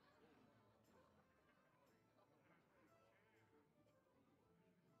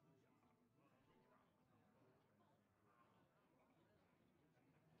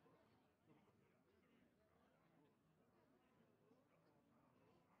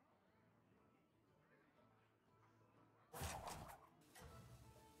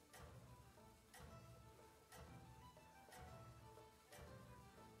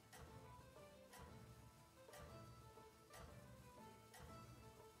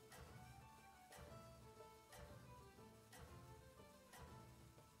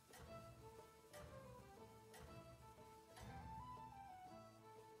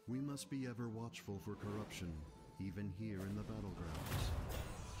 We must be ever watchful for corruption, even here in the battlegrounds.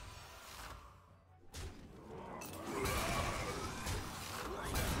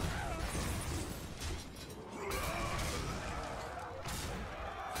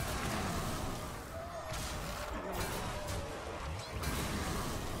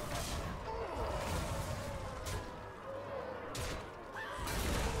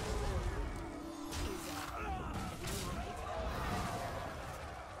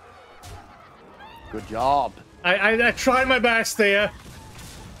 Good job. I tried my best there.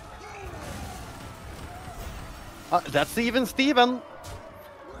 That's even Steven.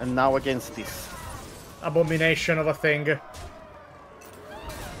 And now against this abomination of a thing.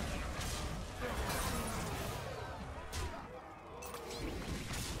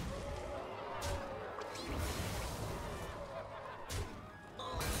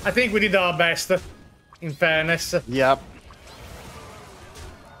 I think we did our best, in fairness. Yep.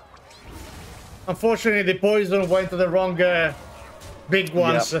 Unfortunately, the poison went to the wrong big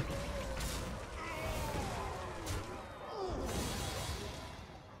ones. Yep.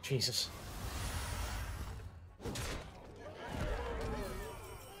 Jesus.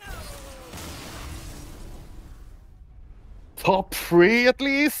 Top 3 at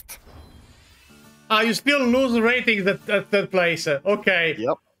least? Ah, you still lose ratings at third place. Okay.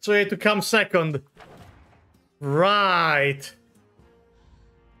 Yep. So you had to come second. Right.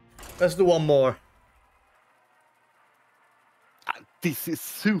 Let's do one more. This is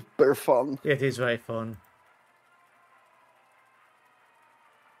super fun. It is very fun.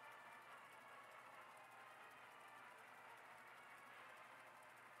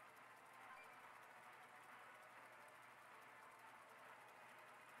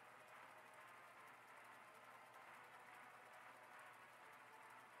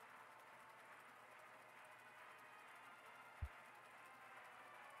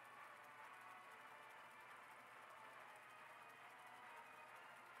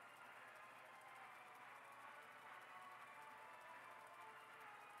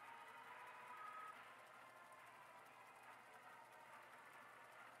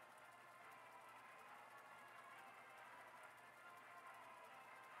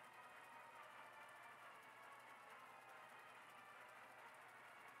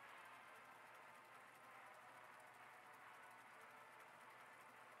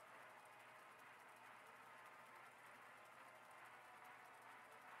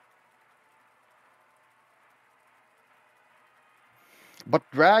 But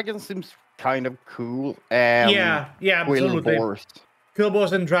dragon seems kind of cool. Yeah, absolutely.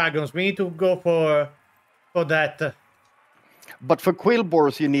 Quillboars and dragons. We need to go for that. But for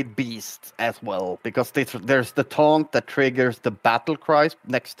Quillboars, you need beasts as well, because there's the taunt that triggers the battle cries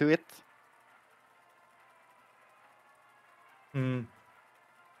next to it. Hmm.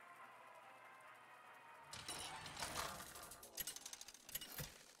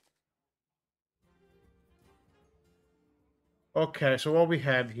 Okay, so what we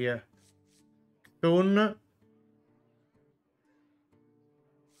have here? Thun.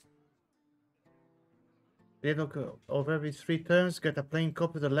 Little girl. Over every 3 turns, get a plain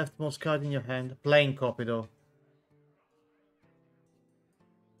copy of the leftmost card in your hand. Plain copy, though.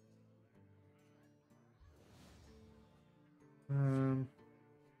 I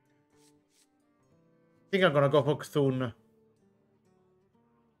think I'm gonna go for Cthulhu.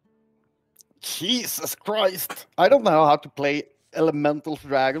 Jesus Christ! I don't know how to play Elemental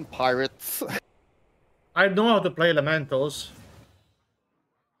Dragon Pirates. I know how to play Elementals.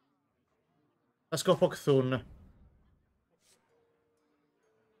 Let's go for Cthulhu.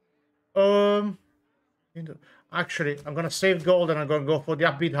 Actually, I'm gonna save gold and I'm gonna go for the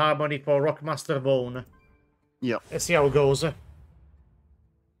Upbeat Harmony for Rockmaster Vaughn. Yeah. Let's see how it goes.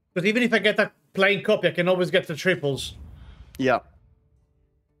 But even if I get a plain copy, I can always get the triples. Yeah.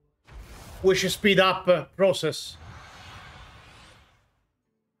 Which is speed up process.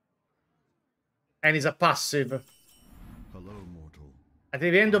 And is a passive. Hello, mortal. At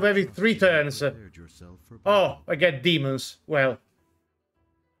the end of every 3 turns. Oh, I get demons. Well.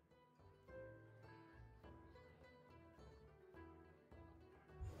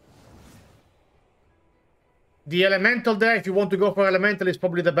 The elemental there, if you want to go for elemental, is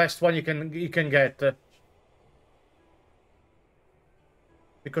probably the best one you can get.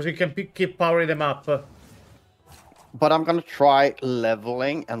 Because you can keep powering them up. But I'm gonna try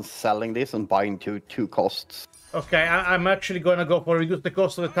leveling and selling this and buying two costs. Okay, I'm actually gonna go for reduce the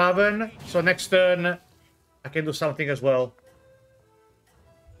cost of the tavern. So next turn, I can do something as well.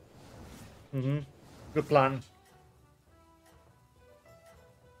 Good plan.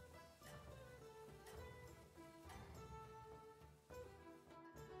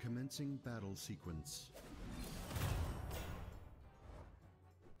 Commencing battle sequence.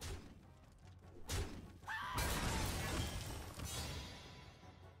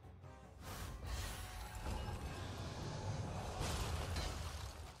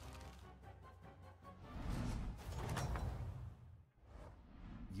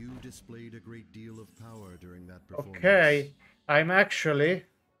 You displayed a great deal of power during that performance. Okay, I'm actually...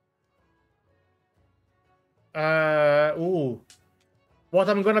 What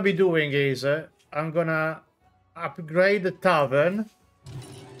I'm gonna be doing is, I'm gonna upgrade the tavern,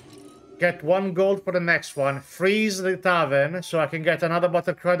 Get 1 gold for the next one. Freeze the tavern so I can get another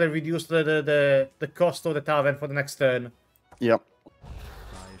battle cry and reduce the cost of the tavern for the next turn. Yep.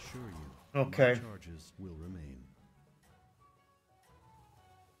 I assure you, Okay. my charges will remain.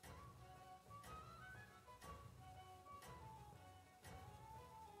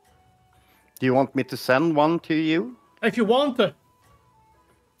 Do you want me to send one to you? If you want to.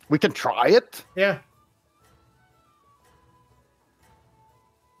 We can try it. Yeah.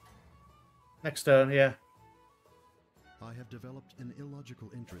 Next turn, yeah. I have developed an illogical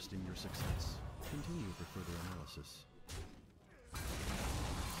interest in your success. Continue for further analysis.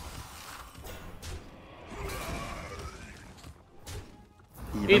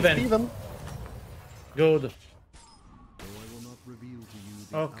 Even. Good. Though I will not reveal to you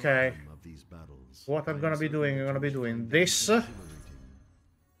the Okay. outcome of these battles, What I'm I gonna am be certain doing, that I'm gonna you be will doing find them this. exhilarating.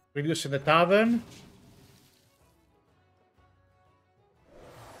 Reducing the tavern.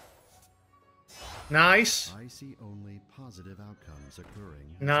 Nice. I see only positive outcomes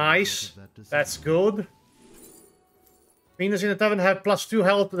occurring. as a Nice. result of that That's decision. good. Minions in the tavern have +2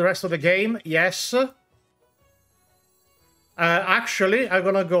 health the rest of the game. Yes. Actually, I'm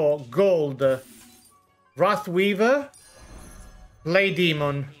gonna go gold. Wrathweaver. Play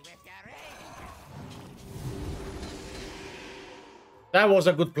Demon. That was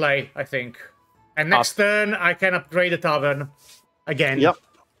a good play, I think. And next turn, I can upgrade the tavern. Again. Yep.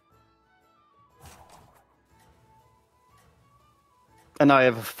 And I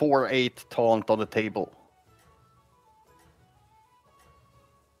have a 4/8 taunt on the table.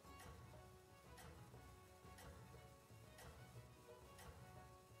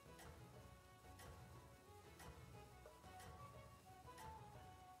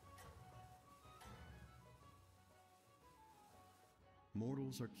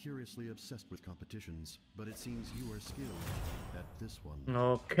 Mortals are curiously obsessed with competitions, but it seems you are skilled at this one.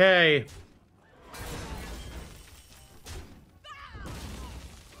 Okay.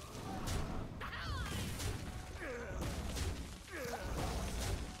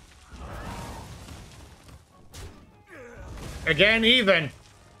 Again, even.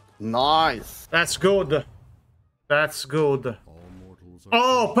 Nice. That's good. That's good. All mortals are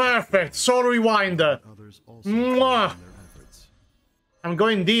Oh, perfect. Soul Rewinder. others also Mwah. in their efforts, I'm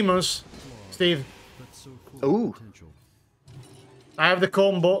going demons, Steve. but so full Ooh. of potential. I have the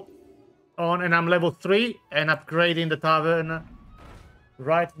combo on and I'm level 3 and upgrading the tavern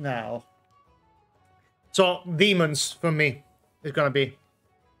right now. So, demons for me is gonna be.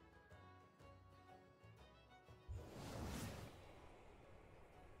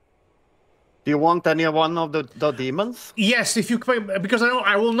 Do you want any one of the demons? Yes, if you because I know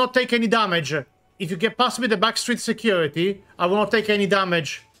I will not take any damage. If you get past me the backstreet security, I will not take any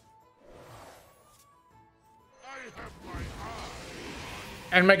damage.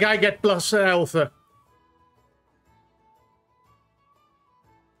 And my guy get plus health.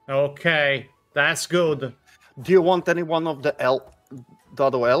 Okay, that's good. Do you want any one of the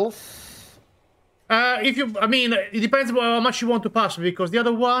other elves? If you, I mean, it depends on how much you want to pass me, because the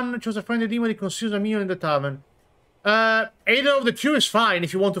other one chose a friendly demon that consumes a minion in the tavern. Either of the two is fine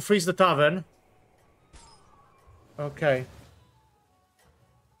if you want to freeze the tavern. Okay.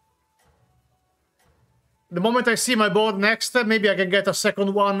 The moment I see my board next, maybe I can get a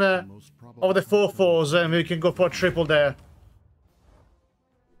second one of the 4/4s, and we can go for a triple there.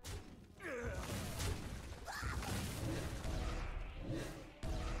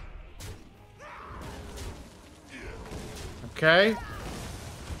 Okay.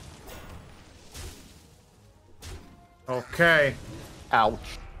 Okay.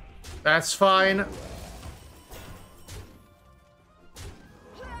 Ouch. That's fine.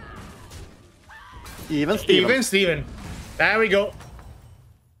 Even Steven. Even Steven. There we go.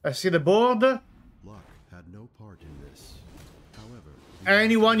 I see the board. Luck had no part in this. However,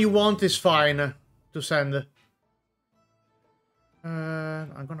 Anyone you want is fine to send.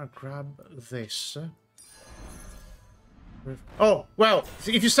 I'm gonna grab this. Oh, well,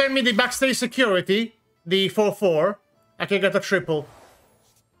 if you send me the backstage security, the 4/4, I can get a triple.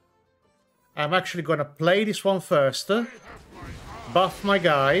 I'm actually gonna play this one first. Buff my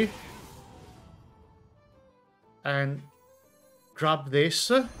guy. And grab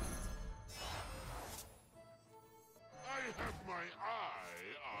this. I have my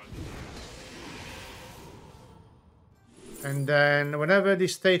eye on you. And then whenever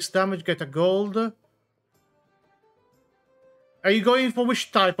this takes damage, get a gold. Are you going for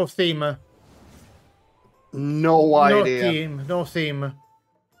which type of theme? No No idea. theme, no theme.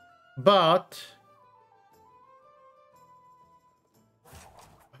 But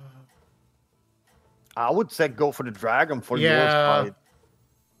I would say go for the dragon for your yeah, side.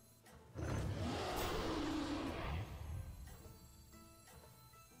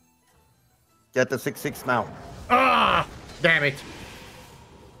 Get the 6/6 now. Ah! Damn it.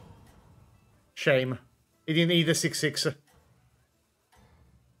 Shame. He didn't need the 6/6.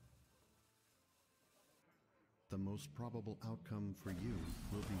 The most probable outcome for you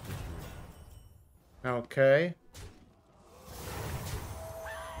will be victory. Okay.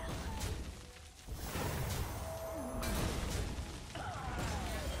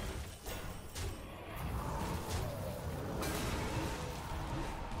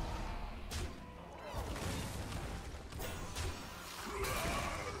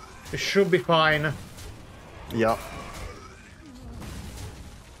 It should be fine. Yeah.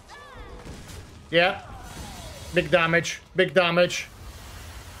 Yeah. Big damage. Big damage.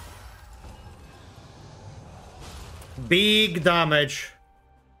 Big damage.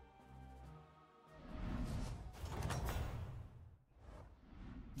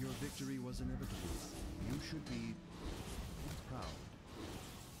 Your victory was inevitable. You should be proud.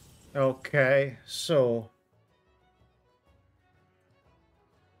 Okay, so...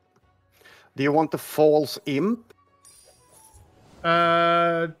 Do you want the false imp?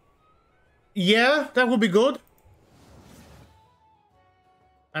 Yeah, that would be good.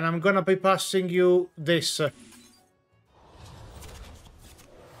 And I'm gonna be passing you this.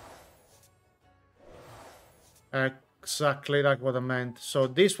 Exactly like what I meant. So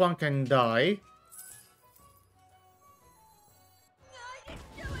this one can die.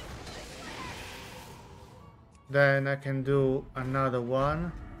 Then I can do another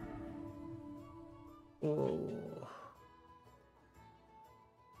one. Oh.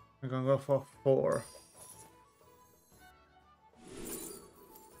 I'm gonna go for 4.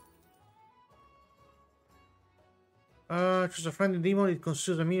 Choose a friendly demon, it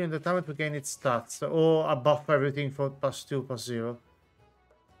consumes a minion at the time to gain its stats. Or I buff everything for +2, +0.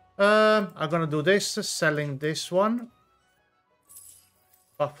 I'm gonna do this, selling this one.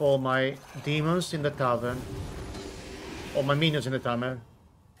 Buff all my demons in the tavern. Or my minions in the tavern.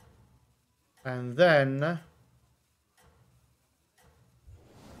 And then...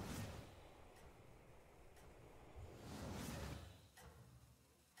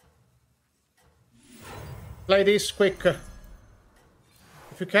 play this quick.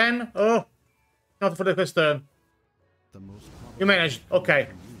 If you can. Oh, not for the first turn. You managed. Okay.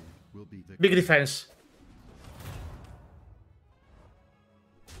 Big defense.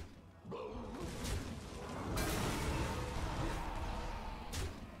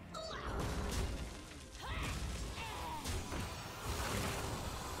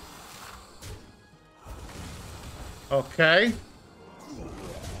 Okay.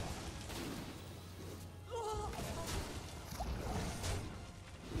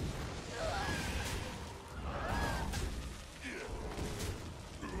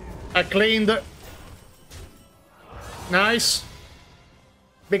 I cleaned. Nice.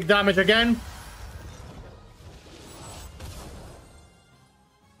 Big damage again.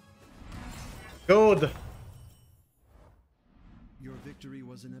 Good. Your victory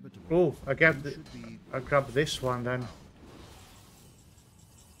was inevitable. Oh, I grab this one then.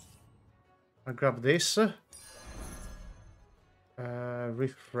 I grab this.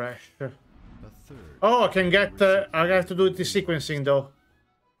 Refresh. Oh, I can get. I have to do the sequencing though.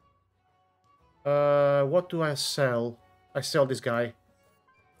 What do I sell? I sell this guy.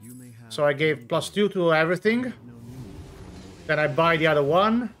 So I gave +2 to everything. Then I buy the other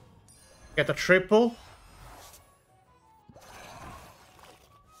one. Get a triple.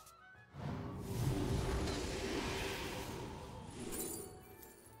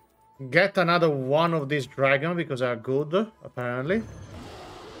 Get another one of these dragons because they're good, apparently.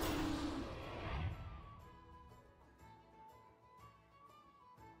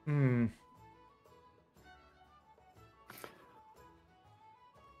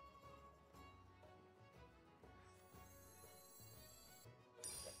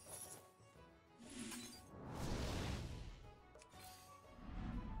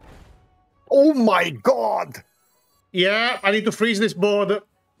 Oh my god! Yeah, I need to freeze this board.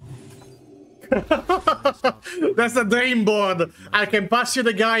 That's a dream board. I can pass you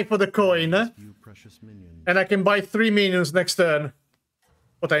the guy for the coin. And I can buy 3 minions next turn.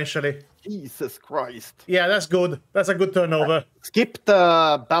 Potentially. Jesus Christ. Yeah, that's good. That's a good turnover. Skip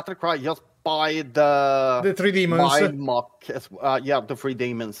the battle cry, just buy the 3 demons. Mind Mock. Yeah, the 3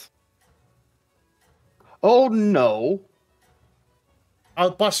 demons. Oh no.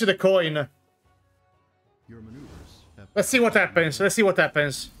 I'll pass you the coin. Let's see what happens. Let's see what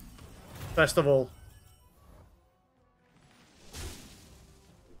happens. First of all.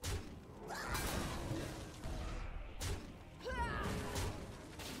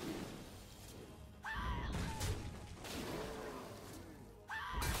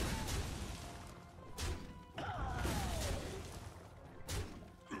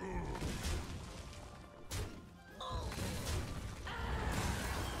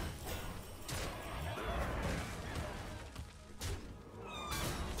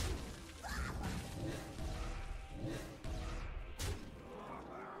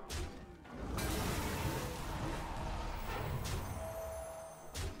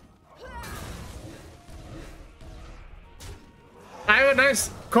 got a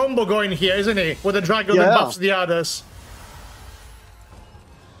nice combo going here, isn't he? With the dragon that buffs the others.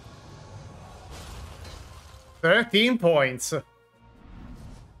 13 points.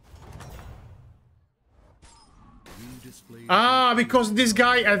 Ah, because this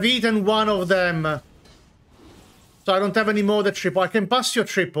guy have eaten one of them. So I don't have any more the triple. I can pass your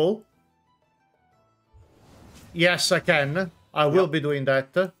triple. Yes, I can. I will be doing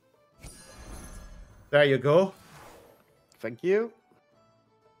that. There you go. Thank you.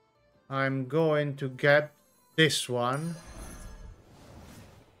 I'm going to get this one.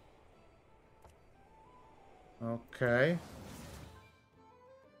 Okay.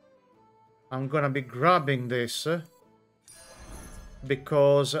 I'm gonna be grabbing this.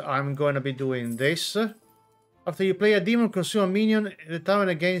 Because I'm gonna be doing this. After you play a demon, consume a minion, determine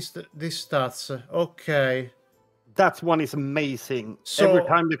against these stats. Okay. That one is amazing. So, every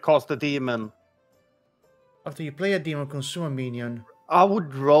time you cast a demon. After you play a demon, consume a minion. I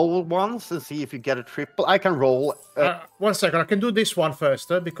would roll once and see if you get a triple. I can roll. 1 second, I can do this one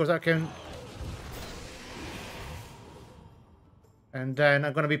first, because I can... And then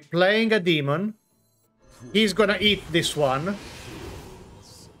I'm gonna be playing a demon. He's gonna eat this one.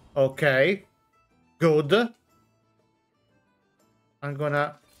 Okay. Good. I'm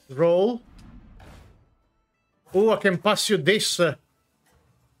gonna roll. Oh, I can pass you this. The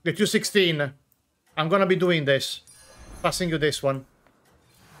 216. I'm gonna be doing this. Passing you this one.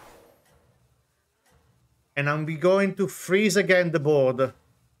 And I'm going to freeze again the board.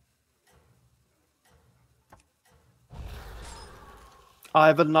 I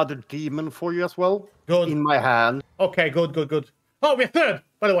have another demon for you as well. Good. In my hand. Okay, good, good, good. Oh, we're third,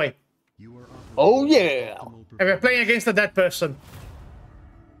 by the way. Oh, yeah. And we're playing against a dead person.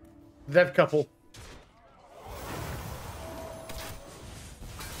 Dead couple.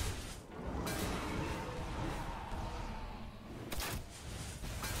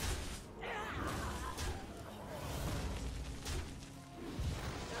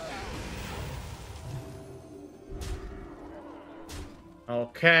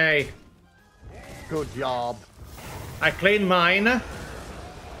 Okay. Good job. I cleaned mine.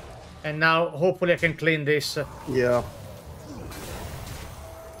 And now, hopefully, I can clean this. Yeah.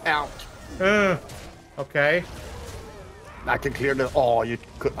 Out. Okay. I can clear the... Oh, you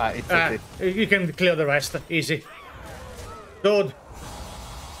could... it's okay. You can clear the rest. Easy. Good.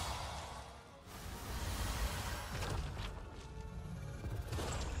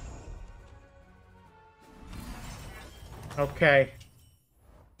 Okay.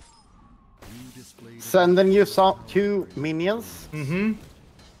 Sending you some 2 minions. Mm-hmm.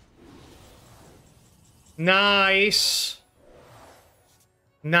 Nice.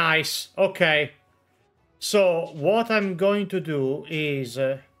 Nice. Okay. So, what I'm going to do is...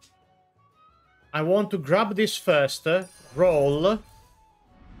 I want to grab this first, roll,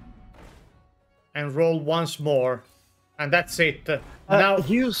 and roll once more. And that's it. Now...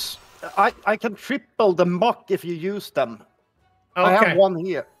 Use... I can triple the mock if you use them. Okay. I have one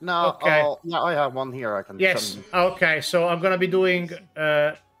here. No, okay. Yeah, I have one here. I can. Yes. Okay. So I'm gonna be doing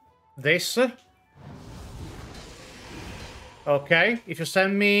this. Okay. If you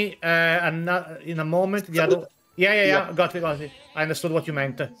send me in a moment, the other. Yeah. Got it. I understood what you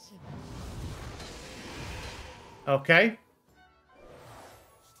meant. Okay.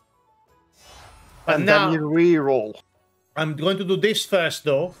 But and now, then you re-roll. I'm going to do this first,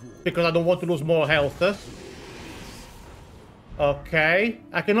 though, because I don't want to lose more health. Okay.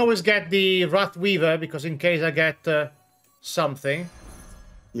 I can always get the Wrath Weaver, because in case I get something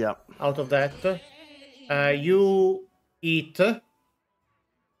out of that. You eat.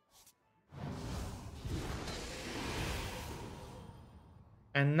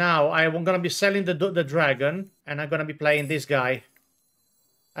 And now I'm going to be selling the dragon, and I'm going to be playing this guy.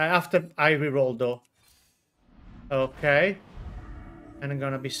 After I reroll, though. Okay. And I'm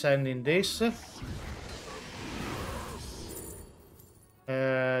going to be sending this.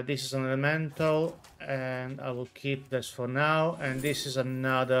 This is an elemental, and I will keep this for now. And this is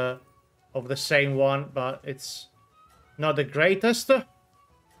another of the same one, but it's not the greatest.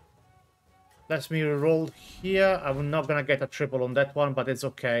 Let me roll here. I'm not gonna get a triple on that one, but it's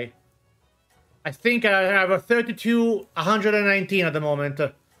okay. I think I have a 32, 119 at the moment.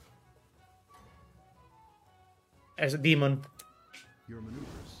 As a demon.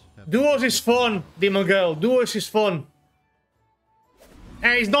 Duos is fun, Demon Girl. Duos is fun.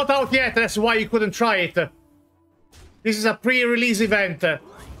 And it's not out yet, that's why you couldn't try it. This is a pre-release event. I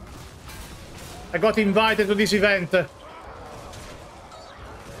got invited to this event.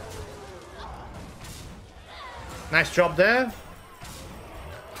 Nice job there.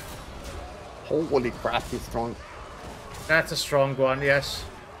 Holy crap, he's strong. That's a strong one, yes.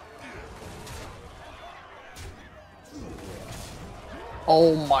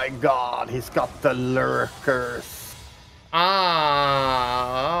 Oh my god, he's got the lurkers. Ouch.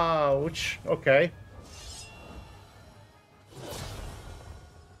 Okay.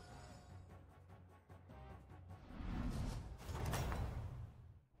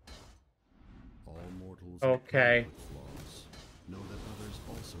 All mortals Okay. with flaws. Know that others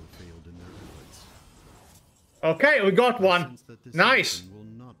also failed in their efforts. Okay, we got one. Since that this Nice. action will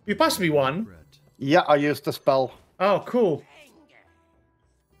not You be passed me without one. regret. Yeah, I used the spell. Oh, cool.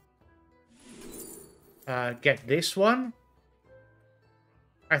 Get this one.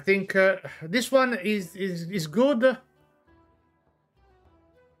 I think this one is good.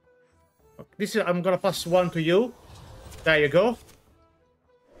 This is, I'm gonna pass one to you. There you go.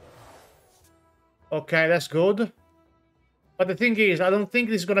 Okay, that's good. But the thing is, I don't think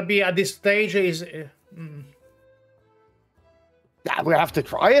this is gonna be at this stage. Yeah, we have to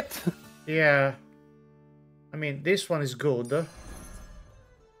try it. Yeah. I mean, this one is good.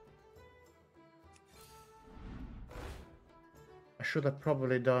 I should have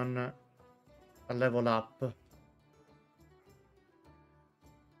probably done a level up.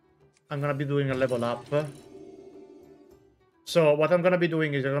 I'm gonna be doing a level up. So what I'm gonna be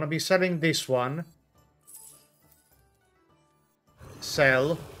doing is I'm gonna be selling this one.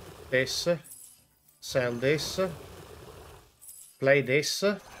 Sell this. Sell this. Play this.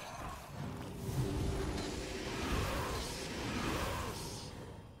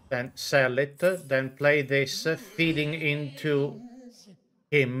 Then sell it. Then play this, feeding into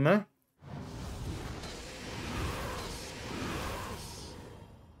him.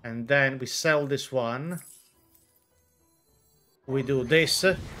 And then we sell this one. We do this.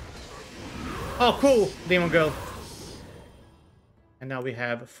 Oh, cool! Demon Girl. And now we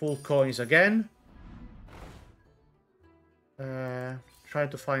have full coins again. Try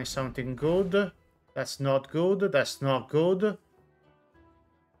to find something good. That's not good. That's not good.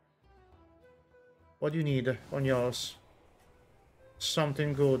 What do you need on yours?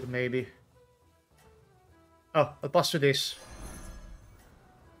 Something good, maybe. Oh, I'll pass you this.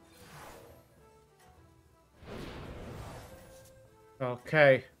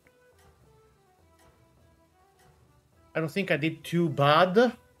 Okay. I don't think I did too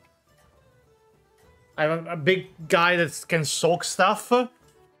bad. I'm a big guy that can soak stuff.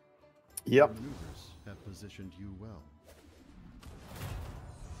 Yep. Maneuvers have positioned you well.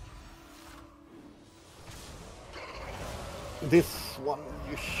 This one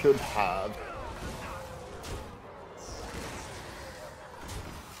you should have.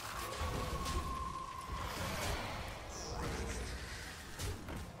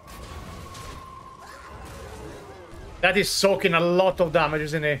 That is soaking a lot of damage,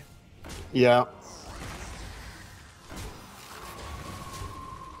 isn't it? Yeah.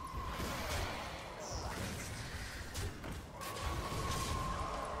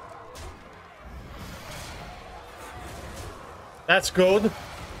 That's good.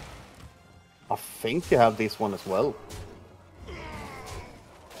 I think you have this one as well.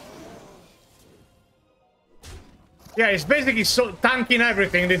 Yeah, it's basically so tanking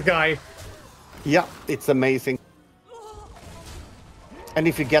everything, this guy. Yeah, it's amazing. And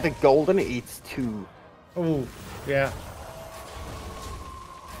if you get it golden, it eats 2. Ooh, yeah.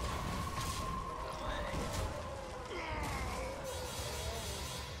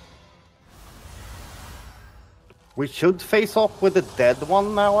 We should face off with the dead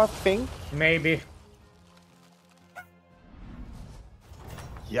one now, I think. Maybe.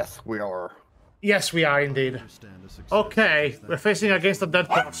 Yes, we are. Yes, we are indeed. Understand a success Okay, is that we're facing against a dead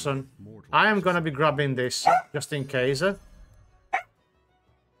person. mortals I am gonna be grabbing this, just in case.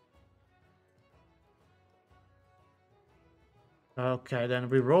 Okay, then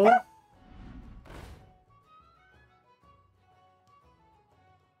we roll.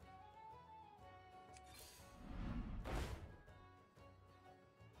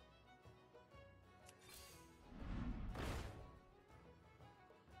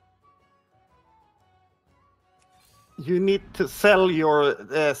 You need to sell your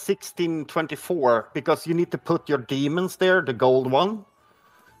 1624 because you need to put your demons there, the gold one.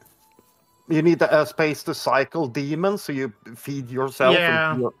 You need a space to cycle demons, so you feed yourself.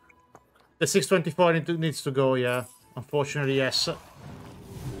 Yeah. And The 624 needs to go, yeah. Unfortunately, yes.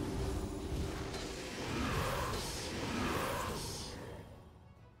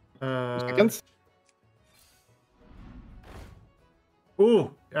 seconds.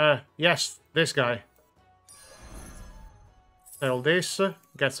 Ooh, yes, this guy. Sell this,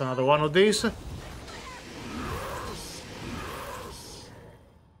 gets another one of these.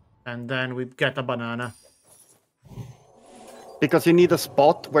 And then we get a banana. Because you need a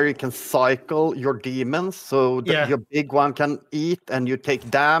spot where you can cycle your demons, so that your big one can eat and you take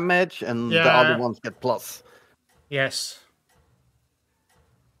damage, and the other ones get plus. Yes.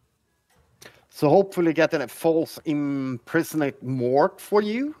 So hopefully getting a false imprisonate mort for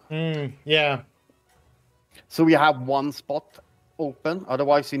you. Yeah. So we have one spot open.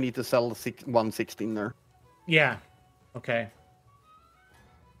 Otherwise, you need to sell the 116 there. Yeah. Okay.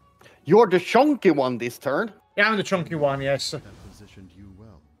 You're the chunky one this turn. Yeah, I'm the chunky one, yes. That positioned you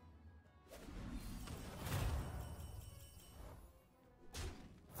well.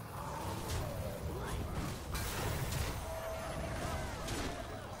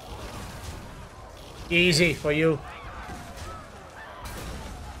 Easy for you.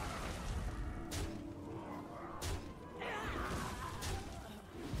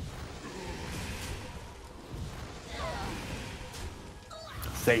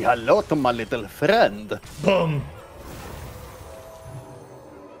 Say hello to my little friend. Boom.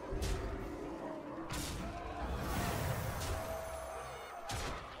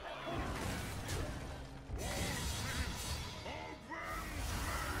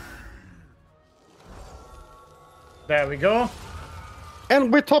 There we go.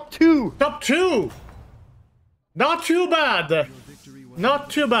 And we're top 2. Top 2. Not too bad. Not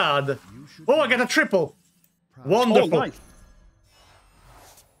too bad. Oh, I got a triple. Wonderful. Oh, nice.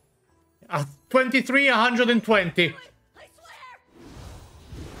 23, 120.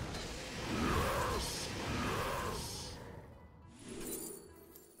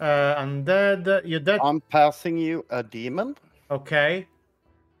 Undead, you're dead. I'm passing you a demon. Okay.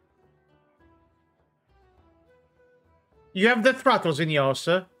 You have death rattles in yours,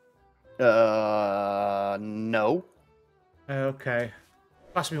 sir? No. Okay.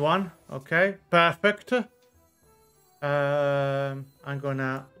 Pass me one. Okay, perfect. I'm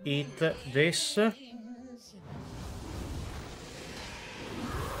gonna eat this. And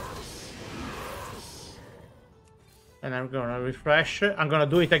I'm gonna refresh. I'm gonna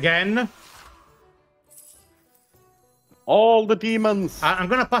do it again. All the demons. I'm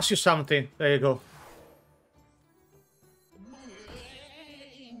gonna pass you something. There you go.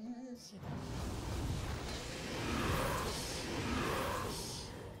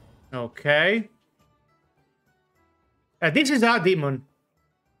 Okay. This is our demon.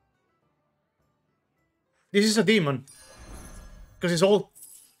 This is a demon. Because it's all...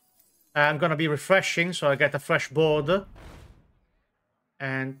 I'm gonna be refreshing, so I get a fresh board.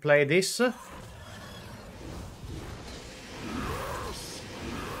 And play this.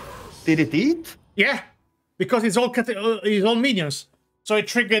 Did it eat? Yeah. Because it's all minions. So it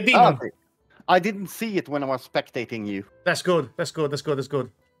triggered demon. Okay. I didn't see it when I was spectating you. That's good. That's good. That's good. That's good.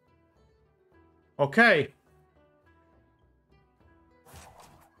 Okay.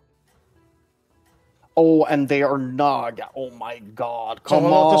 Oh, and they are Naga. Oh my god. Come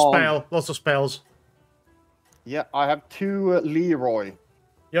on. Lots of spells. Yeah, I have 2 Leroy.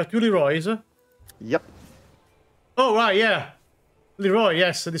 You have 2 Leroys? Yep. Oh, right, yeah. Leroy,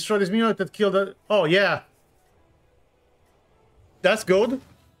 yes. Destroy this minion that killed the... Oh, yeah. That's good.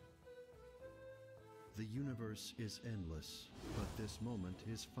 The universe is endless, but this moment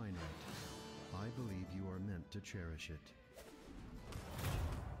is finite. I believe you are meant to cherish it.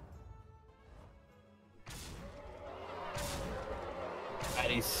 That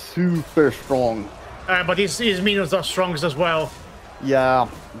is super strong. But his minions are strong as well. Yeah,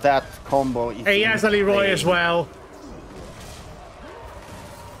 that combo is He has a Leroy as well.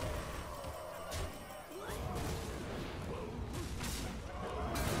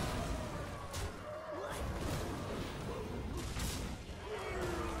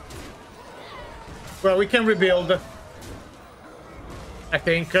 Well, we can rebuild. I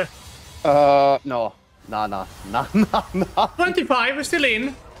think. No. No. 25, we're still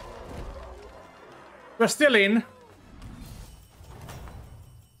in. We're still in.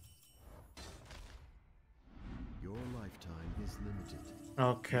 Your lifetime is limited.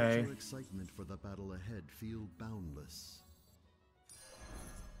 Okay. Let your excitement for the battle ahead feel boundless.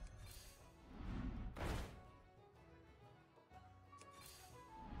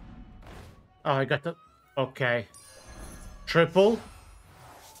 Oh, I got the... Okay. Triple.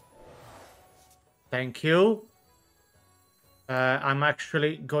 Thank you. I'm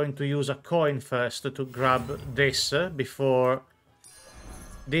actually going to use a coin first to grab this before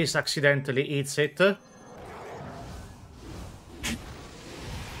this accidentally eats it.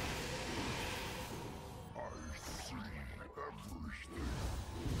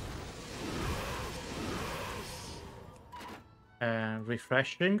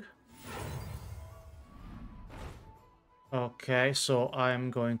 Refreshing. Okay, so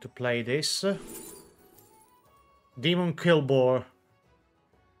I'm going to play this. Demon Killbore.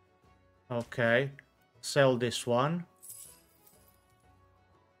 Okay. Sell this one.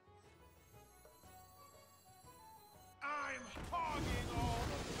 I'm hogging all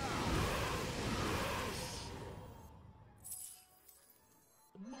the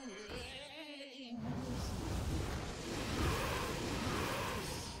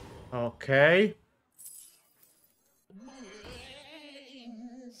power. Okay.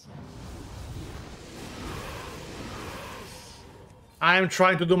 I'm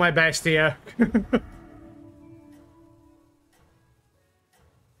trying to do my best here.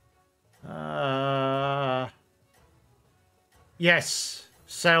 Yes.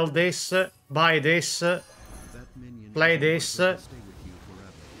 Sell this, buy this, play this,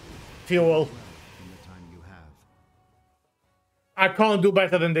 fuel. I can't do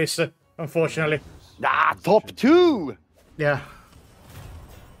better than this, unfortunately. Ah, top 2! Yeah.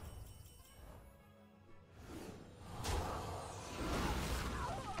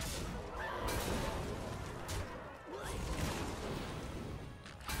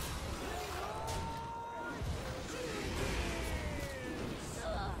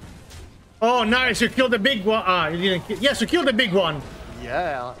 Oh, nice! You killed the big one. Ah, you didn't kill. Yes, you killed the big one.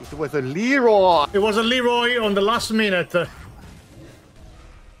 Yeah, it was a Leroy. It was a Leroy on the last minute.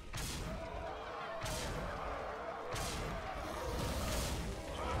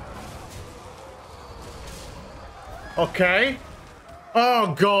 Okay.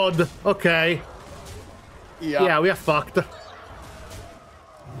 Oh god. Okay. Yeah. Yeah, we are fucked.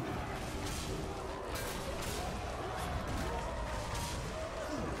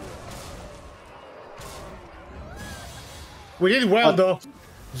 We did well, though.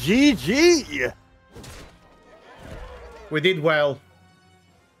 GG! We did well.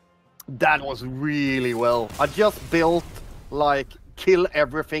 That was really well. I just built, like, kill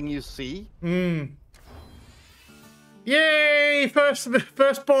everything you see. Yay!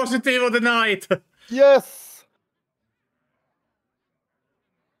 First positive of the night. Yes!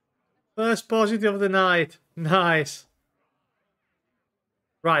 First positive of the night. Nice.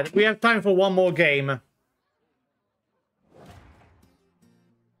 Right, we have time for one more game.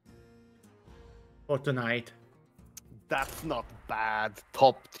 For tonight. That's not bad.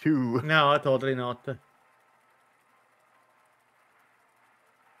 Top 2. No, totally not.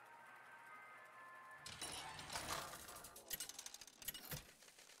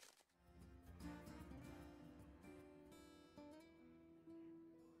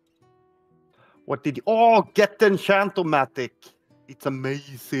 What did you... Oh, get the Enchantomatic. It's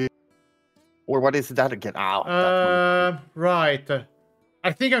amazing. Or what is that again? Oh, right.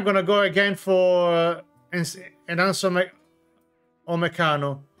 I think I'm gonna go again for an answer or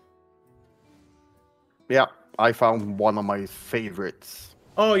Meccano. Yeah, I found one of my favorites.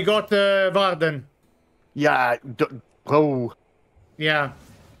 Oh, you got Varden. Yeah, oh. Yeah.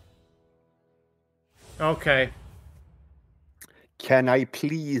 Okay. Can I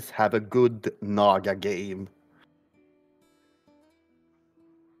please have a good Naga game?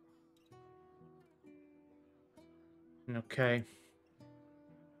 Okay.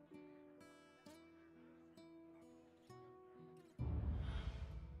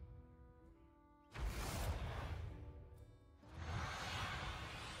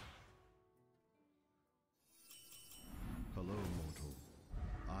 Hello, mortal.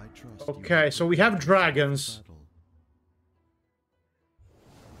 I trust Okay, so we have dragons.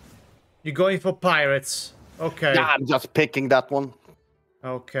 You're going for pirates. Okay. Yeah, I'm just picking that one.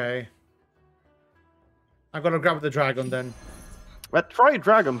 Okay. I'm gonna grab the dragon then. But try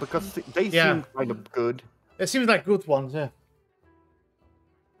dragon because they seem kind of good. It seems like good ones, yeah.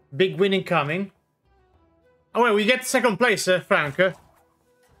 Big winning coming. Oh wait, we get second place, Frank.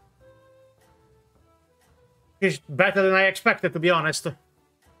 He's better than I expected, to be honest.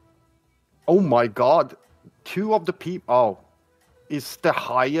 Oh my god. 2 of the people... Oh. Is the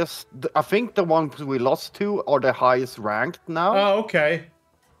highest... I think the ones we lost to are the highest ranked now. Oh, okay.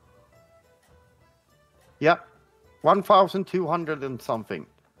 Yeah. 1,200 and something.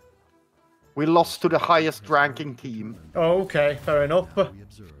 We lost to the highest ranking team. Oh, okay. Fair enough.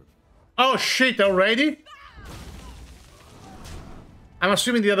 Oh, shit, already? I'm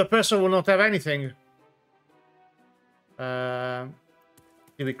assuming the other person will not have anything. Did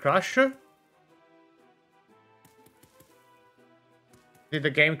we crash? Did the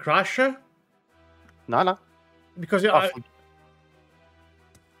game crash? No. Because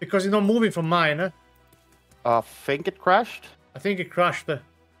because it's not moving from mine. I think it crashed. I think it crashed.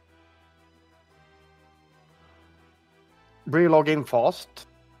 Relog in fast.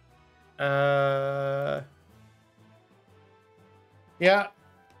 Yeah.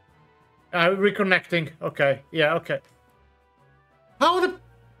 Reconnecting. Okay. Yeah, okay. How the...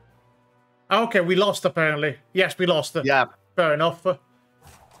 Okay, we lost apparently. Yes, we lost. Yeah. Fair enough.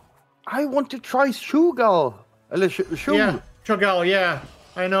 I want to try Shugal. Yeah, Cho'Gall, yeah.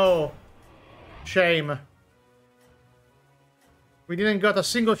 I know. Shame. We didn't got a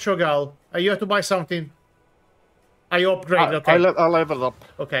single Cho'Gall. You have to buy something. You upgrade, okay. I leveled up.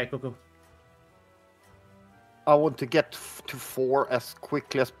 Okay, cool. I want to get to 4 as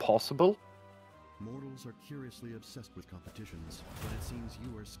quickly as possible. Mortals are curiously obsessed with competitions, but it seems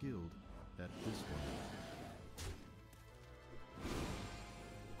you are skilled at this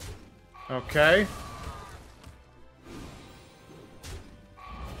one. Okay.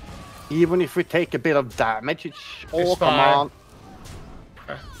 Even if we take a bit of damage, it's... Oh, It's come fine. on.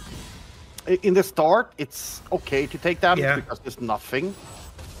 In the start, it's okay to take damage Yeah. because there's nothing.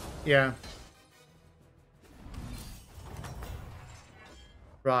 Yeah.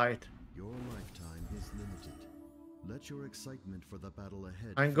 Right. Your lifetime is limited. Let your excitement for the battle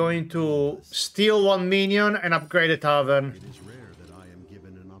ahead. I'm going to steal one minion and upgrade the tavern. It is rare that I am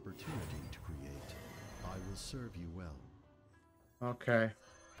given an opportunity to create. I will serve you well. Okay.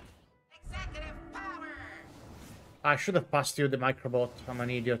 I should have passed you the microbot. I'm an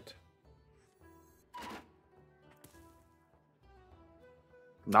idiot.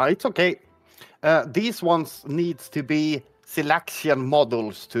 No, it's okay. These ones needs to be selection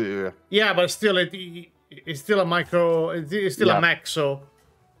models to... Yeah, but still, it's still a micro. It's still Yeah. a mech, so.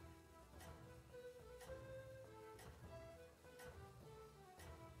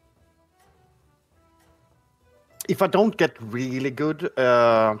 If I don't get really good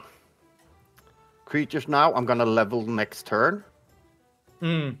creatures now, I'm gonna level next turn.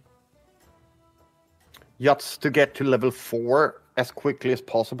 Just to get to level 4 as quickly as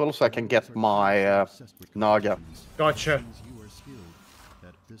possible so I can get my Naga. Gotcha. Seems you are skilled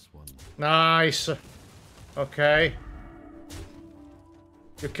at this one. Nice. Okay.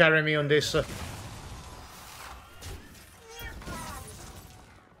 You carry me on this.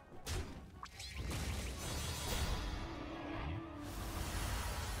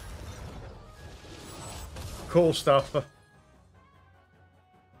 Cool stuff.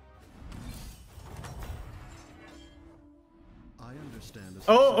 I understand the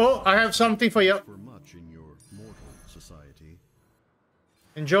Oh, I have something for you. for much in your mortal society.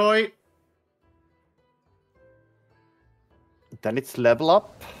 Enjoy. Then it's level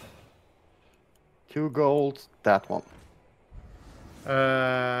up. 2 gold, that one.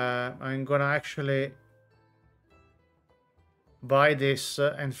 I'm gonna actually buy this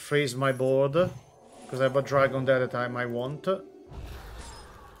and freeze my board because I have a dragon there that I might want.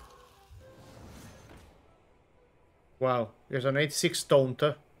 Wow, there's an 86 taunt.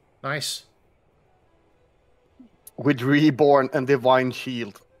 Nice. With Reborn and Divine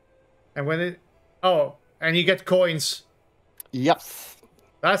Shield. And when it... Oh, and you get coins. Yes.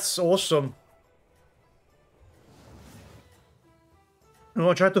 That's awesome.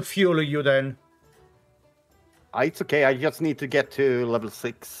 I'll try to fuel you then. It's okay, I just need to get to level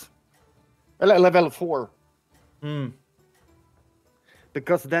 6. Level 4.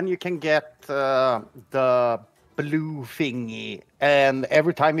 Because then you can get the blue thingy. And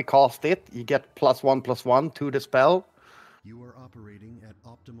every time you cast it, you get +1/+1 to the spell. You are operating at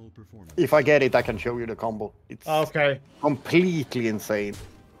optimal performance. If I get it, I can show you the combo. It's Okay. completely insane.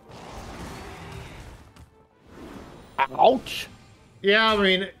 Ouch! Yeah, I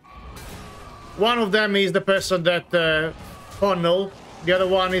mean... One of them is the person that funnel. The other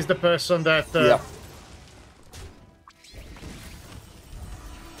one is the person that... Yeah.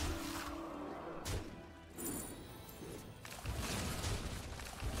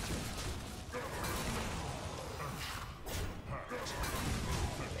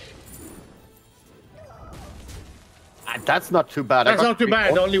 That's not too bad. That's not too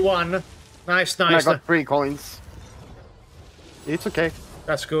bad, only one. Nice, I nice. got 3 coins. It's okay.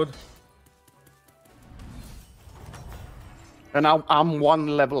 That's good. And now I'm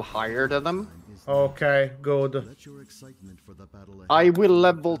 1 level higher than them. Okay, good. Let your excitement for the battle ahead. I will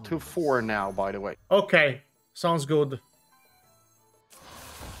level to 4 now, by the way. Okay, sounds good.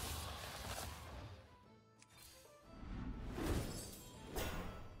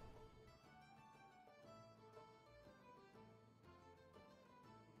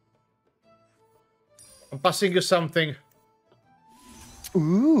 I'm passing you something.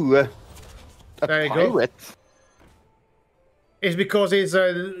 Ooh. A There you go. pirate. It's because it's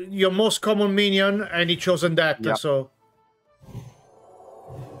your most common minion and he chosen that, Yeah. so...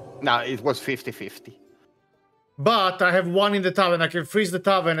 No, it was 50-50. But I have one in the tavern. I can freeze the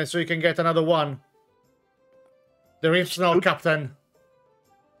tavern so you can get another one. The Rift's now Good. captain.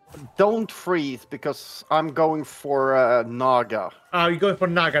 Don't freeze, because I'm going for Naga. Oh, you're going for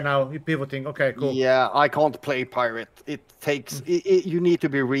Naga now. You're pivoting. Okay, cool. Yeah, I can't play pirate. It takes... you need to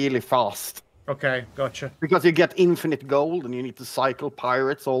be really fast. Okay, gotcha. Because you get infinite gold, and you need to cycle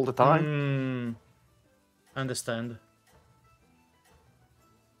pirates all the time. Understand.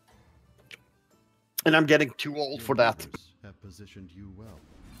 And I'm getting too old for that. Have positioned you well.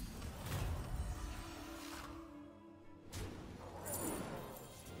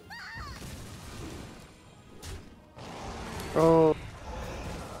 Oh.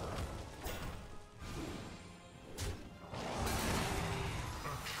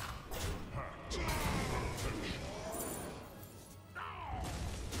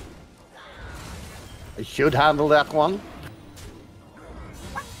 I should handle that one.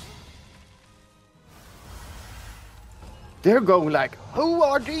 They're going like, who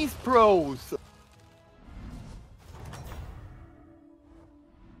are these pros?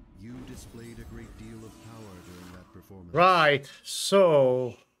 You displayed a great deal of power during that performance. Right,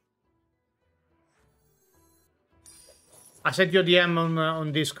 so... I sent your DM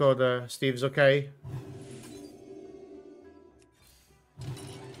on Discord, Steve's okay?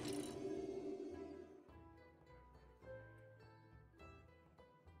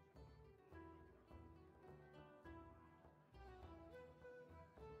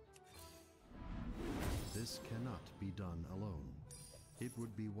 This cannot be done alone. It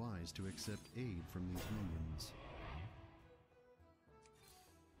would be wise to accept aid from these minions.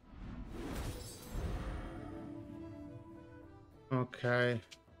 Okay.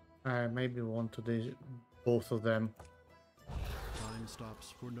 I maybe want to do both of them. Time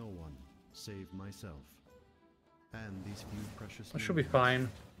stops for no one, save myself. And these few precious That should be minions. fine.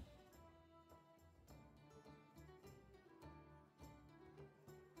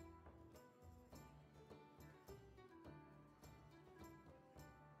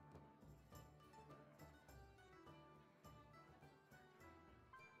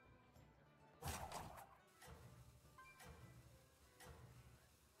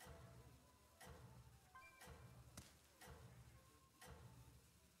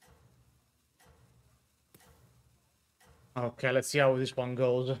 Okay, let's see how this one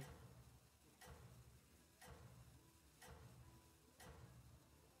goes.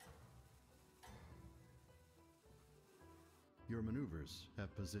 Your maneuvers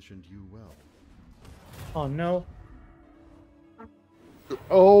have positioned you well. Oh no.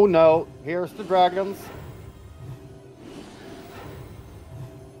 Oh no, here's the dragons.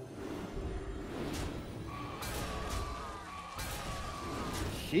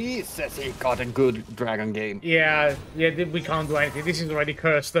 He says he got a good dragon game. Yeah, we can't do anything. This is already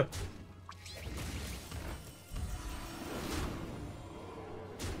cursed.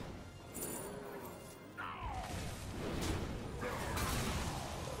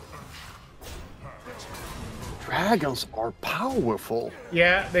 Dragons are powerful.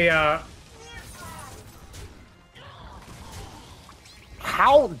 Yeah, they are.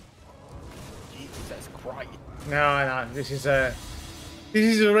 How? Jesus Christ. No, this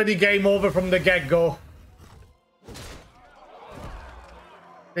is already game over from the get-go.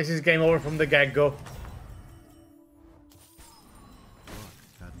 This is game over from the get-go. Luck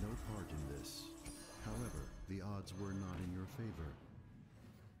had no part in this. However, the odds were not in your favor.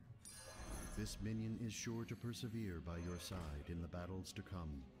 This minion is sure to persevere by your side in the battles to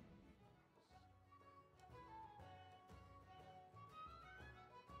come.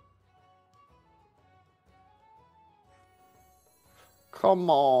 Come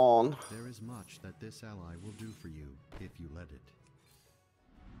on. There is much that this ally will do for you if you let it.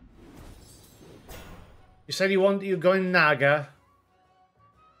 You said you're going Naga.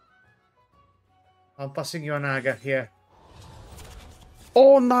 I'm passing you a Naga here.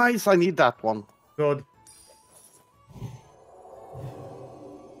 Oh, nice. I need that one. Good.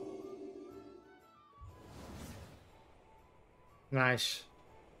 Nice.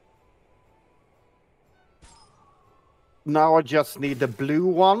 Now I just need the blue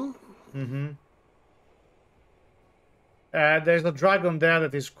one. Mm-hmm. There's a dragon there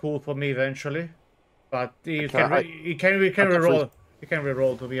that is cool for me eventually, but you can reroll. You can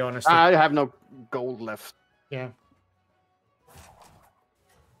reroll, to be honest. I have no gold left. Yeah.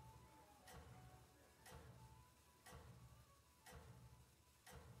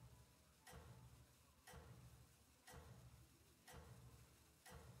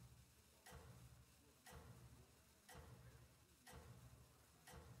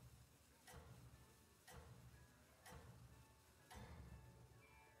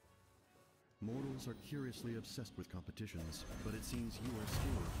 Mortals are curiously obsessed with competitions, but it seems you are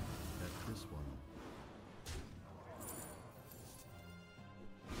skilled at this one.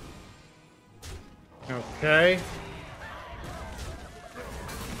 Okay.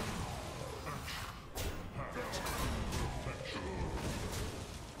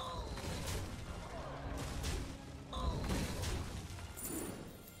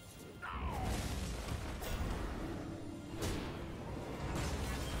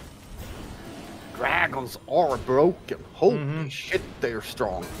 Dragons are broken. Holy shit, they're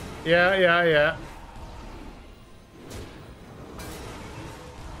strong. Yeah, yeah, yeah.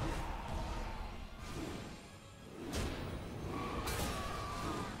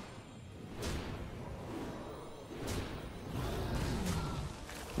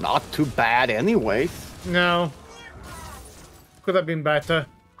 Not too bad anyways. No. Could have been better.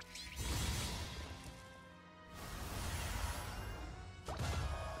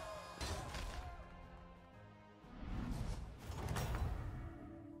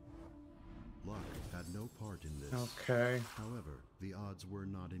 Luck had no part in this. Okay. However, the odds were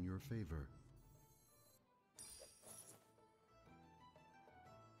not in your favor.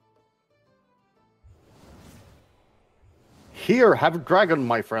 Here, have a dragon,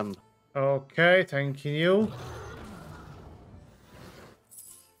 my friend. Okay, thank you.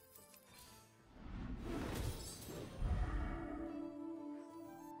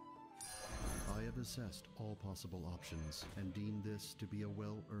 I have assessed all possible options and deem this to be a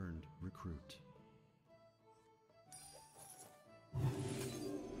well-earned recruit.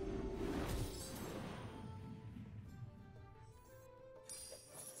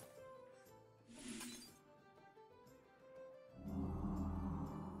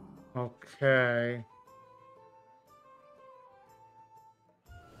 Okay.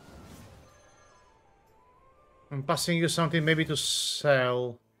 I'm passing you something maybe to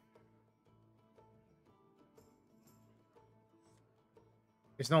sell.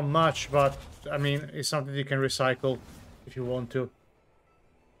 It's not much, but I mean, it's something you can recycle if you want to.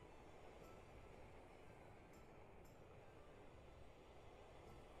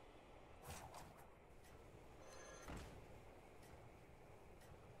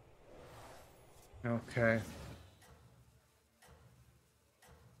 Okay.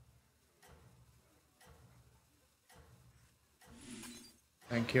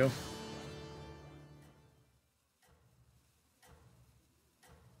 Thank you.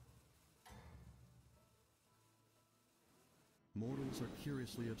 Mortals are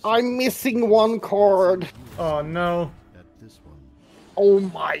curiously obsessed. I'm missing one card. Oh no. At this one. Oh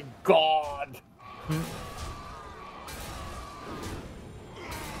my god.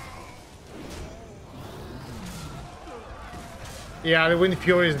 Yeah, the Wind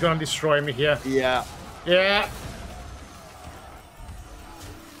Fury is gonna destroy me here. Yeah. Yeah.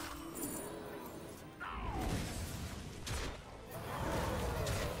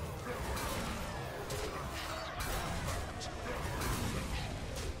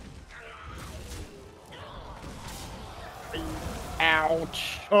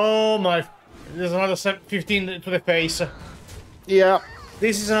 Ouch. Oh my. There's another 15 to the face. Yeah.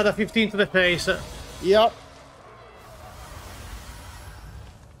 This is another 15 to the face. Yep.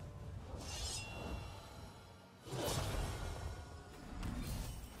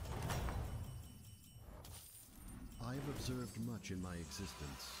 I've observed much in my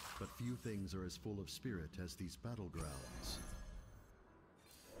existence, but few things are as full of spirit as these battlegrounds.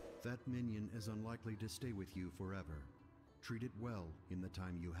 That minion is unlikely to stay with you forever. Treat it well in the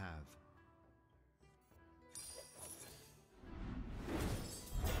time you have.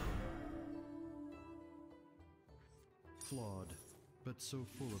 Flawed, but so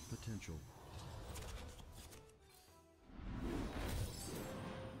full of potential.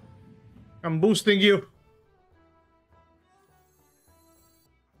 I'm boosting you.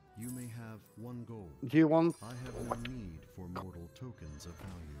 You may have one goal. Do you want? I have no need for mortal tokens of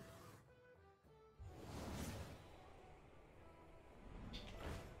value.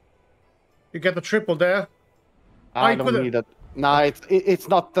 You get the triple there. I don't need it. Nah, it's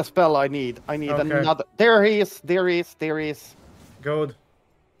not the spell I need. I need another. There he is. There he is. There he is. Good.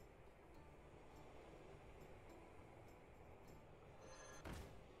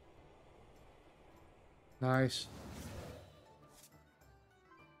 Nice.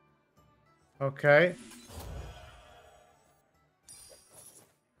 Okay.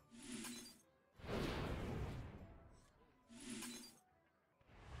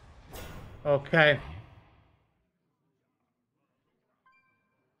 Okay.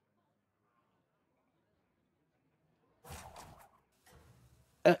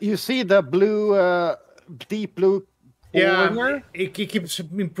 You see the blue, deep blue. Yeah, it keeps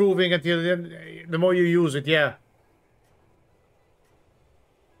improving until the more you use it. Yeah.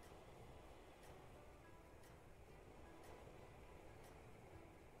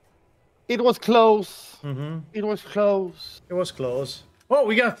 It was close. Mm-hmm. It was close. It was close. Oh,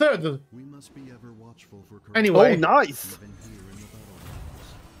 we got a third. We must be ever watchful for Anyway. Oh, nice. even here in the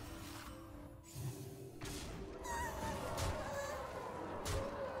battlegrounds.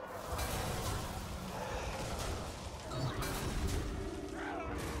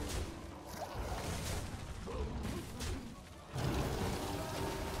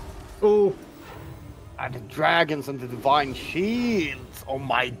 Oh. And the dragons and the divine shields. Oh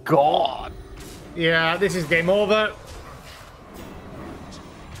my god. Yeah, this is game over.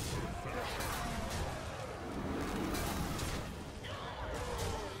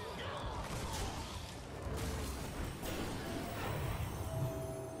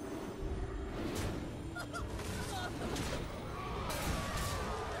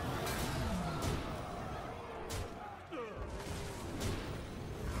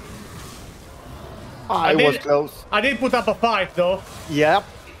 I was close. I did put up a fight though. Yep.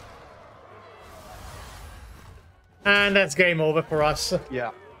 And that's game over for us.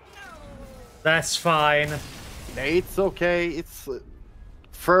 Yeah. That's fine. It's okay. It's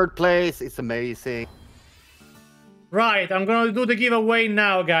third place. It's amazing. Right, I'm gonna do the giveaway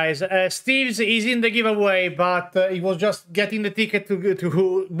now, guys. Steve's is in the giveaway, but he was just getting the ticket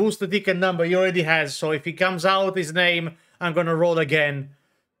to boost the ticket number. He already has, so if he comes out his name, I'm gonna roll again.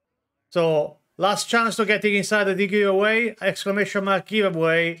 So, last chance to getting inside the giveaway, exclamation mark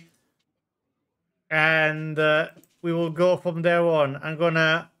giveaway. And we will go from there on. I'm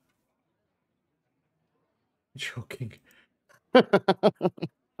gonna... Joking.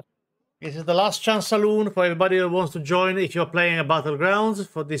 This is the last chance saloon for everybody who wants to join if you're playing a Battlegrounds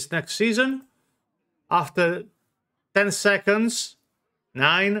for this next season. After 10 seconds,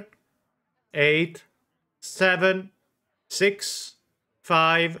 9, 8, 7, 6,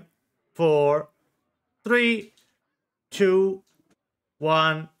 5, 4, 3, 2,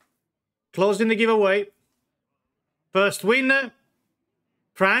 1. Closing the giveaway. First winner,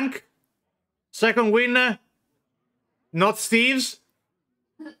 Frank. Second winner, not Steve's.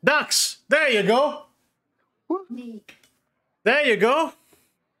 Ducks. There you go. There you go.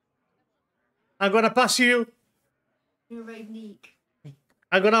 I'm gonna pass you.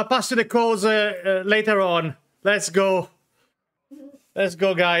 I'm gonna pass you the codes later on. Let's go. Let's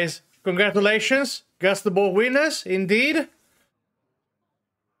go, guys. Congratulations. Got the both winners, indeed.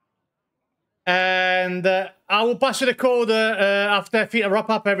 And I will pass you the code after I wrap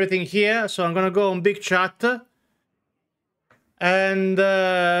up everything here. So I'm gonna go on big chat. And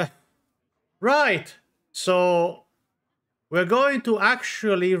right, so we're going to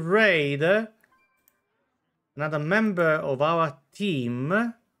actually raid another member of our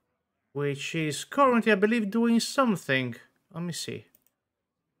team, which is currently, I believe, doing something. Let me see.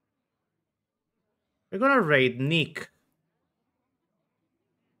 We're gonna raid Nick.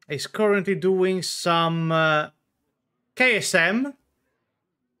 He's currently doing some KSM.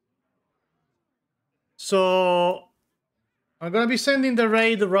 So I'm gonna be sending the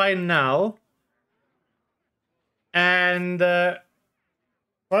raid right now. And for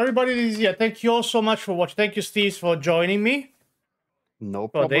everybody that is here, thank you all so much for watching. Thank you, Steve, for joining me. No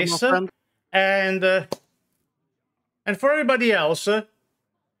problem, my friend. And for everybody else,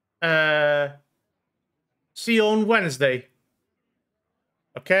 see you on Wednesday.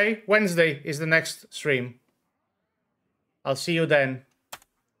 Okay? Wednesday is the next stream. I'll see you then.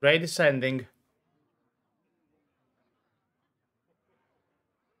 Raid is ending.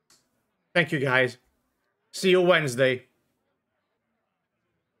 Thank you, guys. See you Wednesday.